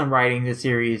thoughts on writing the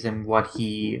series and what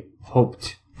he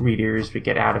hoped readers would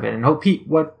get out of it and what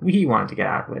he wanted to get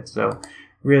out of it. So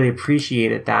really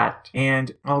appreciated that.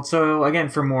 And also, again,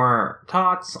 for more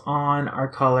thoughts on Our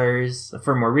Colors,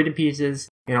 for more written pieces,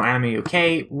 Anime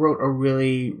UK wrote a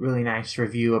really, really nice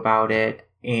review about it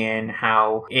and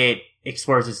how it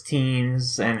explores its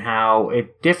themes and how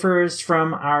it differs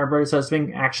from Our Brother's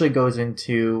Husband, actually goes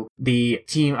into the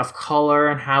theme of color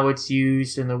and how it's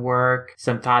used in the work,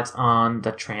 some thoughts on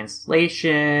the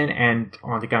translation and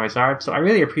on Tagame's art. So I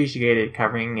really appreciated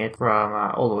covering it from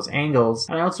all those angles.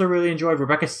 And I also really enjoyed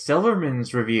Rebecca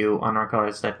Silverman's review on Our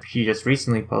Colors that she just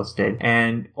recently posted,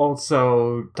 and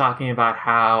also talking about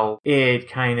how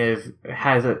it kind of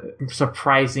has a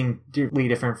surprisingly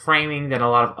different framing than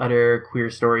a lot of other queer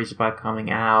stories about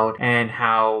coming out, and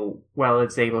how well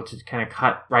it's able to kind of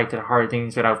cut right to the heart of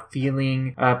things without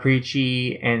feeling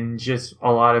preachy, and just a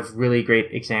lot of really great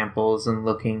examples and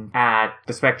looking at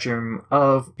the spectrum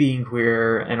of being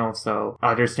queer and also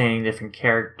understanding different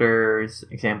characters,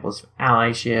 examples of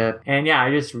allyship. And yeah, I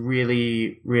just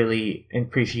really, really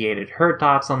appreciated her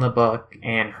thoughts on the book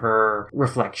and her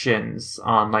reflections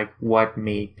on like what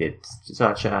made it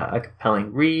such a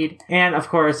compelling read. And of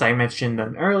course, I mentioned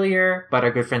them earlier, but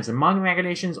our good friends in Manga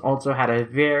Machinations also had a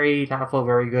very thoughtful,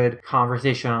 very good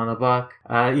conversation on the book.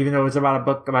 Even though it was about a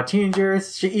book about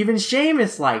teenagers, even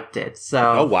Seamus liked it.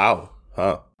 So, oh wow,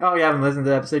 huh? Oh, you haven't listened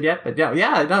to the episode yet? But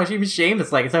no, she was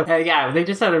Seamus like it. So, yeah, they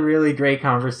just had a really great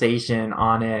conversation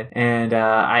on it. And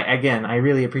I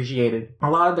really appreciated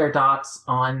a lot of their thoughts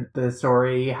on the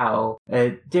story, how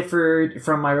it differed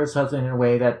from My Roast Husband in a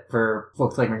way that for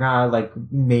folks like McGraw, like,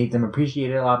 made them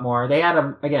appreciate it a lot more. They had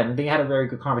a very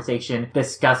good conversation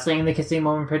discussing the kissing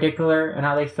moment in particular and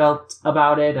how they felt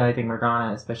about it. And I think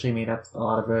Morgana especially made up a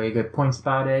lot of very good points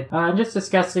about it. And just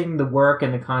discussing the work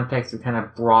in the context of kind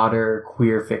of broader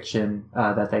queer fiction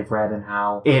that they've read and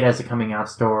how it as a coming out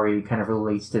story kind of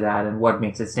relates to that and what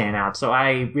makes it stand out. So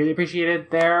I really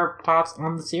appreciated their thoughts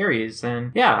on the series.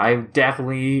 And yeah, I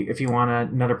definitely, if you want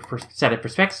another set of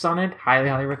perspectives on it, highly,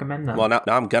 highly recommend them. Well, now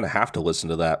I'm going to have to listen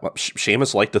to that.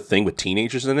 Seamus liked the thing with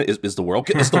teenagers in it. Is the world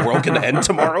going to end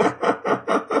tomorrow?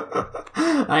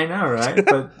 I know, right?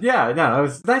 But yeah, no, it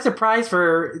was a nice surprise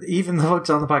for even the folks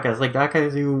on the podcast. Like,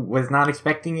 Dakazu was not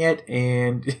expecting it,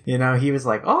 and, he was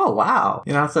like, oh, wow.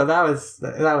 So that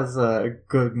was a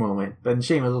good moment. But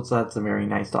Seamus also had some very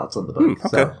nice thoughts on the book. Okay.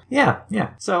 So, yeah.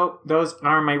 So those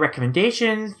are my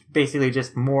recommendations. Basically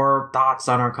just more thoughts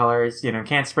on Our Colors.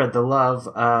 Can't spread the love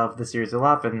of the series of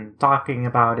love and talking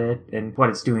about it and what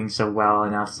it's doing so well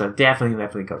enough. So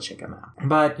definitely go check them out.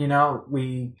 But,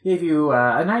 we gave you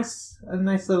a nice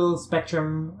little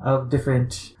spectrum of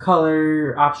different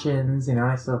color options, a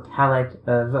nice little palette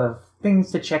of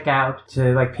things to check out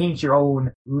to like paint your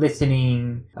own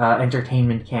listening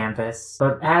entertainment canvas.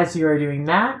 But as you are doing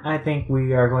that, I think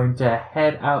we are going to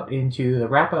head out into the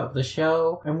wrap up of the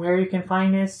show and where you can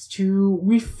find us to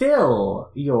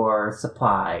refill your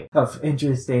supply of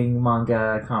interesting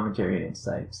manga commentary and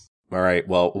insights. All right.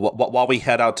 Well, while we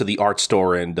head out to the art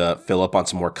store and fill up on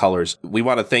some more colors, we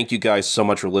want to thank you guys so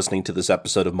much for listening to this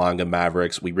episode of Manga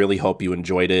Mavericks. We really hope you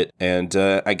enjoyed it. And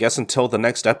I guess until the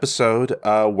next episode,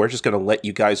 we're just going to let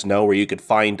you guys know where you could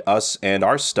find us and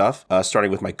our stuff, starting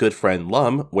with my good friend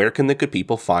Lum. Where can the good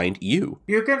people find you?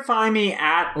 You can find me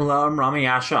at Lum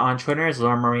Ramayasha on Twitter. It's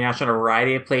Lum Ramayasha in a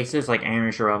variety of places like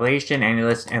Animation Revelation,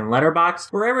 Anilist, and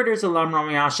Letterboxd. Wherever there's a Lum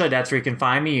Ramayasha, that's where you can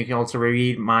find me. You can also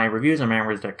read my reviews on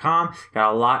manwords.com.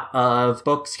 Got a lot of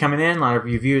books coming in, a lot of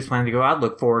reviews planning to go out.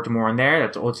 Look forward to more in there.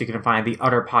 That's also you can find the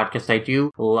other podcast I do,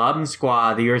 Lum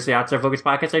Squad, the Urusei Yatsura focused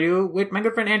podcast I do with my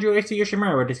good friend Andrew A.C.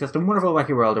 Yoshimura. We discuss the wonderful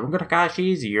wacky world of Bungo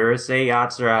Takashi's Urusei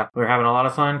Yatsura. We're having a lot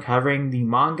of fun covering the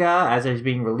manga as it's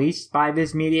being released by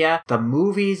Viz Media, the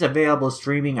movies available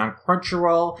streaming on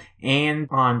Crunchyroll and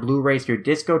on Blu-ray through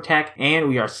Discotech, and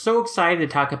we are so excited to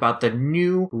talk about the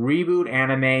new reboot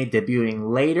anime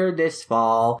debuting later this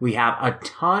fall. We have a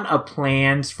ton of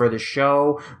plans for the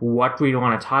show, what we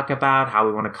want to talk about, how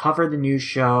we want to cover the new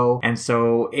show, and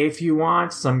so if you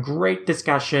want some great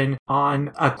discussion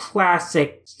on a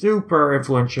classic, super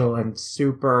influential and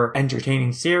super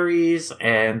entertaining series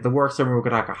and the works of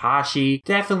Muroku Takahashi,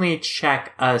 definitely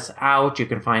check us out. You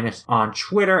can find us on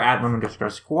Twitter at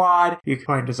 @Lum_squad. You can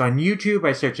find us on YouTube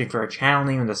by searching for our channel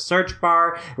name in the search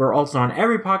bar. We're also on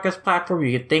every podcast platform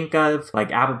you could think of,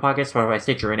 like Apple Podcasts, Spotify,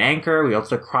 Stitcher, and Anchor. We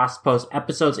also cross-post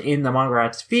episodes in the Manga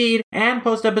Rats feed and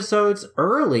post episodes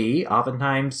early,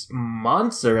 oftentimes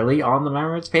months early, on the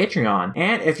Manga Rats Patreon.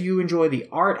 And if you enjoy the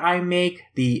art I make,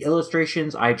 the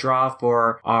illustrations I draw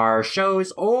for our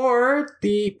shows, or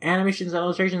the animations and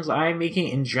illustrations I'm making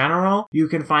in general, you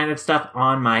can find that stuff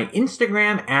on my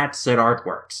Instagram at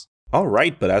SidArtworks. All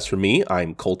right, but as for me,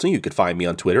 I'm Colton. You could find me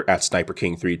on Twitter at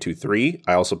SniperKing323.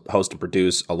 I also host and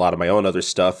produce a lot of my own other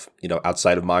stuff,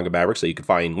 outside of Manga Mavericks that you can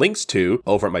find links to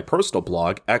over at my personal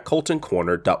blog at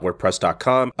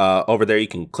coltoncorner.wordpress.com. Over there, you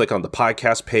can click on the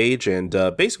podcast page and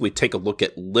basically take a look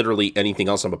at literally anything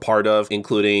else I'm a part of,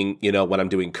 including, what I'm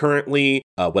doing currently,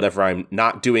 whatever I'm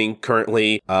not doing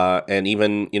currently, and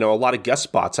even, a lot of guest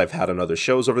spots I've had on other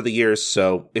shows over the years.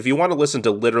 So if you want to listen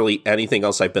to literally anything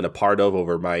else I've been a part of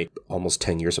over my almost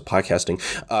 10 years of podcasting,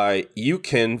 you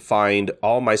can find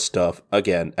all my stuff,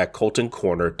 again, at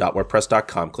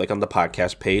coltoncorner.wordpress.com. Click on the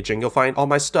podcast page and you'll find all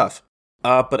my stuff.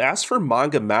 But as for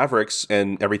Manga Mavericks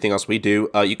and everything else we do,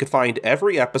 you can find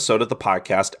every episode of the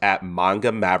podcast at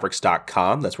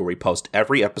mangamavericks.com. That's where we post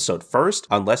every episode first,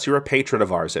 unless you're a patron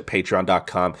of ours at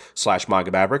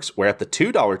patreon.com/Manga Mavericks, where at the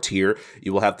 $2 tier,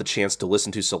 you will have the chance to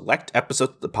listen to select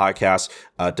episodes of the podcast,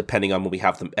 depending on when we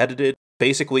have them edited.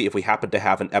 Basically, if we happen to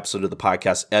have an episode of the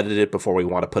podcast edited before we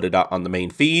want to put it out on the main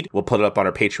feed, we'll put it up on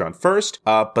our Patreon first.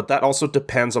 But that also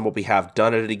depends on what we have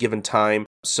done at any given time.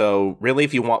 So really,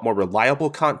 if you want more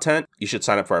reliable content, you should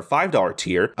sign up for our $5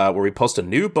 tier, where we post a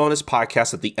new bonus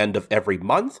podcast at the end of every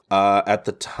month. At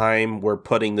the time we're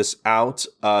putting this out,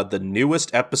 the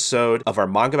newest episode of our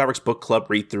Manga Mavericks Book Club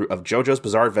read-through of JoJo's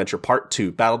Bizarre Adventure Part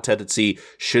 2, Battle Tendency,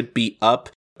 should be up.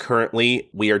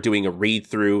 Currently, we are doing a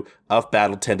read-through of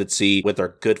Battle Tendency with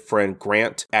our good friend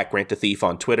Grant at Grant the Thief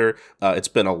on Twitter. It's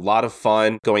been a lot of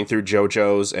fun going through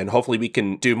JoJo's, and hopefully we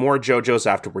can do more JoJo's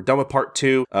after we're done with Part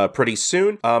 2 pretty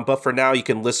soon. But for now, you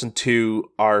can listen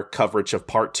to our coverage of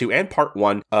Part 2 and Part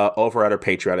 1 over at our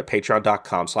Patreon at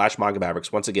patreon.com/Manga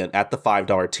Mavericks. Once again, at the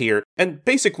 $5 tier. And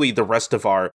basically the rest of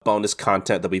our bonus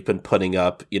content that we've been putting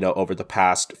up, over the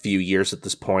past few years at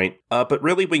this point. But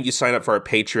really, when you sign up for our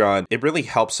Patreon, it really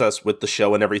helps us with the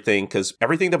show and everything, because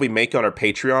everything that we make on our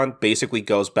Patreon basically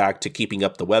goes back to keeping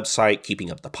up the website,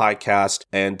 keeping up the podcast,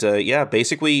 and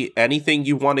basically anything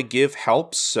you want to give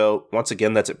helps. So once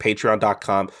again, that's at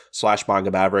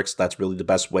patreon.com/Manga Mavericks. That's really the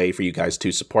best way for you guys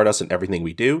to support us in everything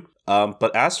we do.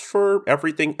 But as for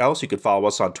everything else, you can follow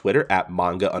us on Twitter at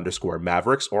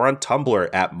manga_mavericks or on Tumblr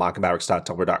at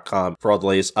mangamavericks.tumblr.com for all the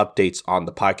latest updates on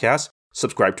the podcast.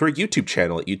 Subscribe to our YouTube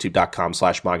channel at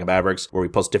youtube.com/Manga Mavericks, where we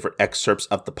post different excerpts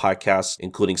of the podcast,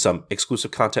 including some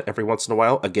exclusive content every once in a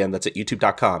while. Again, that's at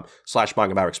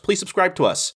youtube.com/Manga Mavericks. Please subscribe to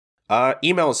us.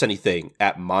 Email us anything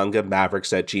at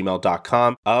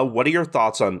mangamavericks@gmail.com. What are your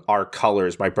thoughts on our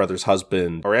colors, My Brother's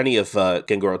Husband, or any of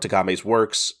Gengoro Tagame's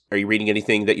works? Are you reading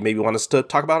anything that you maybe want us to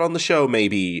talk about on the show,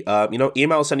 maybe?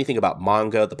 Email us anything about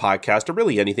manga, the podcast, or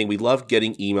really anything. We love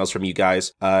getting emails from you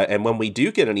guys. And when we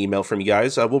do get an email from you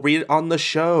guys, we'll read it on the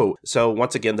show. So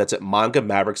once again, that's at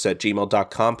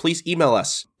mangamavericks@gmail.com. Please email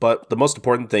us. But the most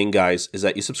important thing, guys, is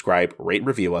that you subscribe, rate, and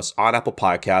review us on Apple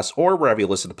Podcasts or wherever you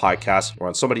listen to podcasts. We're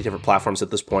on so many different platforms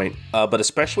at this point, but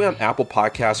especially on Apple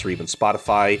Podcasts or even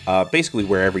Spotify, basically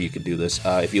wherever you can do this.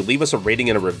 If you leave us a rating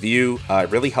and a review, it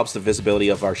really helps the visibility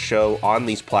of our show on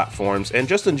these platforms. And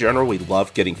just in general, we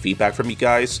love getting feedback from you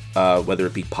guys, whether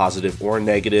it be positive or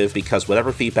negative, because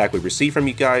whatever feedback we receive from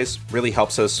you guys really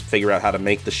helps us figure out how to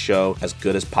make the show as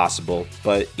good as possible.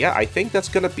 But yeah, I think that's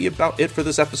going to be about it for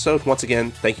this episode. Once again,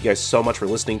 thank you guys so much for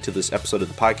listening to this episode of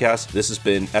the podcast. This has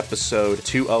been episode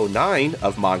 209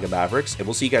 of Manga Mavericks, and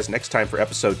we'll see you guys next time for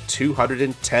episode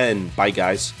 210. Bye,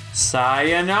 guys.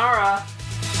 Sayonara.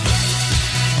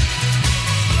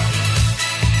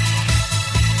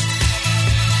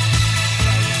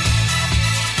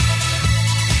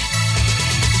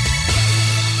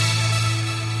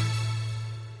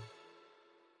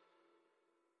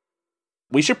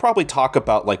 We should probably talk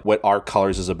about like what Our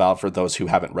Colors is about for those who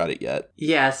haven't read it yet.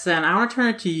 Yes, and I want to turn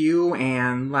it to you,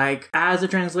 and like as a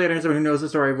translator and someone who knows the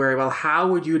story very well, how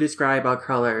would you describe Our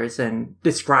Colors and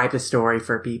describe the story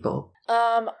for people?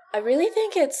 I really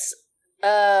think it's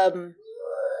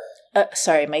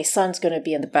sorry, my son's going to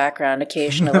be in the background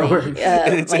occasionally.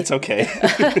 It's okay.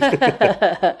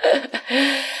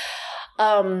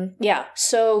 Yeah,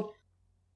 so